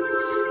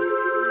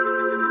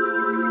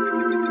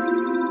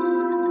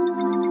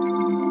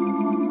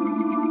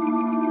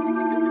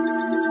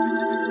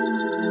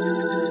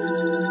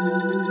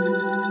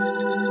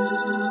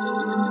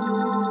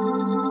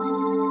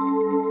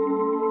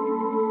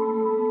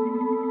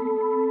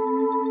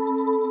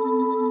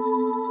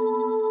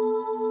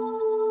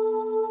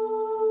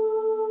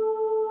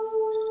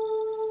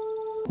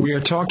 We are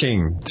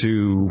talking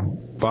to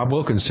Bob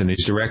Wilkinson.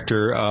 He's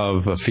director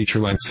of a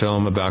feature-length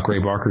film about Gray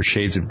Barker,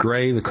 Shades of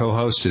Gray. The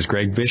co-host is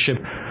Greg Bishop.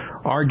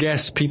 Our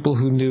guests, people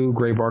who knew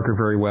Gray Barker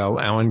very well,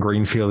 Alan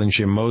Greenfield and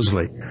Jim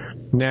Moseley.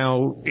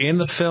 Now, in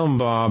the film,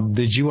 Bob,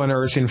 did you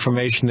unearth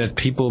information that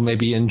people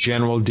maybe in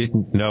general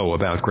didn't know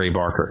about Gray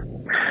Barker?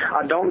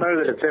 I don't know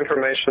that it's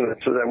information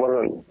that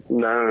wasn't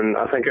known.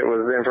 I think it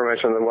was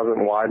information that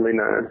wasn't widely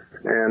known,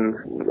 and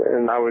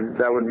that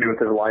would be with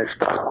his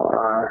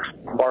lifestyle.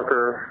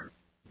 Barker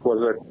was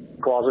a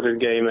closeted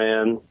gay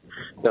man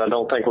that I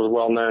don't think was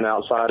well known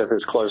outside of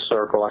his close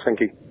circle. I think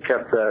he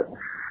kept that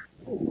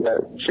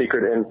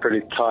secret in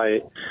pretty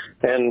tight.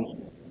 And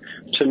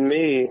to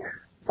me,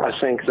 I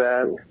think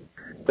that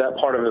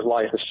part of his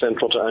life is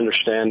central to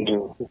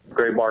understanding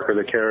Gray Barker,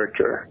 the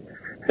character.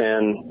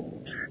 And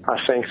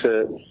I think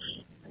that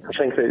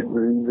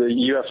the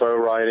UFO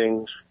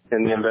writings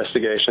and the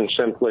investigation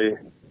simply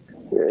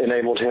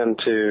enabled him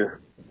to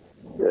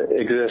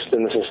exist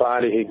in the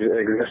society he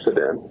existed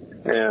in.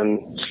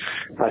 And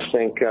I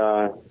think,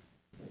 for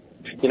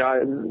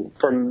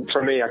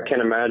me, I can't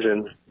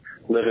imagine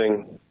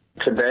living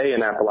today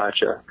in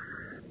Appalachia,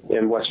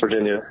 in West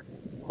Virginia,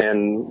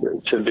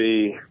 and to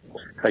be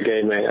a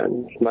gay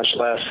man, much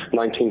less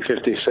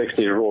 1950s,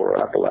 60s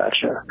rural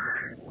Appalachia.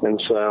 And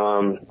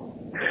so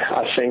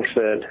I think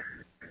that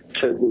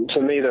to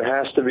me there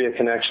has to be a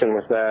connection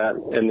with that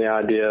and the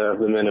idea of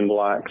the Men in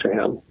Black to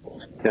him.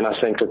 And I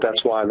think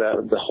that's why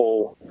the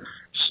whole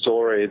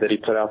story that he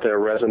put out there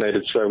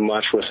resonated so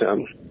much with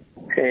him.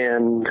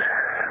 And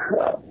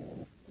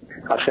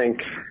I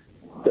think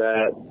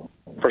that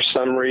for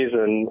some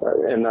reason,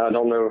 and I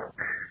don't know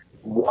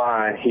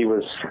why, he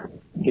was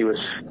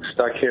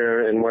stuck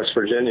here in West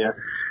Virginia,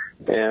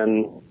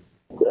 and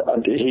I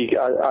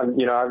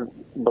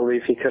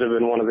believe he could have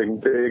been one of the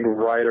big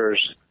writers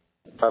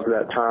of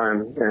that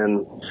time,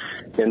 and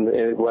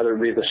whether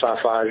it be the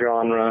sci-fi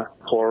genre,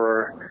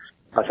 horror,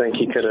 I think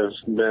he could have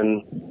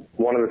been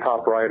one of the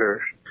top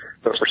writers.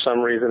 But for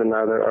some reason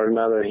or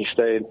another, he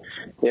stayed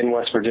in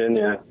West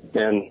Virginia.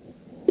 And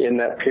in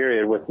that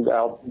period,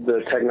 without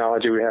the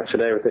technology we have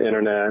today with the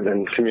internet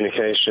and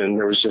communication,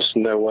 there was just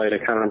no way to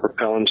kind of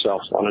propel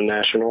himself on a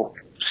national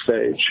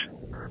stage.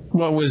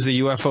 What was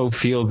the UFO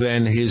field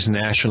then, his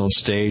national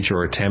stage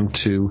or attempt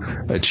to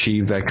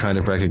achieve that kind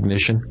of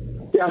recognition?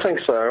 Yeah, I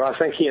think so. I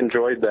think he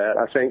enjoyed that.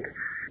 I think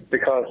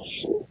because,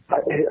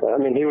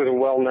 he was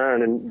well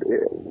known, and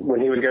when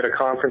he would go to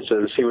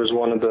conferences, he was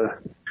one of the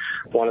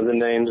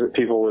names that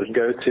people would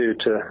go to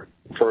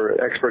for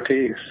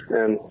expertise.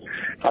 And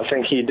I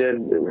think he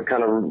did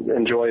kind of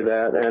enjoy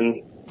that.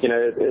 And,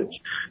 it's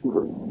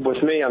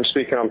with me, I'm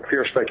speaking on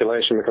pure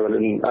speculation because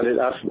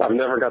I've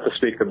never got to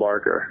speak to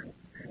Barker.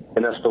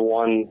 And that's the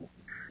one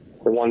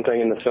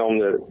thing in the film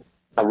that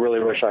I really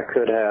wish I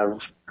could have.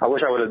 I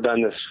wish I would have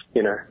done this,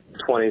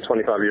 20,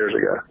 25 years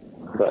ago.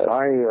 But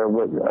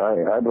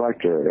I'd like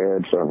to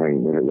add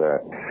something to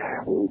that.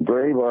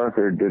 Gray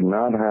Barker did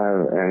not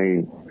have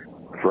any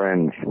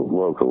friends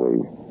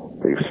locally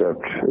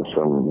except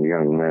some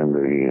young men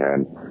that he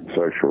had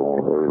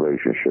sexual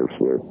relationships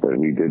with, but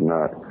he did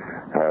not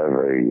have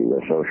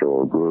a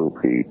social group.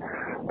 He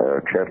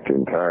kept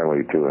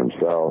entirely to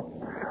himself.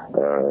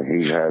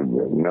 He had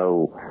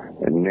no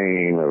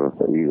name of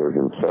either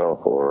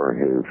himself or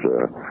his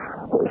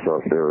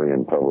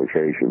Saucerian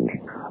publications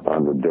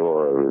on the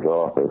door of his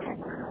office.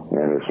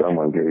 And if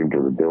someone came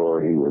to the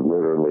door, he would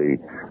literally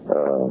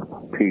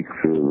peek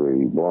through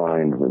the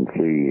blinds and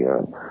see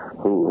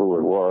who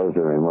it was,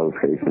 and in most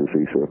cases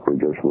he simply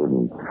just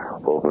wouldn't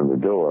open the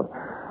door.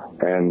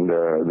 And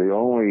the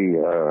only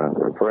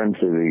friends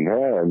that he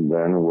had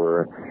then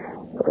were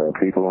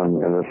people in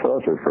the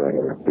saucer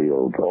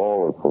field,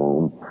 all of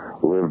whom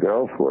lived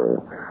elsewhere.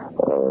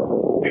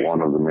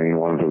 One of the main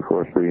ones, of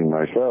course, being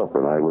myself,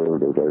 and I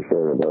lived, as I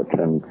said, about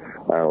 10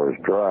 hours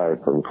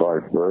drive from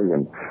Clarksburg,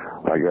 and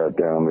I got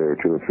down there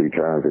 2 or 3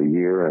 times a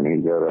year, and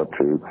he got up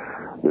to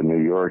the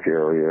New York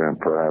area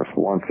perhaps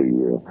once a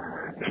year.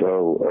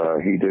 So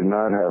he did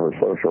not have a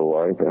social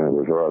life, and it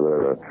was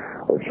rather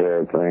a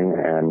sad thing.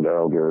 And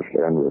I'll just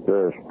end with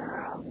this.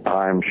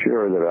 I'm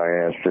sure that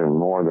I asked him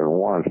more than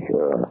once,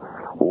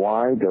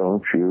 why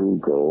don't you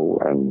go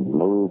and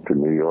move to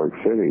New York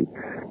City?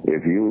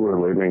 If you were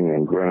living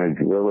in Greenwich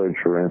Village,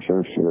 for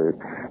instance,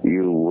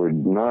 you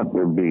would not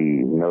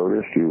be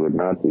noticed, you would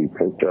not be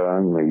picked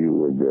on, you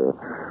would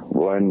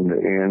blend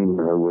in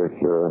with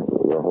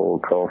the whole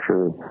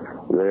culture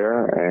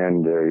there,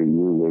 and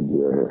you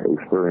would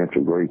experience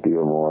a great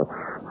deal more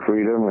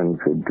freedom and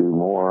could do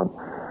more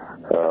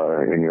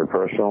in your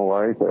personal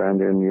life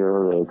and in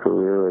your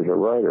career as a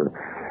writer.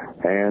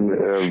 And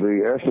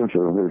the essence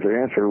of his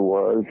answer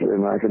was,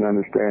 and I can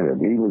understand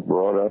it, he was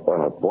brought up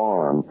on a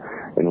farm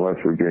in West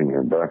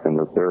Virginia back in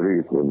the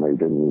 30s when they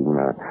didn't even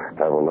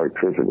have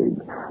electricity.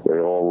 They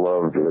all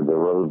loved the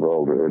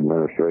Roosevelt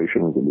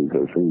administration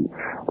because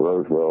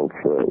Roosevelt's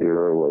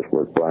era was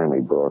what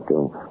finally brought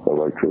them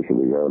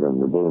electricity out in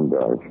the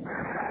boondocks.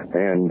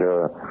 And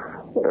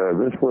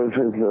this was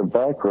his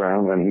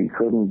background, and he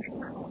couldn't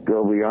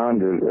go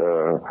beyond it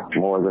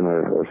more than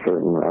a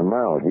certain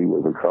amount. He was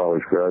a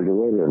college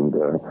graduate, and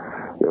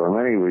there were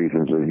many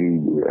reasons that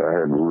he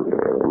had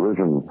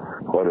risen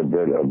quite a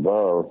bit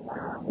above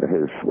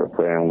his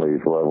family's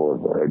level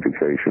of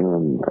education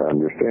and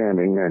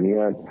understanding, and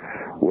yet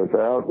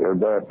without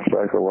that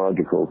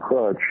psychological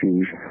crutch,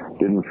 he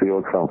didn't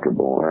feel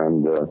comfortable.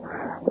 And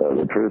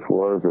the truth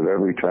was that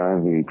every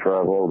time he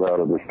traveled out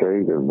of the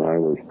state, and I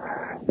was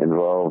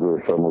involved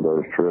with some of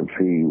those trips,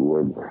 he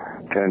would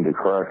tend to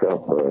crack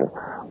up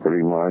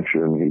pretty much,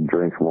 and he'd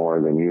drink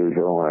more than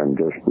usual and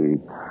just be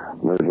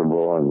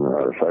miserable and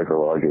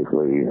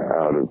psychologically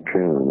out of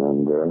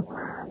tune.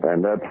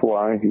 And that's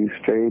why he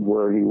stayed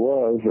where he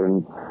was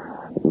and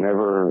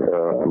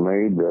never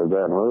made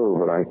that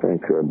move. And I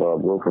think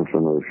Bob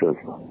Wilkinson was just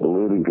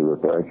alluding to the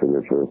fact that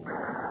it's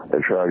a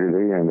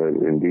tragedy, and that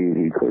indeed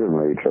he could have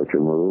made such a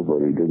move,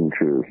 but he didn't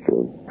choose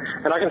to.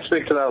 And I can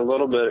speak to that a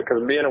little bit, because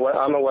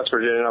I'm a West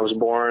Virginian. I was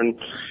born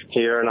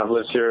here, and I've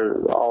lived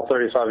here all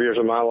 35 years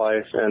of my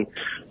life, and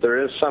there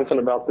is something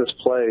about this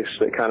place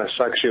that kind of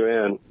sucks you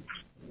in.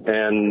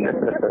 And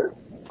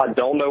I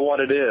don't know what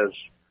it is.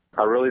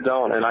 I really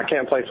don't, and I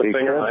can't place a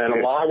finger on it.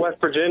 And a lot of West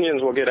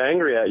Virginians will get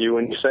angry at you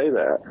when you say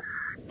that.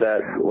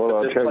 Well,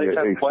 I'll tell you,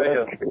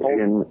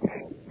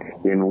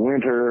 in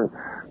winter,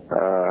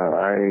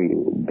 I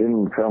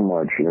didn't come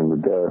much in the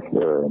depth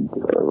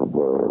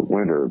of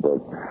winter, but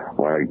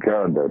my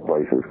God, that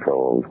place is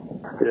cold.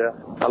 Yeah,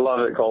 I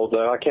love it cold,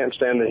 though. I can't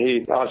stand the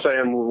heat. I was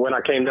saying when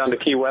I came down to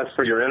Key West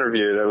for your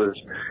interview,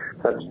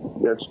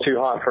 that's too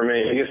hot for me.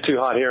 It gets too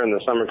hot here in the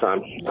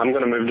summertime. I'm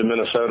going to move to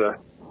Minnesota.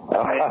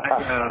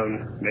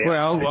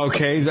 Well,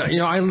 okay.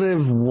 I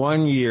lived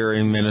 1 year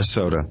in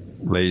Minnesota,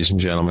 ladies and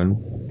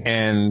gentlemen,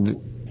 and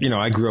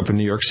I grew up in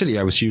New York City.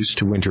 I was used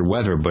to winter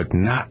weather, but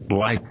not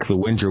like the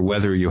winter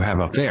weather you have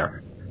up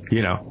there.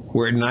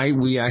 Where at night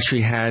we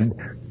actually had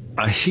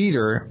a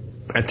heater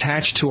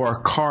attached to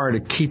our car to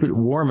keep it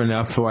warm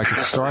enough so I could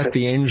start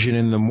the engine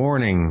in the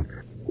morning.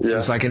 Yeah. It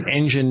was like an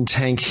engine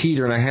tank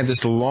heater, and I had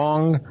this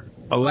long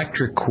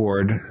electric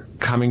cord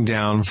coming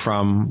down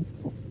from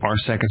our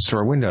second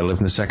story window. I lived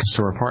in a second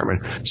story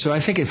apartment. So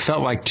I think it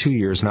felt like 2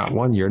 years, not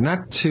 1 year.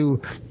 Not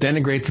to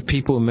denigrate the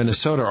people in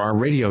Minnesota. Our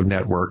radio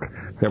network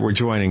that we're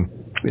joining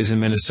is in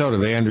Minnesota.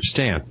 They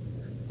understand.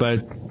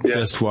 But it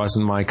just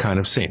wasn't my kind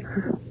of scene.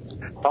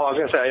 Oh, I was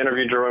going to say, I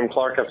interviewed Jerome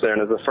Clark up there,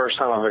 and it's the first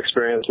time I've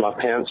experienced my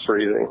pants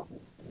freezing.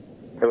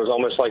 It was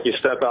almost like you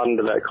step out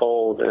into that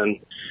cold and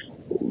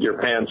your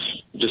pants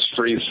just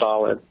freeze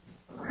solid.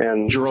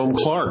 And Jerome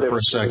Clark for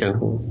a second.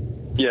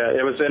 Yeah,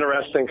 it was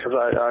interesting because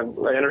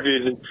I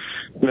interviewed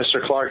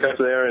Mr. Clark up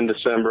there in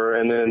December,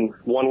 and then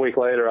 1 week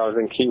later I was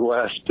in Key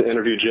West to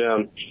interview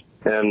Jim,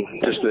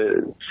 and just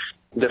the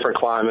different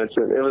climates.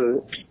 It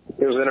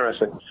was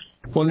interesting.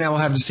 Well, now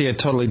we'll have to see a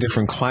totally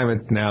different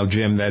climate now,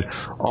 Jim, that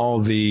all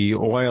the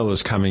oil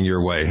is coming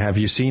your way. Have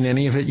you seen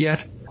any of it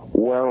yet?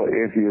 Well,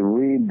 if you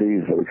read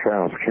these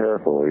accounts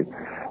carefully,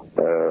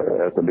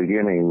 at the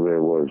beginning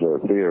there was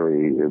a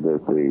theory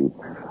that the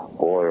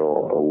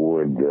oil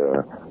would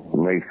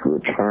make the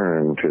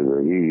turn to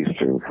the east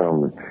and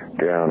come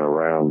down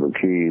around the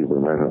Keys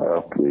and then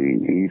up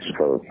the east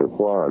coast of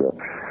Florida.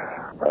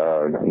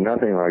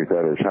 Nothing like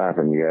that has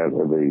happened yet.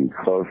 The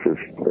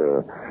closest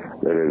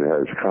that it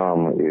has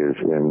come is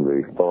in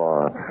the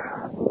far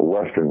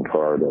western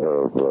part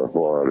of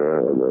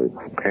Florida, the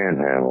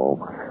Panhandle,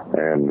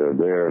 and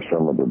there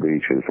some of the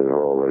beaches have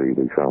already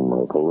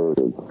become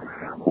polluted.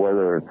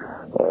 Whether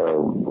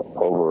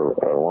over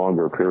a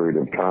longer period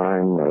of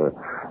time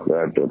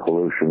that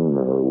pollution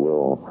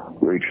will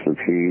reach the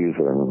Keys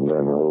and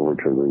then over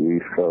to the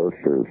East Coast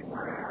is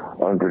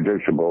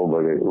unpredictable,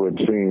 but it would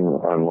seem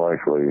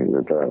unlikely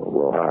that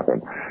will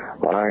happen.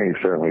 I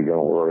certainly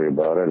don't worry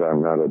about it.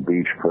 I'm not a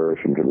beach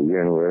person to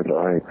begin with.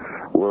 I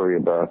worry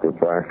about the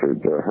fact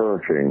that the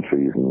hurricane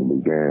season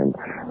began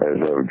as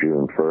of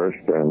June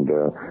 1st and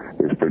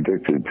is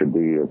predicted to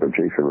be a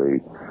particularly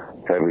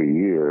heavy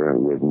year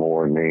with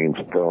more named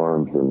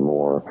storms and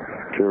more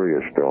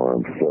serious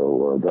storms.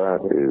 So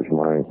that is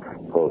my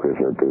focus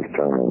at this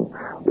time.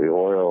 The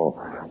oil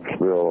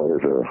spill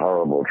is a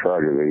horrible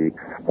tragedy,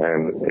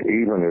 and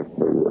even if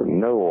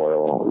no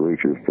oil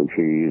reaches the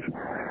Keys,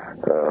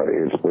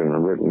 it's been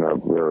written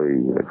up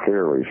very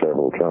clearly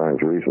several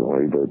times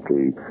recently that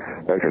the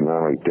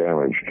economic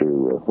damage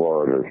to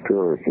Florida's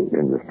tourist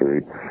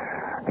industry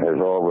has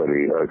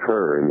already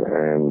occurred,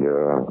 and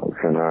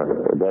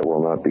that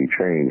will not be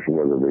changed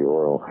whether the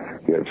oil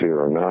gets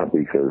here or not,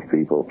 because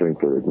people think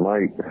that it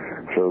might,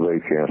 so they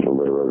cancel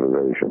their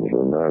reservations,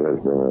 and that has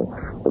been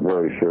a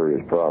very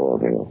serious problem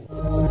here.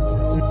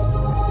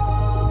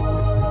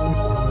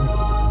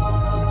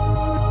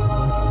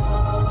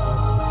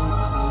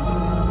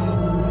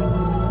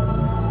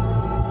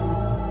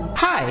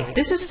 Hi,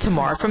 this is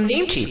Tamar from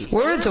Namecheap.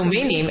 We're a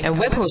domain name and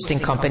web hosting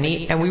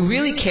company, and we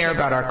really care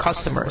about our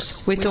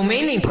customers. With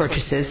domain name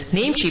purchases,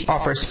 Namecheap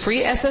offers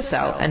free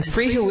SSL and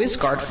free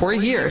WhoisGuard for a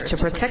year to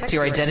protect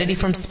your identity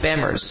from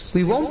spammers.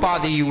 We won't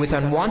bother you with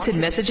unwanted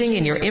messaging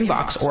in your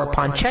inbox or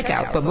upon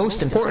checkout, but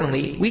most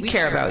importantly, we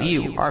care about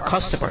you, our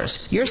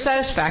customers. Your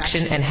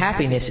satisfaction and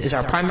happiness is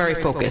our primary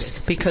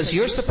focus because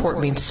your support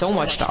means so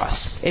much to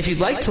us. If you'd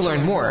like to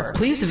learn more,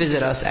 please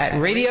visit us at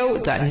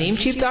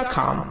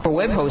radio.namecheap.com for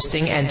web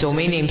hosting and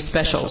domain name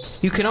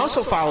specials. You can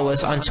also follow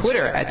us on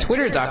Twitter at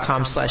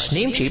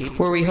twitter.com/Namecheap,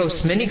 where we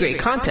host many great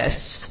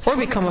contests, or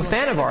become a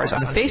fan of ours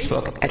on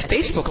Facebook at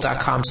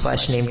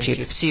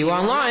facebook.com/Namecheap. See you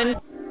online.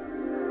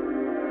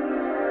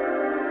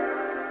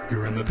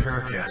 You're in the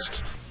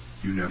Paracast.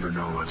 You never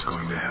know what's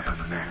going to happen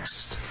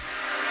next.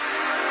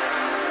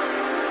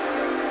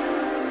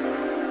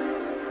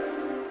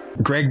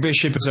 Greg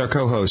Bishop is our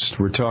co-host.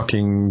 We're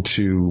talking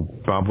to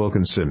Bob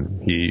Wilkinson.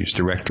 He's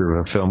director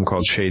of a film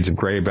called Shades of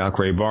Grey about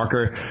Gray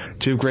Barker.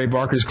 Two of Gray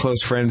Barker's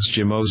close friends,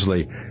 Jim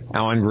Moseley,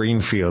 Alan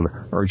Greenfield,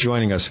 are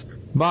joining us.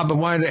 Bob, I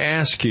wanted to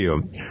ask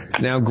you,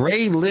 now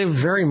Gray lived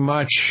very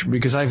much,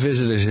 because I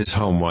visited his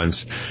home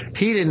once,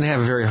 he didn't have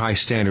a very high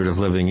standard of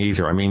living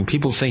either. I mean,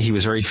 people think he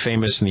was very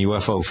famous in the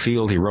UFO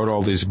field. He wrote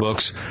all these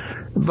books.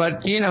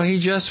 But, he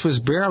just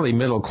was barely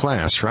middle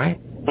class, right?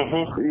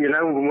 Mm-hmm.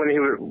 When he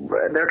was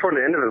there toward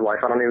the end of his life,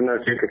 I don't even know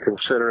if you could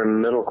consider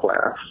him middle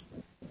class.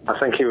 I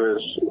think he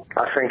was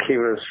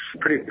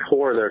pretty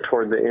poor there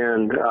toward the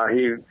end.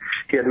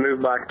 He had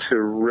moved back to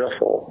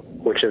Riffle,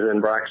 which is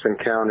in Braxton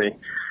County,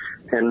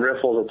 and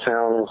Riffle's a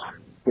town of,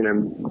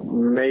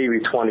 maybe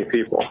 20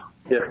 people,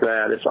 if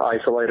that. It's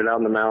isolated out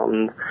in the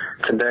mountains.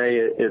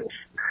 Today,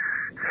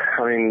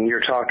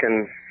 you're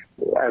talking,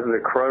 as the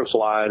crow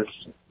flies,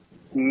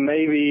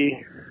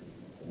 maybe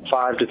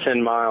 5 to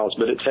 10 miles,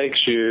 but it takes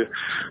you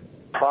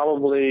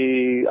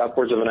probably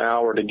upwards of an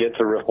hour to get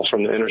to Riffle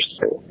from the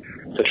interstate,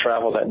 to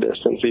travel that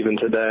distance even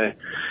today.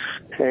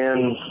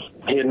 And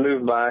he had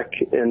moved back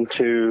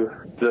into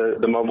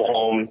the mobile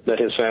home that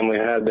his family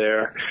had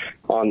there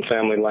on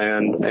family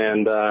land,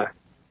 and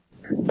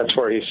that's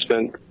where he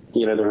spent,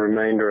 the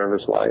remainder of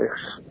his life.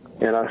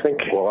 And I think,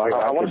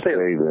 I want to say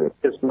that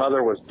his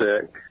mother was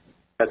sick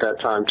at that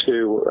time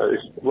too.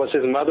 Was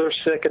his mother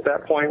sick at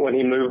that point when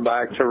he moved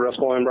back to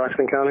Riffle in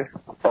Braxton County?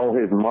 Oh,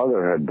 his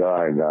mother had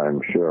died, I'm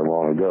sure,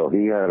 long ago.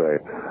 He had a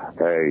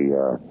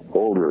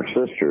older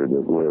sister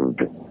that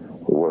lived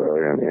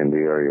in the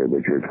area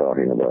that you're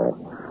talking about.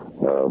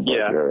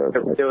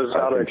 It was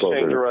out of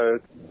Exchange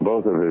Road.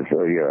 Both of his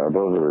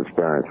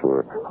parents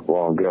were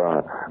long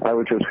gone. I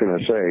was just going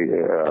to say,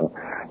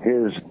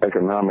 his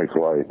economic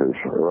life is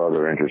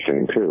rather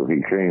interesting too.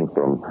 He came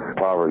from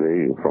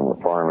poverty, from a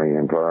farming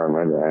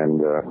environment,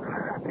 and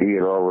he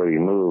had already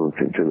moved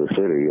to the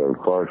city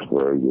of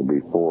Clarksburg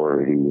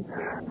before he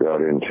got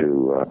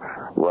into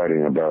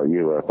writing about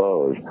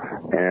UFOs.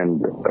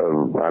 And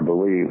I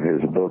believe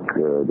his book,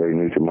 They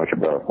Knew Too Much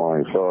About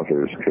Flying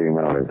Saucers, came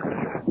out in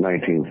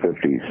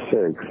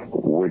 1956,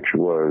 which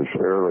was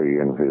early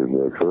in his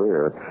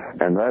career,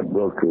 and that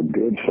book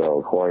did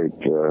sell quite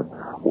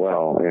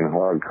well in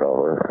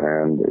hardcover,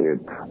 and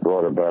it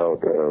brought about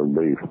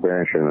the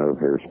expansion of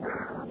his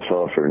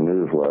saucer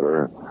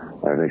newsletter.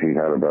 I think he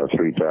had about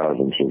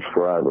 3,000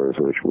 subscribers,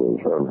 which was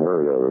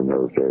unheard of in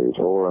those days,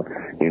 or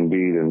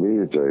indeed in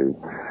these days.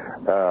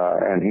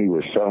 And he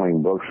was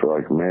selling books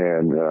like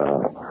mad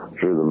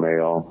through the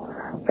mail.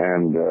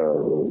 And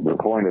the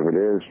point of it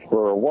is,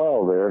 for a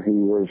while there, he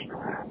was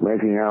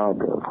making out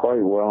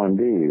quite well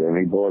indeed. And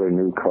he bought a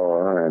new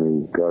car, and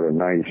he got a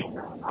nice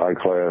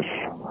high-class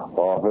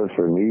office,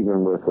 and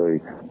even with a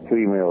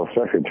female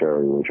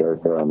secretary, which I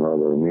found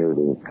rather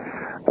amusing,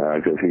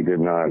 because he did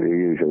not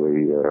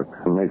usually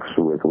mix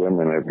with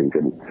women if he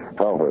could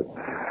help it.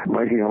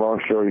 Making a long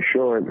story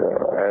short,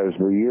 as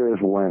the years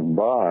went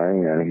by,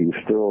 and he's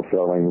still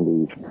selling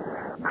these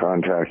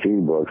contact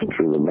e-books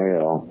through the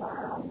mail,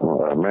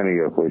 many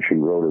of which he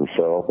wrote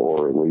himself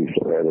or at least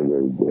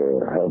edited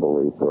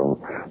heavily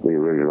from the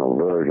original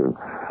version.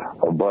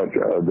 But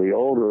the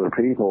older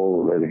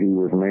people that he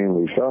was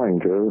mainly selling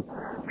to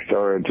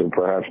started to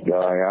perhaps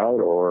die out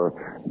or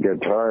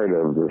get tired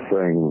of the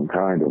same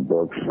kind of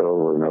books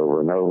over and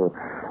over and over.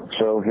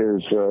 So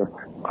his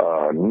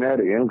net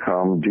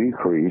income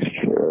decreased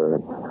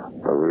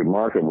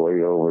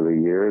remarkably over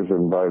the years,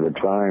 and by the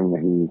time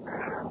he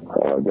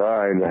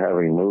died,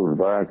 having moved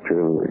back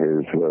to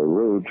his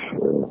roots,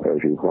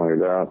 as you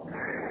pointed out,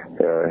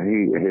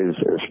 his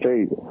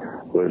estate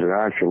was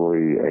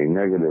actually a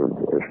negative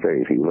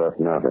estate. He left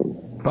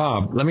nothing.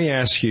 Bob, let me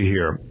ask you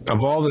here.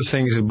 Of all the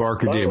things that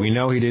Barker did, we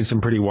know he did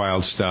some pretty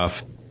wild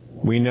stuff.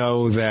 We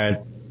know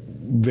that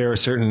there are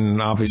certain,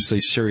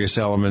 obviously, serious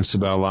elements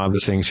about a lot of the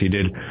things he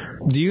did.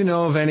 Do you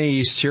know of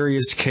any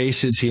serious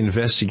cases he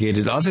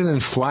investigated other than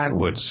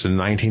Flatwoods in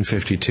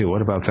 1952?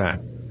 What about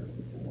that?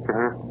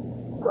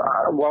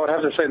 Well, I would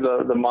have to say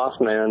the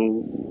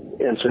Mothman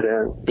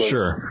incident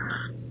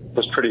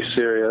was pretty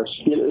serious.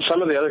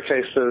 Some of the other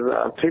cases,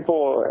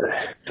 people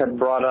had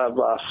brought up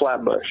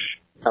Flatbush,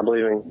 I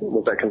believe,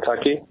 was that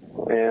Kentucky?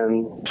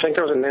 And I think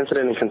there was an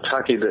incident in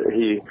Kentucky that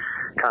he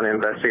kind of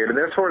investigated.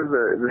 There towards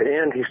the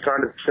end, he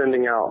started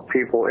sending out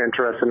people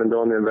interested in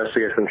doing the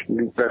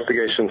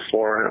investigations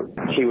for him.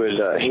 He would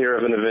hear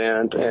of an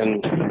event,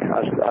 and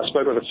I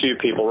spoke with a few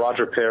people.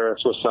 Roger Paris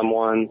was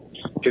someone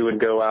who would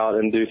go out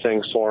and do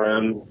things for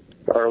him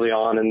early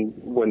on, and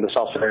when the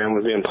Saucerian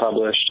was being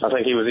published. I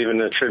think he was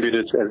even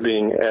attributed as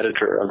being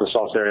editor of the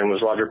Saucerian,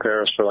 was Roger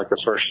Paris, for like the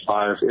first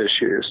 5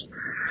 issues.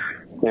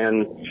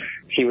 And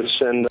he would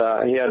send,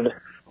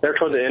 there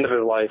toward the end of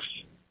his life,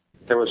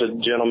 there was a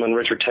gentleman,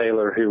 Richard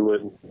Taylor, who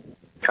would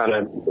kind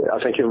of,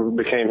 I think it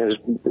became his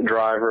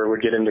driver,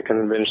 would get him to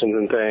conventions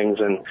and things.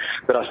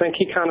 But I think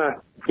he kind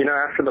of,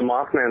 after the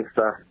Mothman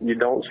stuff, you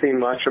don't see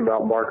much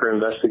about Barker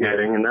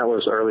investigating, and that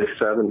was early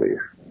 70s.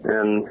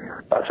 And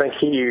I think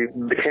he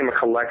became a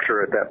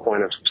collector at that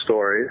point of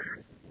stories.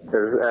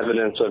 There's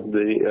evidence of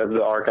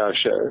the archive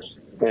shows.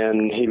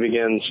 And he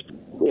begins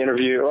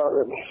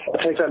I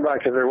take that back,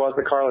 because there was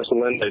the Carlos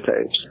Allende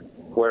tapes.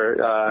 Where,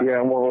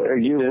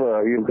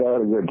 you've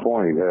got a good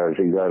point. As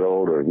he got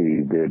older,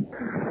 he did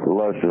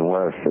less and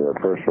less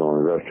personal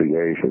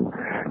investigation.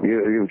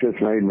 You've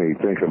just made me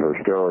think of a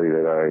story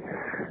that I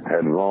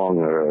had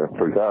long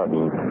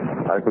forgotten.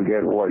 I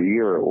forget what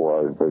year it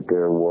was, but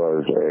there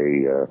was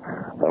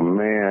a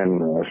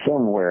man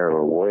somewhere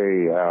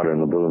way out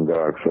in the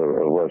boondocks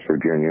of West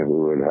Virginia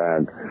who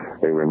had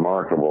a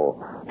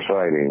remarkable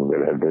sighting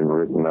that had been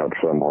written up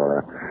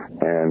somewhere.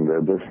 And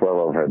this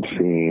fellow had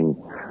seen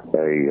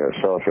a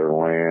saucer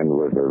land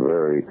with a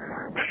very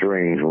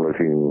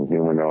strange-looking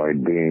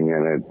humanoid being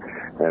in it,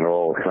 and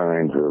all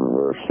kinds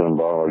of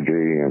symbology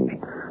and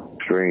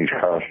strange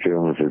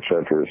costumes,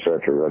 etc.,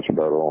 etc. That's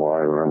about all I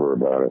remember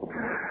about it.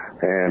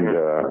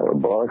 And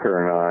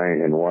Barker and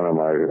I, in one of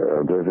my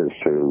visits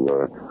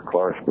to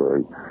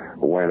Clarksburg,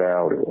 went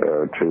out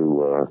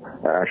to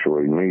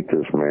actually meet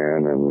this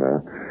man and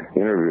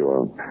interview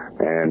him.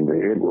 And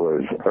it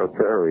was a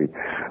very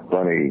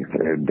funny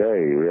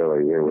day,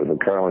 really. It was a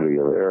comedy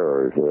of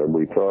errors.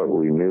 We thought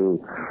we knew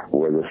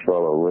where this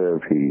fellow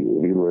lived. He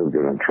lived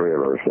in a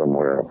trailer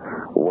somewhere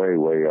way,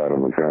 way out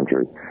in the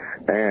country.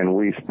 And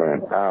we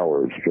spent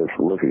hours just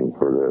looking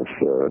for this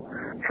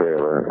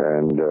trailer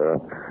and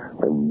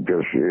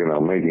just,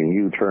 making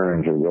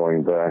U-turns and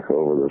going back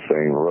over the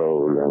same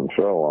road and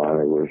so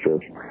on. It was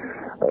just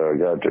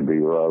got to be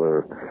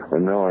rather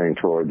annoying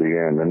toward the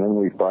end. And then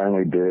we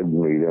finally did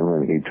meet him,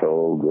 and he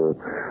told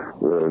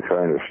the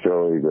kind of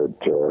story that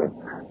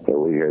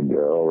we had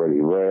already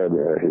read.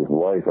 His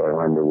wife, I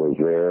remember, was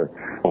there,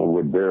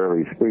 would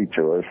barely speak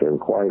to us, and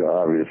quite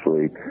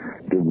obviously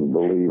didn't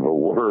believe a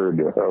word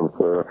of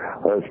her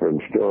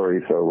husband's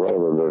story. So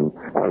rather than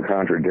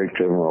contradict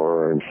him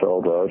or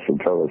insult us and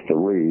tell us to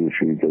leave,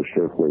 she just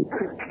simply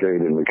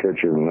stayed in the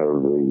kitchen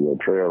of the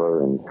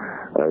trailer and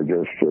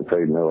just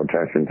paid no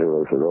attention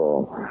to us at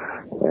all.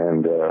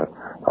 And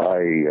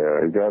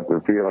I got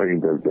the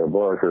feeling that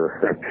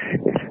Barker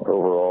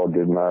overall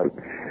did not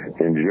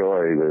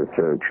enjoy this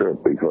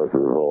trip because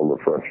of all the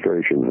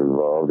frustrations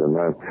involved, and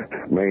that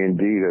may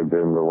indeed have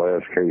been the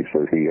last case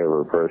that he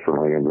ever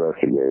personally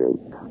investigated.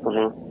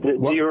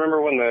 Do you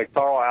remember when the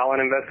Carl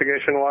Allen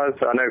investigation was?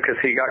 I know because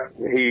he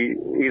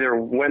either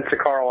went to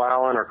Carl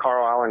Allen or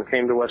Carl Allen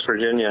came to West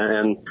Virginia,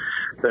 and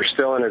there's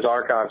still in his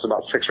archives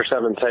about 6 or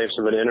 7 tapes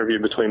of an interview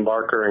between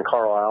Barker and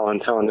Carl Allen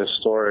telling this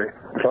story.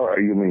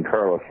 You mean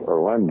Carlos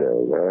Allende,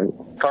 right?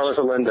 Carlos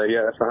Allende,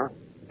 yes,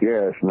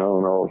 Yes,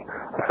 no.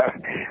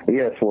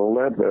 Yes, well,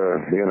 that,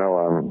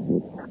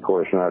 I'm, of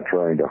course, not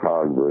trying to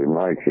hog the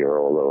mic here,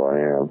 although I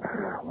am.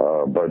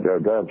 But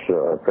that's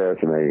a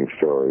fascinating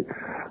story.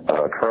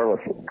 Carlos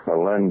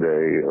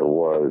Allende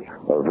was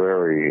a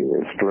very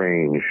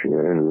strange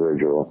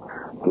individual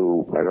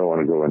who, I don't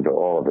want to go into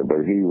all of it,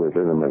 but he was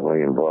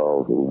intimately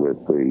involved with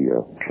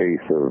the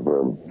case of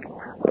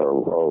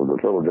the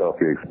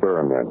Philadelphia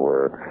experiment,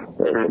 where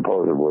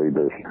supposedly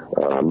this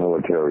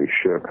military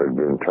ship had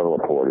been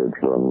teleported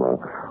from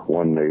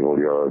one naval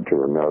yard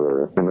to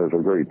another. And there's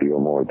a great deal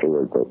more to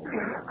it, but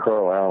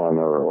Carl Allen,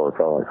 or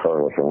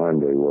Carlos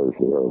Allende, was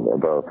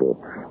about the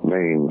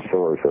main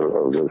source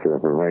of this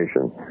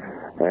information,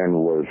 and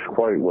was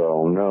quite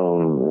well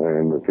known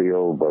in the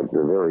field, but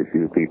very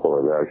few people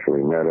had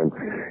actually met him.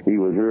 He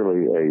was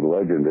really a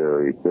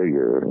legendary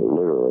figure,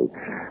 literally.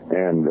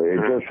 And it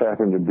just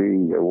happened to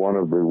be one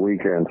of the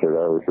weekends that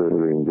I was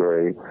visiting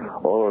Gray.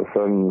 All of a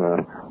sudden,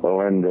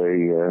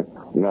 Allende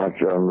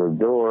knocked on the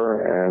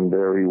door, and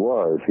there he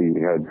was. He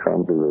had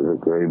come to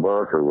visit Gray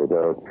Barker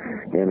without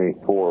any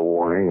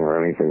forewarning or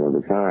anything of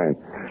the kind.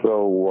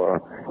 So,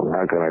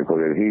 how can I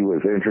put it? He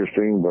was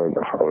interesting, but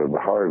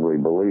hardly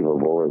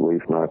believable, at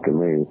least not to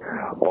me.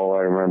 All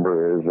I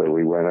remember is that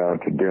we went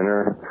out to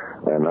dinner,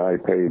 and I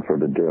paid for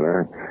the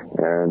dinner,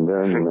 and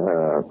then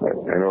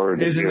in order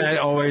to... Isn't that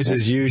always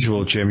as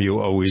usual, Jim? You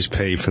always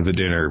pay for the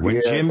dinner.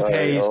 When Jim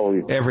pays,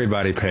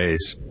 everybody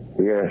pays.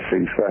 Yes,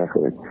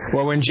 exactly.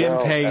 Well, when Jim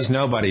pays,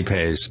 nobody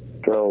pays.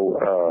 So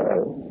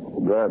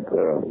that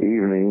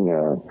evening,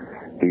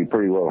 he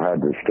pretty well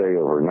had to stay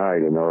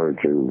overnight in order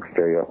to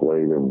stay up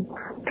late and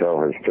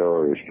tell his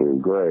stories to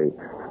Gray.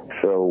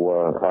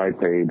 So I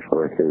paid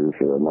for his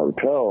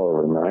motel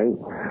overnight,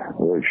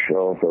 which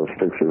also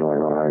sticks in my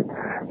mind.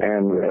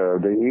 And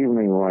the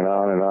evening went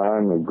on and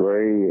on.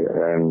 Gray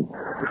and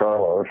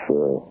Carlos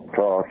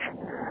talked,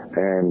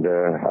 and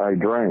I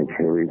drank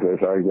because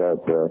I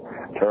got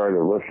tired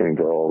of listening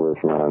to all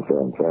this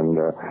nonsense. And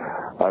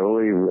I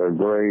believe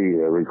Gray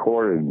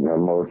recorded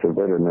most of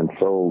it and then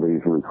sold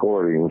these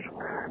recordings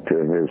to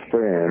his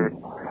fans.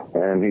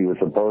 And he was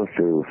supposed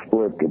to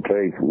split the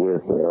take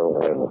with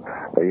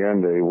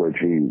Allende, which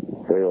he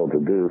failed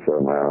to do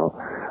somehow.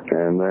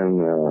 And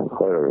then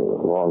quite a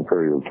long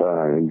period of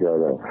time, he got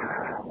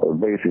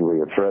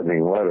basically a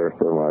threatening letter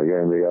from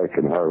Allende. I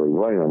can hardly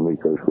blame him,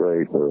 because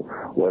Gray, for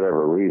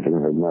whatever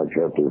reason, had not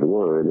kept his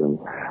word and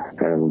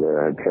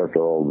had kept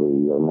all the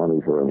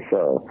money for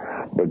himself.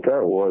 But that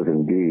was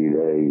indeed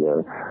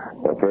a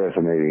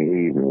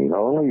fascinating evening.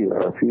 Only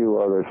a few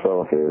other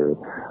Saltair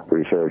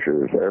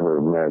researchers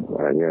ever met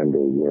Allende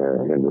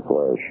in the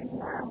flesh.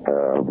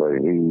 But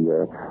he,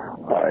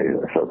 I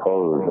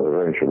suppose,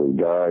 eventually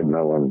died.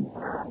 No one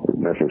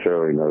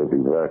necessarily knows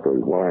exactly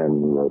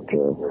when, but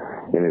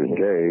in his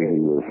day, he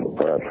was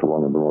perhaps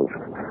one of the most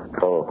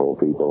colorful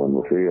people in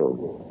the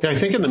field. Yeah, I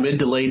think in the mid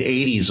to late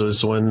 80s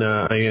was when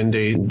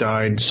Allende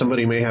died.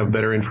 Somebody may have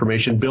better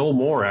information. Bill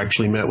Moore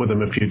actually met with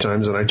him a few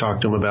times, and I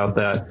talked to him about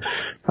that.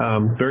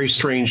 Very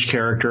strange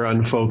character,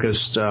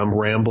 unfocused,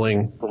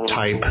 rambling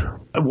type.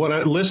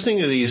 When listening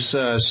to these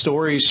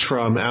stories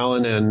from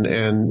Alan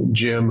and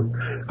Jim,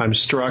 I'm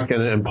struck,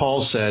 and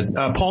Paul said,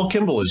 Paul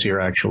Kimball is here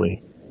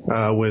actually.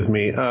 With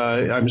me.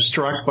 I'm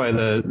struck by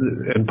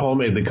and Paul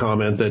made the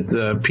comment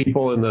that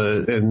people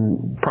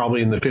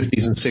probably in the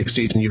 50s and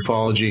 60s in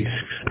ufology,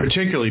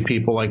 particularly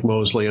people like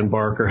Moseley and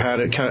Barker,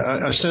 had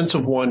a sense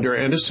of wonder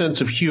and a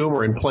sense of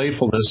humor and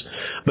playfulness,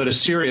 but a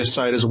serious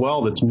side as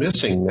well that's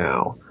missing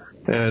now.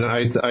 And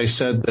I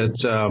said that,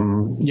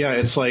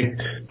 it's like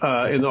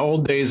in the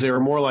old days, they were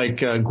more like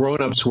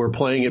grown-ups who were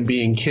playing at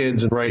being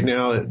kids. And right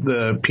now,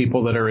 the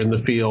people that are in the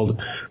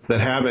field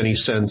that have any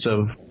sense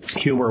of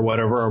humor or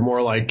whatever are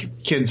more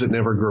like kids that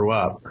never grew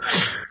up.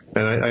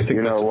 And I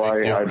think that's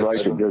I'd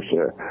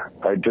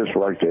just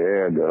like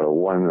to add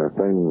one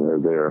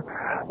thing there.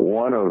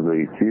 One of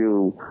the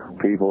few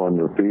people in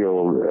the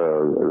field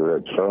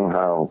that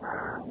somehow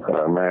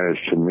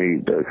managed to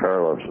meet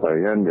Carlos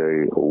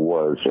Allende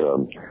was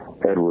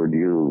Edward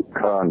U.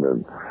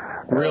 Condon.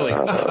 Really?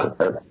 Head of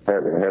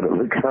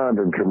the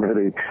Condon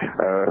Committee.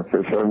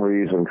 For some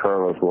reason,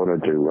 Carlos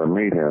wanted to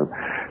meet him.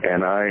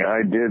 And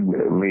I did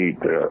meet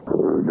the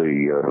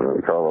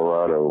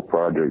Colorado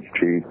project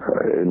chief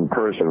in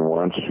person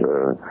once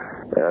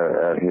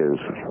at his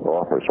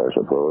office, I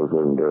suppose.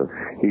 And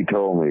he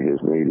told me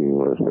his meeting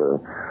was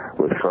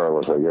with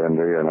Carlos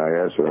Allende, and I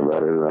asked him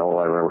about it, and all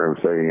I remember him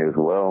saying is,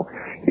 well,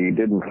 he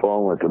didn't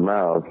foam at the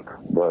mouth,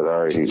 but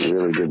I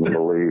really didn't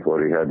believe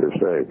what he had to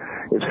say.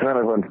 It's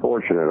kind of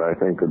unfortunate, I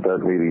think,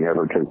 that meeting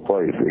ever took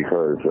place,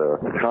 because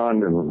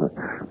Condon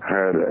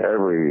had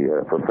every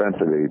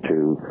propensity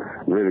to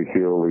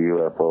ridicule the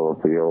UFO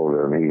field,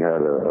 and he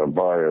had a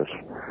bias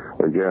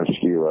against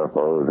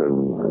UFOs, and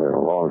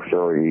long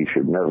story, he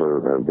should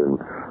never have been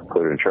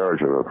put in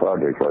charge of a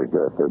project like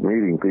that. But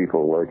meeting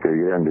people like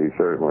Allende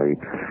certainly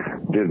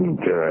didn't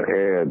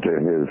add to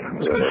his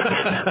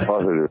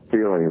positive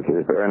feelings,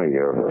 if any,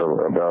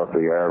 about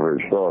the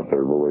average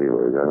Saltair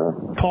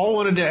believer. Paul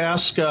wanted to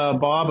ask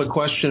Bob a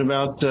question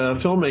about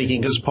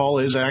filmmaking, because Paul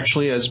is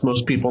actually, as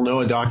most people know,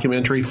 a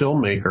documentary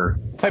filmmaker.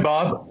 Hi,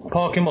 Bob.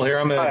 Paul Kimball here.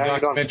 I'm a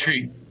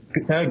documentary...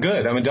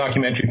 Good. I'm a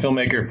documentary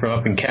filmmaker from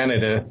up in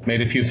Canada.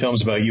 Made a few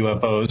films about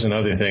UFOs and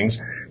other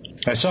things.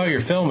 I saw your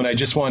film, and I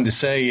just wanted to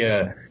say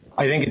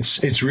I think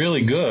it's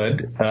really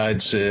good.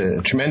 It's a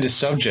tremendous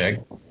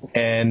subject,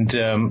 And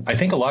I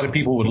think a lot of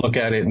people would look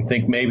at it and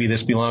think maybe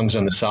this belongs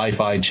on the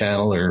Sci-Fi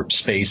Channel or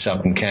Space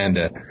up in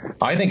Canada.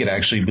 I think it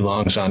actually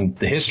belongs on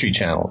the History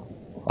Channel.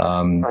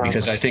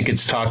 Because I think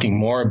it's talking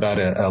more about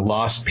a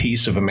lost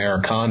piece of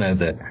Americana,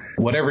 that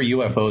whatever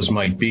UFOs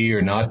might be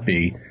or not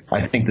be,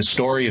 I think the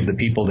story of the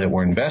people that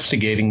were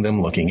investigating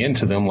them, looking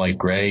into them, like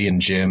Gray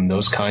and Jim,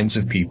 those kinds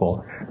of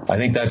people, I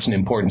think that's an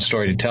important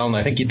story to tell, and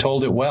I think you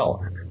told it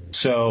well.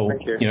 So,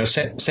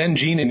 send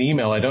Gene an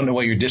email. I don't know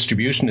what your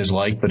distribution is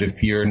like, but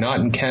if you're not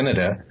in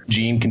Canada,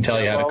 Gene can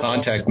tell you how to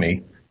contact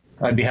me.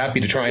 I'd be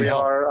happy to try and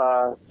help.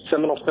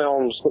 Seminole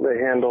Films, they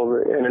handle,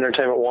 and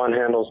Entertainment One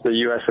handles the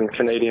U.S. and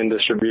Canadian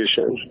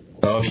distribution.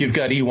 Oh, if you've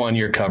got E1,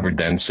 you're covered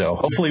then. So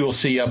hopefully we'll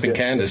see you up in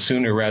Canada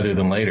sooner rather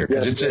than later,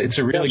 because it's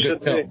a really good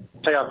film.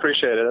 Hey, I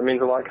appreciate it. It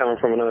means a lot coming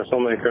from another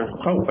filmmaker.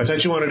 Oh, I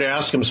thought you wanted to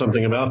ask him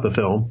something about the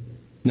film.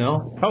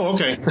 No? Oh,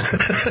 okay.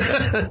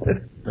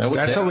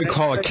 That's what we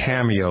call a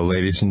cameo,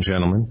 ladies and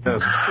gentlemen.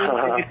 Yes.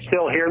 Can you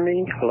still hear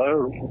me?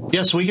 Hello?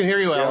 Yes, we can hear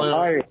you,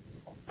 Alan.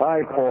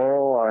 Hi,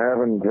 Paul. I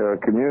haven't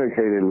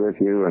communicated with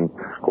you in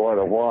quite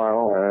a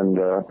while, and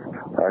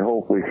I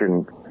hope we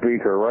can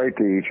speak or write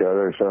to each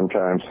other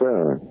sometime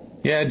soon.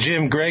 Yeah,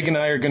 Jim, Greg and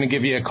I are going to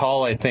give you a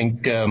call, I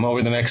think,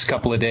 over the next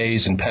couple of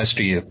days and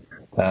pester you.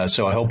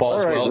 So I hope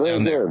all's well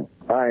down there.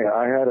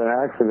 I had an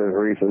accident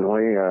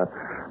recently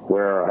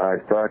where I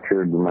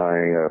fractured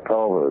my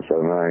pelvis,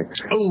 and I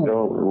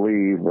don't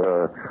leave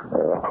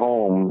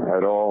home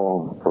at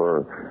all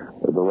for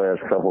the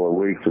last couple of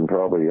weeks and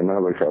probably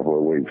another couple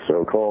of weeks.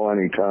 So call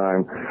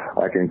anytime.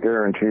 I can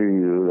guarantee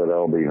you that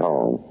I'll be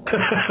home.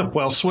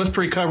 Well, swift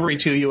recovery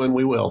to you, and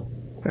we will.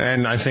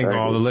 And I think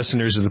all the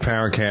listeners of the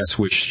Paracast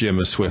wish Jim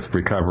a swift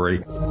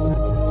recovery.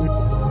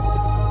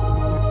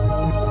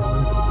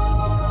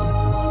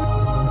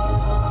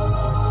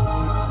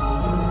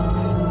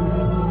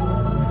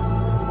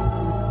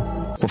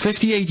 For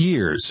 58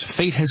 years,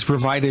 Fate has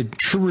provided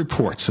true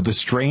reports of the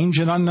strange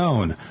and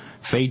unknown.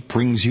 Fate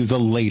brings you the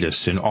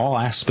latest in all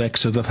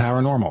aspects of the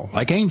paranormal,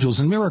 like angels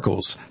and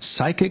miracles,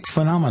 psychic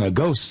phenomena,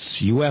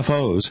 ghosts,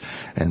 UFOs,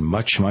 and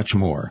much, much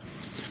more.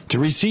 To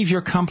receive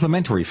your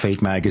complimentary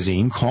Fate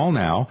magazine, call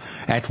now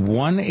at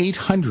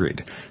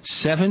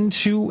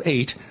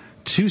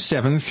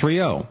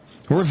 1-800-728-2730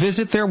 or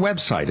visit their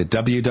website at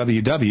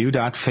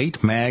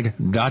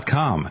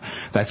www.fatemag.com.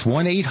 That's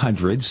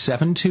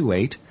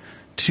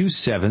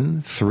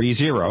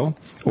 1-800-728-2730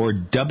 or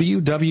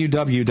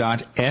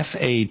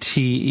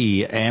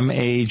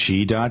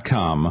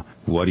www.fatemag.com.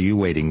 What are you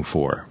waiting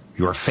for?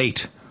 Your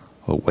fate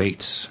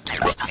awaits.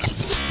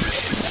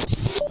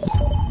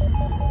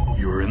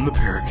 You're in the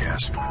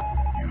Paracast.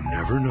 You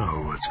never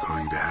know what's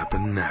going to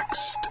happen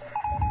next.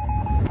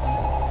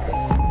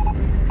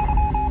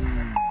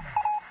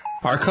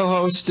 Our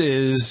co-host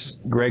is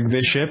Greg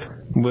Bishop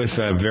with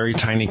a very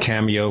tiny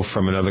cameo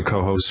from another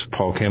co-host,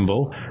 Paul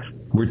Kimball.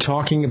 We're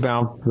talking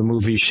about the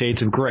movie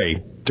Shades of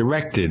Grey,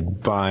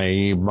 directed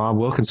by Bob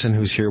Wilkinson,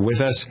 who's here with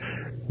us.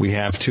 We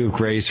have two of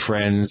Grey's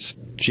friends,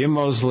 Jim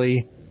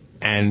Moseley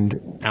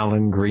and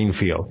Alan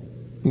Greenfield.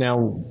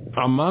 Now,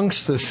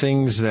 amongst the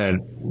things that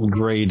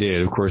Grey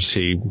did, of course,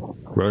 he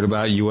wrote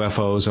about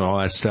UFOs and all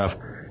that stuff.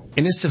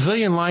 In his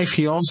civilian life,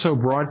 he also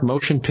brought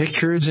motion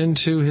pictures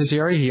into his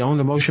area. He owned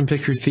a motion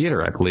picture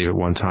theater, I believe, at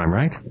one time,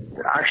 right?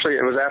 Actually,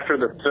 it was after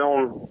the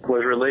film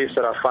was released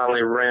that I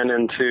finally ran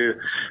into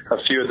a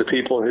few of the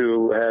people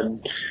who had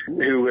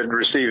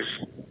received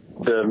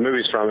the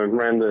movies from him,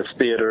 ran the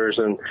theaters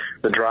and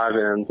the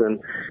drive-ins,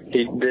 and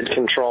he did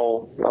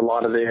control a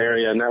lot of the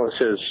area, and that was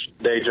his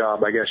day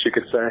job, I guess you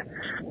could say.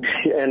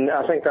 And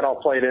I think that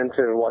all played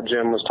into what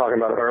Jim was talking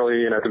about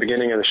early, at the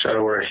beginning of the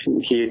show, where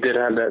he did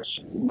have that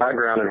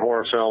background in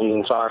horror films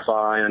and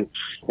sci-fi, and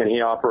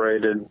he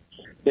operated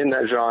in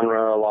that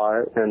genre a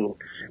lot and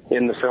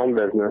in the film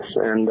business.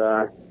 And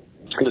the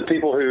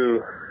people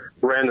who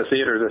ran the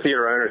theater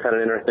owners had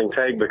an interesting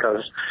take,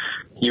 because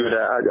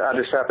I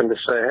just happened to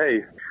say,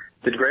 hey,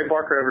 did Gray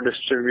Barker ever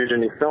distribute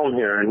any film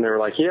here? And they were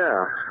like, yeah,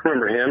 I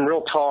remember him,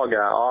 real tall guy,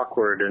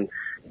 awkward. And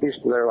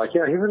they're like,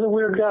 yeah, he was a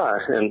weird guy.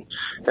 And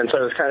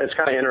so it's kind of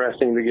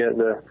interesting to get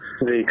the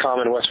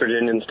common West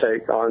Virginians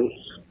take on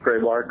Gray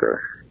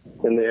Barker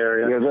in the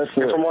area. Yeah,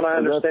 from what I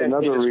understand,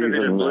 he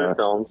distributed blue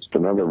films.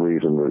 Another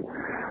reason that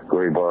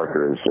Gray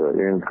Barker's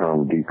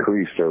income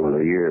decreased over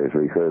the years,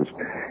 because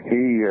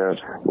he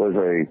was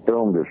a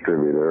film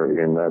distributor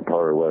in that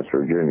part of West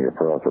Virginia,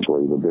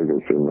 possibly the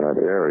biggest in that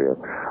area.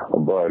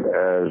 But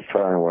as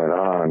time went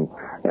on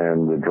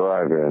and the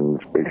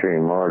drive-ins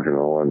became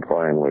marginal and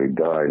finally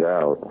died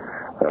out,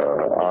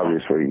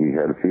 obviously he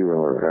had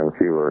fewer and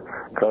fewer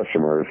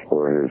customers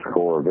for his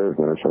core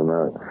business, and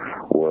that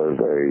was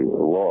a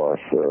loss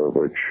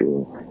which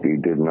he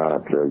did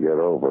not get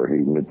over.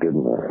 He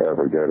didn't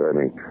ever get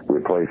any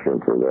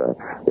replacement for that.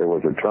 There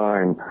was a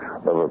time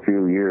of a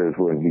few years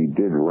when he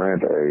did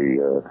rent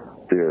a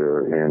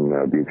theater in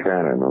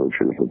Buchanan, which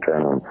is a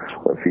town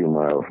a few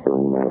miles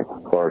from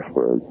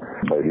Clarksburg.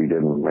 But he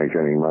didn't make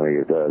any money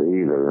at that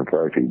either. In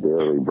fact, he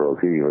barely broke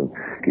even.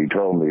 He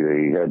told me that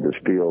he had to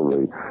steal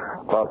the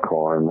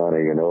popcorn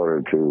money in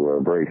order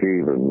to break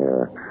even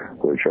there,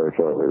 which I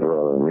thought was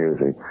rather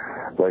amusing.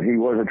 But he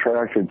was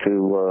attracted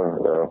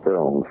to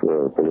films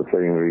for the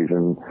same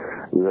reason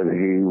that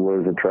he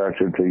was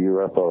attracted to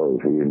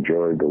UFOs. He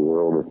enjoyed the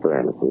world of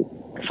fantasy.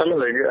 Some of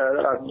the,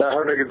 I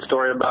heard a good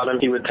story about him.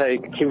 He would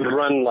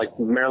run like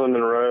Marilyn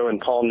Monroe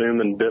and Paul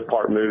Newman bit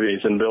part movies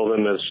and build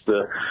them as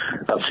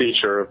a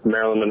feature of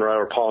Marilyn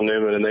Monroe or Paul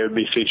Newman, and they would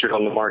be featured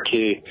on the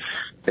marquee.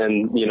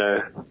 And, you know,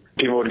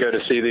 people would go to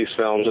see these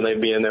films and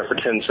they'd be in there for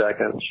 10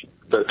 seconds.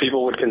 But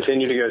people would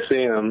continue to go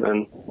see them.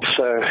 And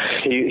so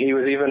he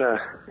was even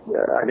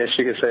I guess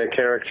you could say a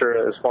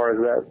character as far as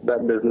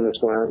that business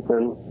went.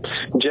 And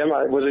Jim,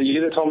 was it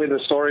you that told me the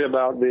story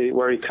about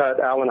where he cut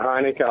Alan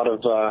Hynek out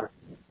of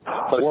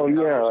well,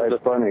 yeah,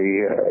 it's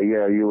funny.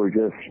 Yeah, you were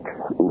just,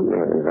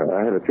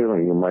 I had a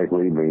feeling you might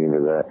lead me into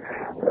that.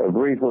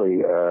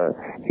 Briefly,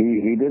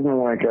 he didn't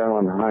like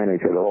Alan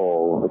Hynek at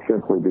all,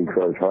 simply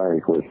because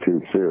Hynek was too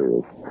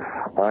serious.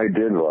 I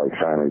did like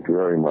Hynek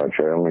very much.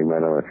 I only met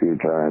him a few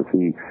times.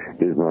 He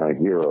is my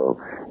hero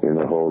in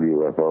the whole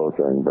UFO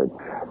thing. But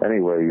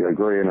anyway,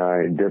 Gray and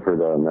I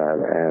differed on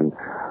that. And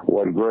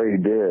what Gray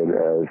did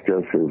as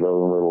just his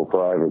own little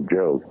private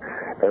joke,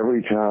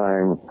 every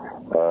time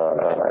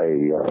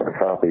a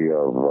copy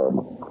of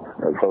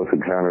Close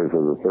Encounters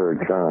of the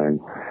Third Kind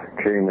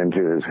came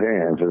into his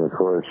hands, and of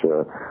course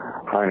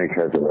Hynek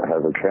has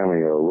a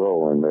cameo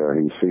role in there.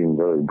 He's seen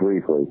very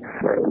briefly.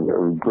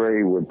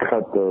 Gray would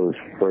cut those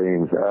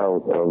frames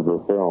out of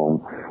the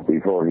film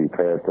before he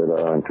passed it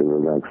on to the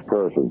next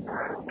person.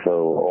 So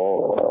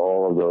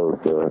all of those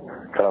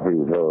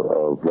copies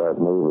of that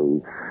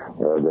movie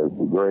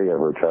that Gray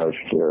ever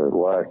touched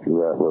lacked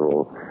that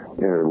little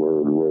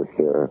interlude with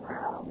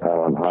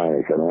Alan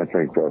Hynek, and I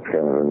think that's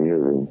kind of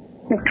amusing.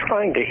 I'm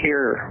trying to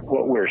hear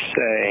what we're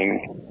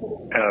saying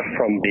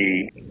from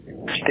the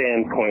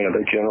standpoint of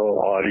the general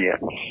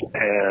audience,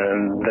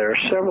 and there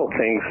are several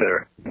things that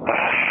are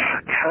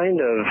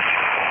kind of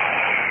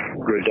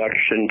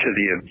reduction to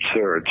the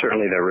absurd.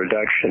 Certainly they're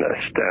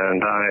reductionist,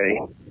 and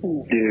I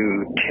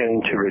do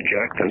tend to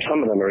reject them.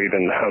 Some of them are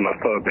even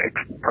homophobic,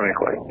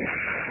 frankly.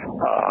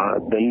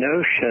 The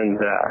notion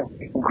that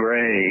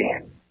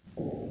Gray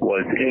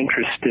was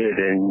interested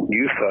in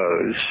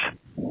UFOs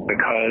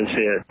because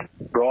it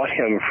brought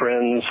him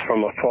friends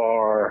from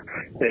afar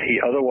that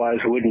he otherwise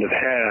wouldn't have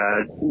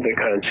had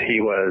because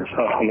he was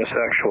a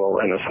homosexual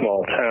in a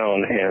small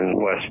town in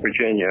West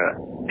Virginia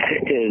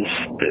is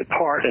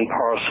part and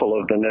parcel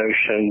of the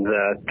notion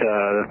that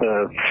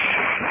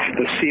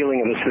the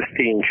ceiling of the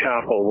Sistine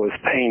Chapel was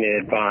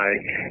painted by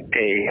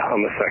a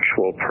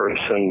homosexual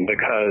person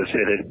because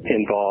it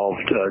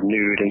involved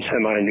nude and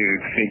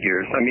semi-nude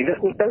figures. I mean,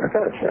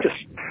 that's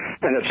just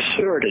an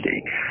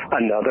absurdity.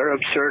 Another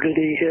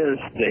absurdity is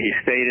that he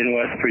stayed in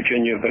West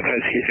Virginia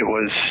because it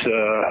was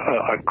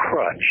a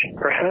crutch.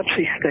 Perhaps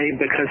he stayed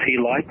because he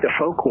liked the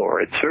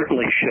folklore. It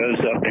certainly shows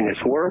up in his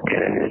work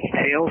and in his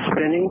tale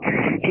spinning.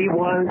 He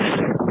was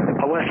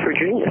a West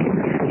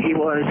Virginian. He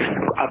was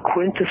a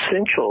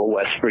quintessential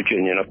West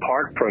Virginian,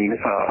 apart from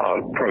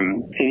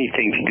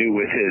anything to do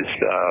with his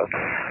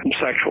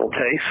sexual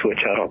tastes, which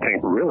I don't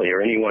think really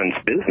are anyone's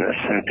business,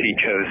 since he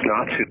chose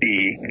not to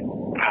be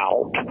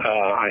out.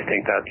 I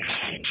think that's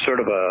sort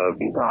of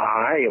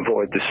I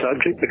avoid the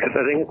subject because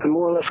I think it's a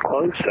more or less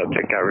closed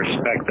subject. I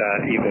respect that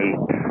even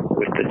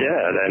with the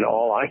dead, and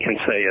all I can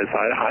say is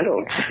I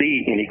don't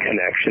see any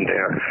connection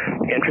there.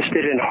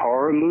 Interested in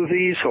horror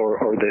movies or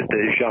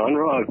the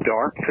genre of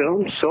dark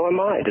films? So am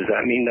I. Does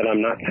that mean that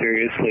I'm not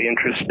seriously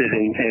interested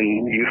in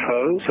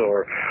UFOs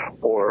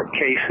or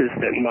cases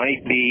that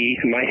might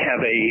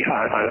have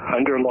an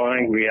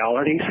underlying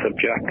reality,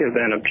 subjective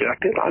and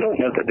objective? I don't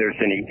know that there's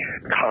any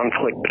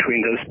conflict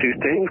between those two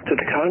things. To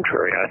the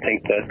contrary, I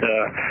think that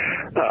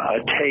a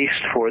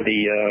taste for the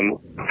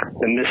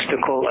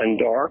mystical and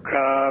dark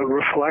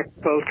reflect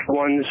both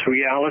one's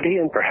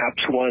reality and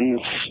perhaps one's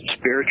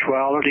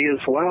spirituality as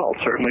well.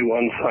 Certainly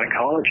one's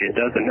psychology. It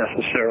doesn't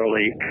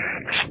necessarily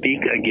speak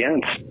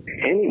against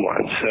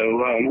anyone. So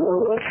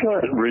let's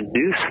not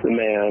reduce the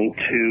man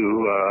to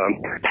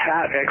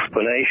pat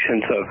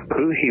explanations of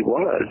who he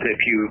was. If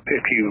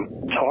you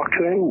talk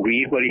to him,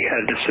 read what he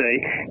had to say,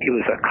 he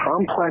was a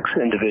complex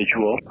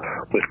individual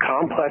with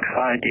complex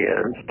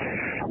ideas.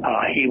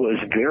 He was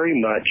very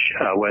much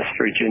West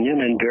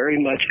Virginian and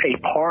very much a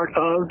part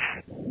of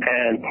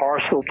and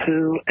parcel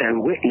to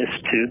and witness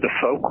to the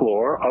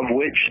folklore, of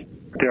which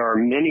there are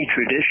many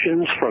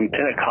traditions, from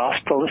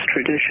Pentecostalist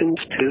traditions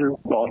to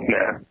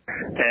Mothman.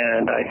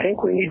 And I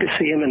think we need to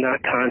see him in that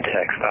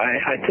context.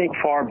 I think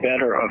far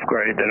better of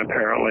Gray than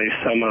apparently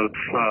some of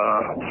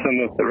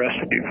the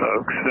rest of you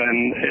folks.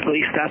 And at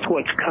least that's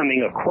what's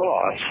coming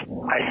across,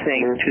 I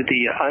think, to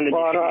the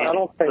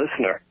uninitiated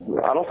listener.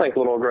 I don't think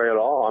Little Gray at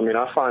all. I mean,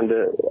 I find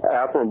it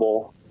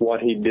admirable what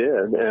he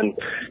did, and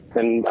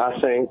I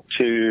think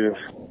to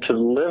to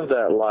live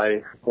that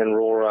life in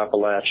rural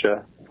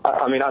Appalachia,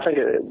 I mean, I think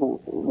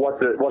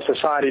what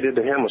society did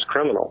to him was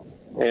criminal,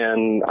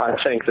 and I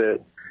think that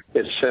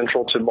it's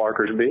central to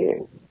Barker's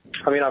being.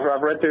 I mean,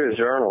 I've read through his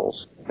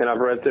journals, and I've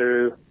read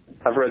through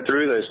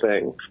those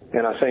things,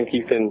 and I think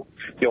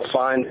you'll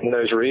find in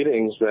those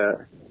readings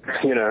that,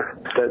 you know,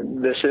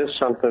 that this is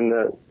something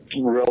that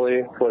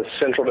really was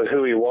central to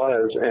who he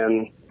was,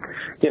 and,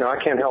 you know,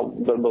 I can't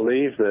help but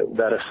believe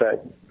that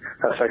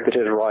affected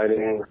his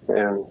writing.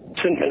 And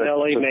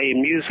Cinfanelli made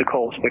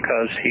musicals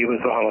because he was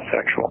a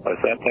homosexual.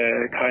 Is that the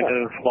kind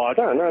of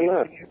logic?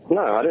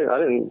 No, I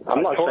didn't.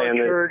 I'm not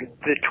saying that.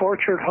 The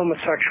tortured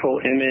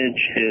homosexual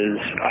image is,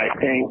 I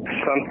think,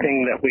 something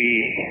that we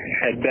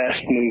had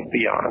best move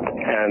beyond,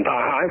 and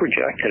I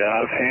reject it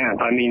out of hand.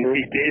 I mean,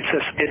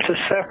 it's a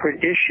separate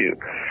issue.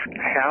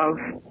 Have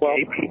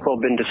gay people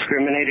been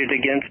discriminated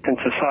against in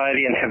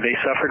society, and have they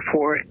suffered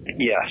for it?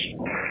 Yes.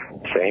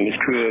 Same is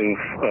true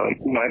of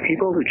my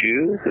people, the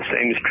Jews. The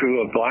same is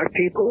true of black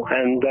people.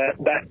 And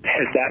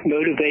has that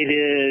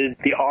motivated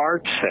the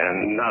arts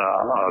and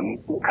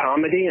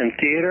comedy and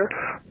theater?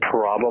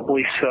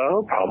 Probably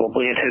so.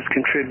 Probably it has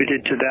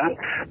contributed to that.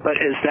 But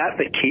is that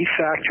the key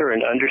factor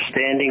in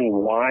understanding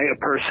why a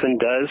person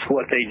does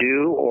what they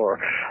do or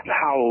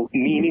how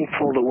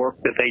meaningful the work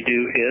that they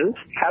do is?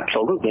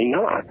 Absolutely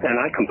not. And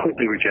I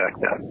completely reject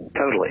that.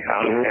 Totally.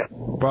 Out of hand.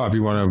 Bob,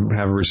 you want to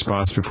have a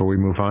response before we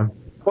move on?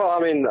 Well,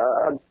 I mean,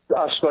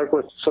 I spoke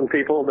with some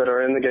people that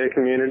are in the gay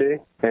community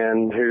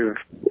and who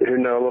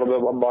know a little bit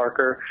about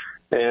Barker,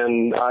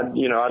 and I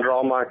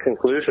draw my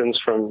conclusions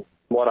from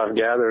what I've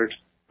gathered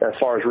as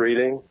far as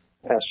reading,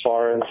 as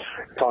far as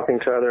talking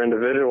to other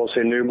individuals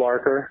who knew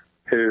Barker,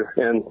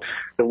 and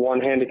the one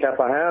handicap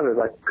I have is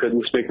I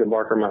couldn't speak to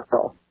Barker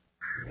myself.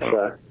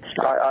 So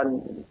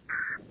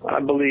I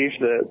believe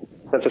that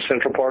that's a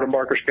central part of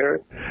Barker's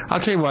character. I'll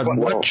tell you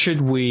what should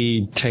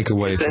we take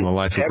away from the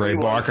life of Gray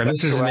Barker?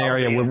 This is an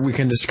area where we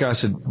can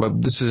discuss it, but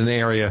this is an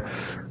area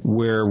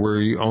where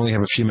we only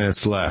have a few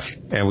minutes left,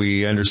 and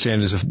we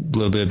understand there's a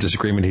little bit of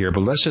disagreement here,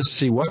 but let's just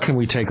see what can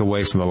we take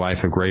away from the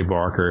life of Gray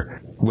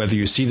Barker, whether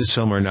you see this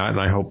film or not,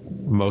 and I hope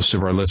most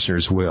of our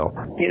listeners will.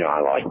 You know,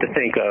 I like to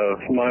think of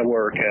my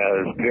work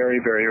as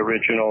very, very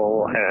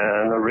original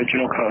and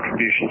original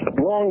contributions.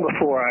 Long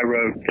before I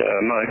wrote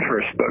my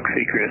first book,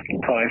 Secret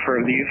Cipher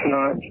of the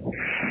Euthanaut,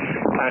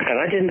 and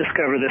I didn't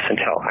discover this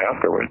until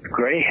afterwards.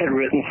 Gray had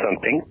written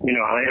something. You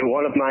know,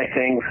 one of my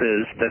things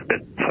is that the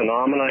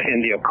phenomena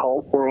in the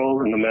occult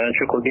world and the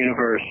magical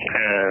universe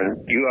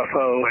and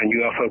UFO and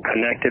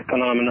UFO-connected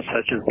phenomena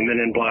such as the Men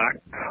in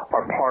Black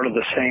are part of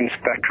the same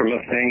spectrum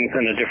of things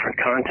in a different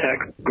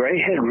context. Gray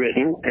had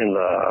written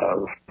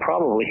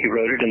probably he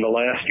wrote it in the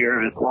last year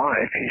of his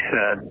life. He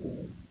said,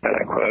 and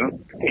I quote,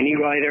 "Any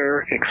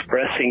writer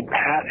expressing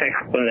pat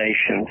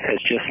explanations has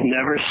just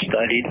never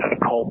studied an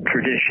occult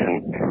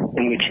tradition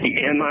in which the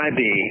MIB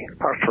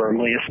are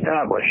firmly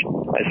established.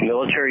 As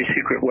military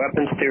secret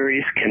weapons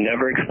theories can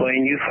never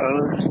explain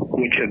UFOs,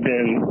 which have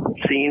been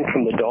seen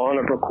from the dawn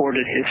of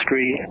recorded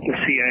history, the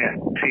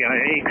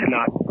CIA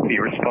cannot be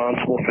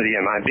responsible for the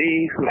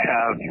MIB, who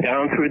have,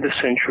 down through the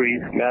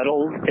centuries,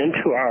 meddled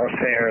into our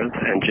affairs,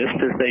 and just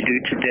as they do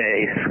today,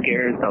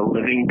 scared the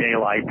living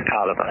daylights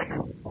out of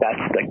us."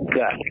 That's the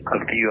gut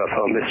of the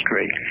UFO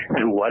mystery.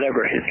 And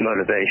whatever his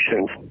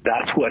motivations,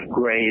 that's what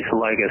Gray's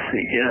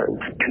legacy is,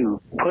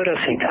 to put us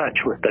in touch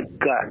with the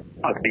gut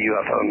of the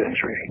UFO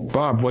mystery.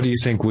 Bob, what do you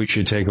think we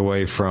should take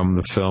away from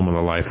the film and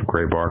the life of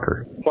Gray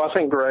Barker? Well, I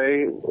think Gray,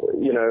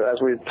 you know, as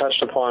we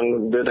touched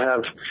upon, did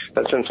have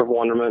that sense of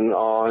wonderment and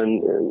awe,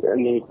 and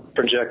he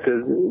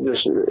projected this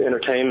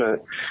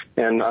entertainment.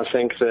 And I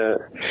think that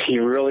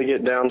you really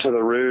get down to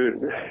the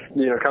root,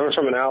 you know, coming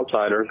from an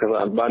outsider,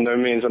 because by no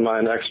means am I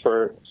an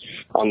expert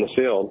on the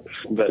field,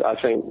 but I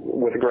think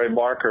with Gray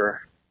Barker,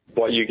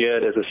 what you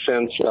get is a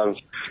sense of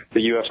the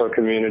UFO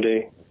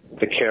community,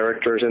 the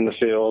characters in the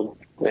field,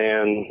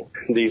 and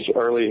these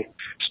early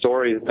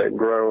stories that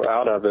grow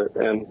out of it.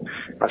 And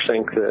I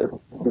think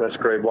that's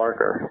Gray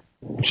Barker.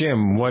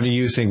 Jim, what do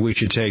you think we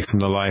should take from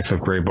the life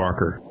of Gray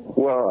Barker?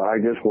 Well, I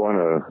just want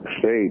to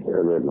state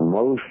that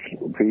most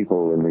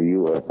people in the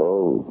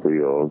UFO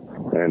field,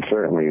 and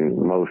certainly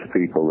most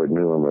people that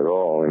knew him at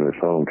all in his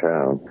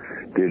hometown,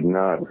 did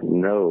not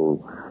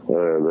know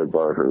that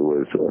Barker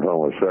was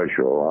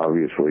homosexual.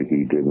 Obviously,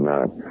 he did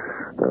not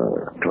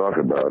talk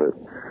about it.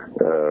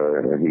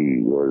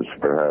 He was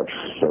perhaps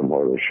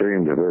somewhat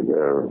ashamed of it.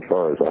 As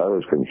far as I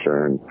was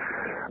concerned,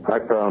 I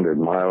found it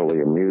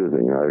mildly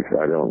amusing.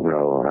 I don't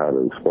know how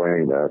to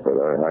explain that, but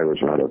I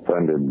was not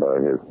offended by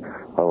his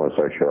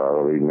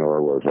homosexuality, nor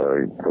was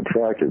I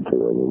attracted to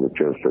it. It was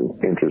just an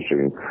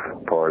interesting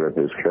part of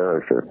his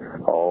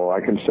character. All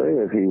I can say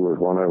is he was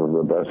one of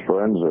the best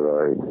friends that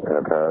I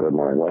have had in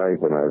my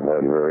life, and I've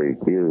had very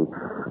few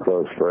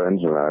close friends,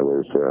 and I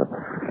was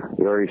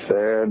very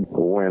sad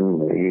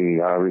when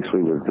he obviously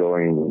was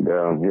going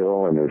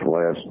downhill in his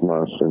last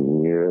months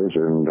and years,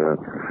 and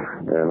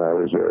I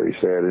was very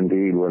sad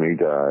indeed when he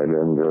died,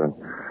 and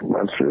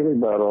that's really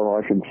about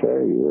all I can say.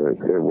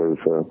 It was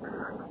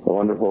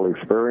wonderful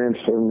experience,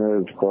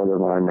 and it's part of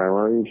my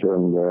memories,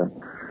 and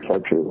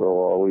such it will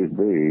always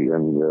be,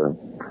 and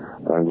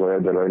I'm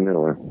glad that I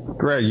knew her.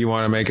 Greg, you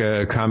want to make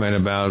a comment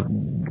about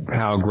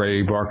how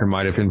Gray Barker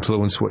might have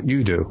influenced what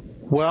you do?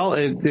 Well,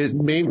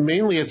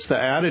 mainly it's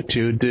the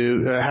attitude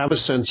to have a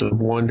sense of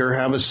wonder,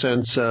 have a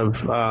sense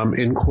of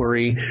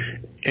inquiry,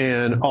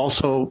 and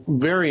also,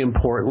 very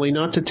importantly,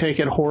 not to take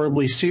it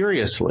horribly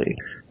seriously,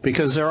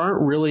 because there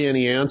aren't really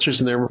any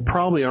answers, and there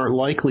probably aren't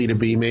likely to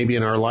be maybe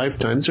in our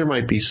lifetimes. There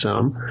might be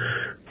some.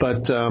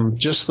 But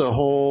just the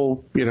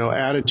whole,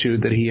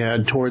 attitude that he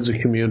had towards the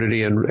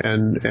community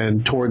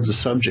and towards the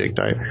subject,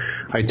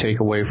 I take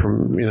away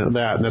from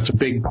that, and that's a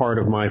big part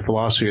of my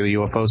philosophy of the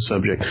UFO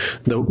subject.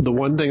 The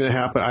one thing that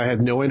happened, I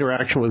had no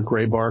interaction with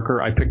Gray Barker.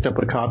 I picked up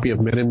a copy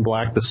of Men in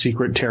Black: The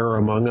Secret Terror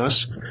Among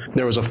Us.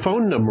 There was a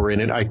phone number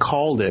in it. I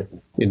called it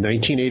in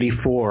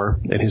 1984,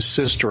 and his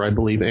sister, I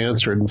believe,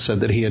 answered and said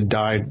that he had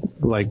died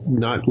like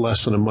not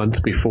less than a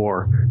month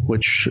before,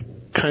 which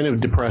kind of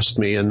depressed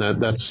me, and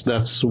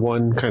that's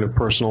one kind of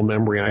personal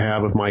memory I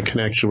have of my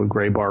connection with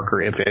Gray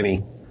Barker, if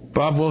any.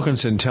 Bob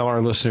Wilkinson, tell our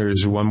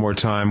listeners one more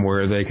time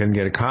where they can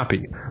get a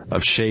copy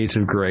of Shades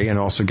of Grey and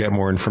also get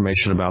more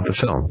information about the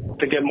film.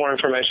 To get more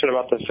information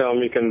about the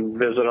film, you can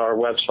visit our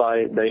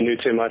website,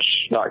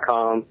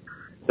 theyknewtoomuch.com.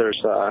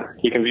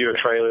 You can view a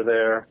trailer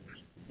there.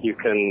 You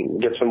can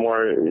get some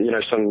more,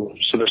 there's some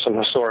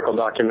historical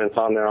documents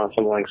on there on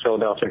something like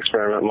Philadelphia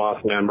Experiment,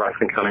 Mothman,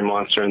 Braxton County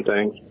Monster, and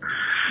things.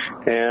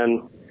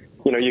 And,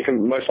 you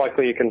can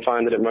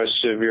find it at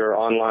most of your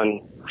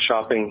online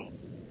shopping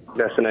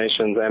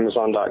destinations,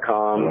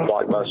 Amazon.com,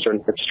 Blockbuster,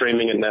 it's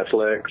streaming at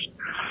Netflix,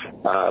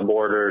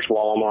 Borders,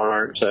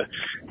 Walmart. So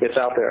it's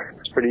out there.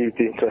 It's pretty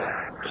easy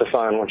to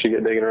find once you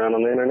get digging around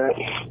on the internet.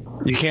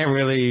 You can't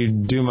really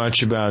do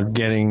much about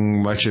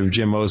getting much of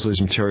Jim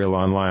Moseley's material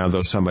online,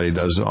 although somebody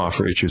does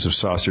offer issues of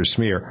Saucer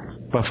Smear.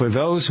 But for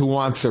those who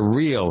want the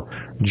real,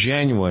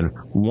 genuine,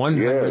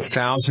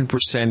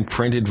 100,000%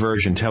 printed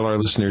version, tell our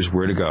listeners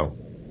where to go.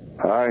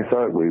 I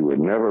thought we would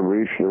never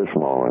reach this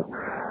moment.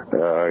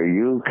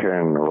 You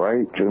can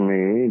write to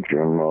me,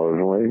 Jim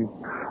Moseley,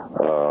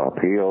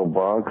 P.O.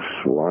 Box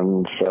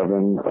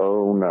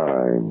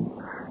 1709,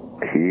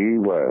 Key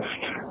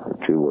West,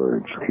 2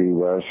 words, Key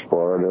West,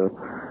 Florida,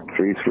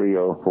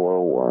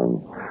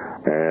 33041.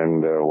 And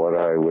what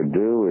I would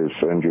do is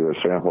send you a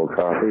sample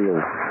copy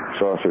of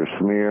Saucer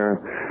Smear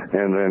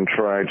and then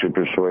try to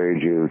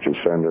persuade you to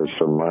send us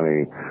some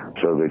money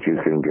so that you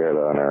can get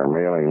on our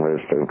mailing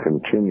list and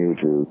continue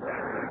to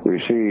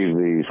receive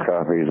these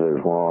copies as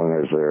long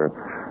as they're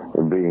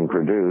being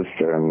produced.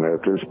 And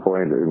at this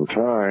point in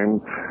time,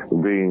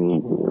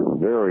 being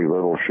very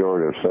little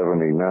short of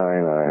 79,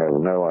 I have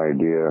no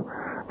idea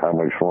how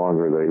much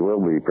longer they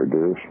will be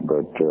produced,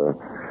 but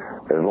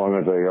as long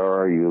as they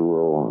are, you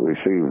will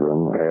receive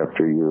them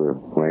after you have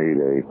made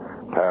a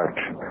pact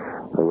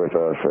with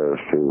us as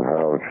to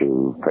how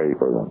to pay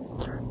for them.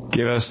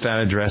 Give us that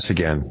address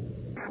again.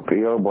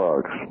 P.O.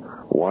 Box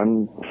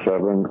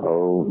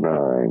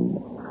 1709,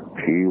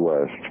 Key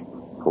West,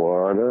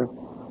 Florida,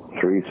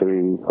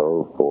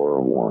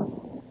 33041.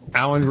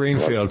 Alan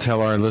Greenfield,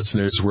 tell our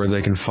listeners where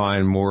they can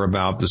find more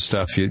about the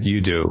stuff that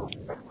you do.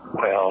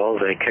 Well,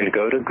 they can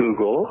go to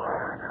Google,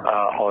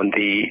 on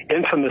the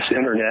infamous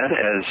internet,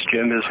 as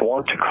Jim is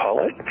wont to call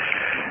it,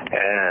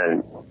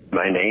 and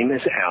my name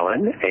is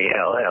Allen,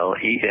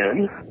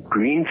 A-L-L-E-N,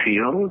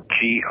 Greenfield,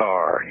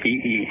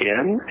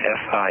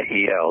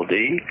 Greenfield,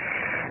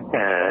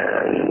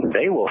 and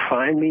they will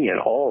find me in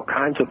all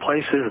kinds of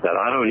places that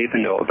I don't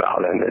even know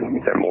about,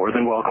 and they're more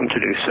than welcome to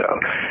do so.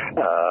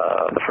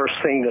 The first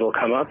thing that'll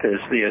come up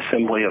is the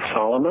Assembly of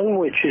Solomon,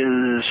 which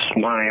is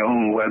my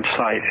own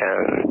website,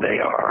 and they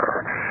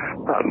are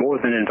more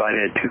than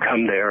invited to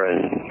come there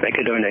and make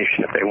a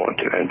donation if they want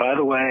to. And by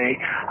the way,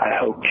 I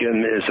hope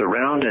Jim is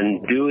around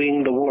and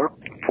doing the work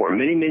for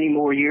many, many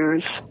more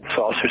years.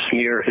 Saucer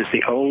Smear is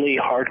the only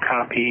hard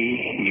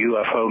copy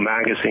UFO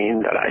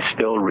magazine that I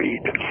still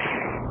read.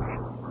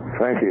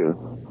 Thank you.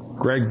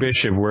 Greg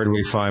Bishop, where do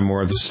we find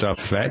more of the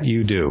stuff that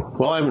you do?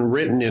 Well, I haven't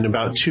written in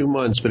about 2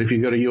 months, but if you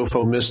go to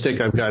UFO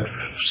Mystic, I've got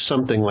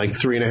something like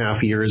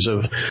 3.5 years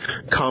of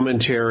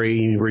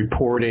commentary,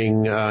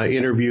 reporting,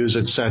 interviews,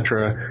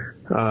 etc.,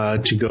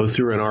 to go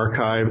through an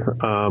archive.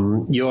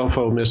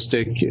 UFO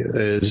Mystic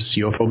is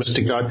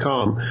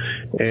ufomystic.com,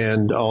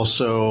 and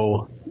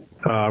also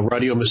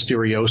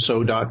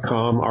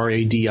radiomisterioso.com,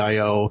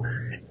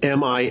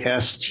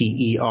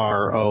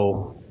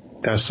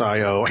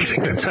 RadioMisterioSIO. I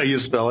think that's how you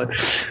spell it.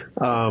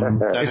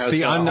 It's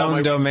the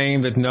unknown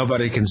domain that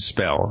nobody can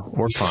spell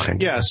or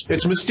find. Yes,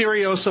 it's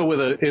Misterioso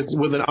with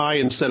an I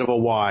instead of a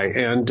Y,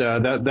 and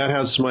that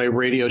has my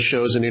radio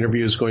shows and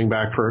interviews going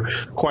back for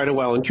quite a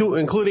while,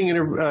 including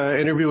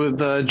interview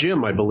with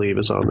Jim, I believe,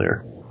 is on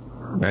there.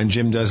 And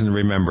Jim doesn't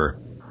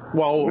remember.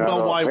 Well,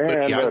 why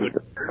would he?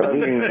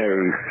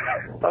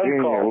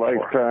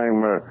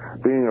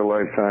 Being a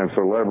lifetime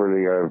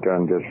celebrity, I've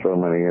done just so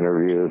many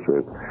interviews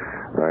with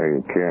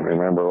I can't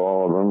remember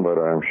all of them, but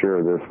I'm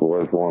sure this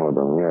was one of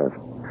them, yes.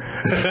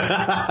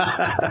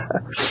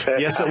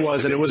 Yes, it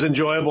was, and it was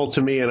enjoyable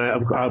to me, and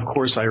of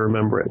course I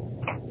remember it.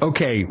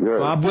 Okay, good.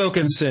 Bob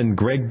Wilkinson,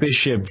 Greg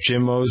Bishop,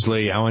 Jim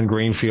Moseley, Alan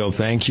Greenfield,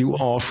 thank you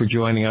all for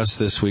joining us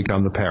this week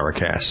on the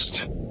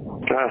Paracast.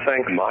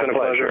 Thanks. My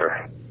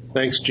pleasure.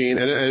 Thanks, Gene.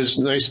 And it was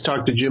nice to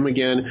talk to Jim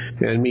again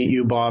and meet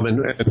you, Bob,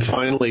 and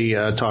finally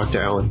talk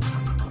to Alan.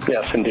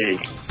 Yes, indeed.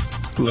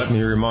 Let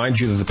me remind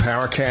you that the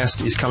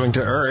Paracast is coming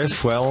to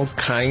Earth, well,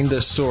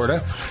 kinda,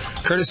 sorta.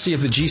 Courtesy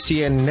of the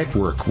GCN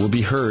network, will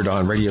be heard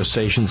on radio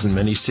stations in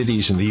many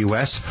cities in the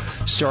U.S.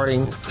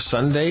 starting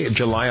Sunday,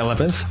 July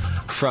 11th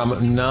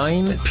from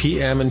 9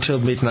 p.m. until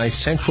midnight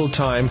Central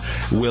Time.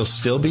 Will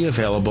still be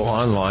available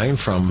online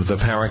from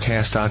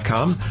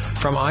theparacast.com,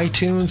 from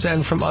iTunes,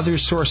 and from other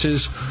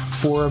sources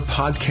for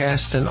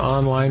podcast and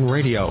online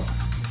radio.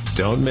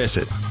 Don't miss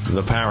it.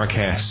 The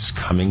Paracast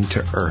coming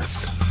to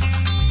Earth.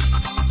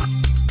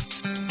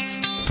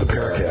 The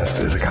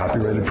Paracast is a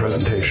copyrighted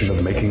presentation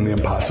of Making the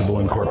Impossible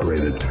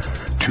Incorporated.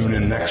 Tune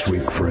in next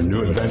week for a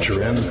new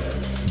adventure in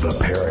The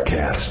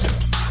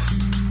Paracast.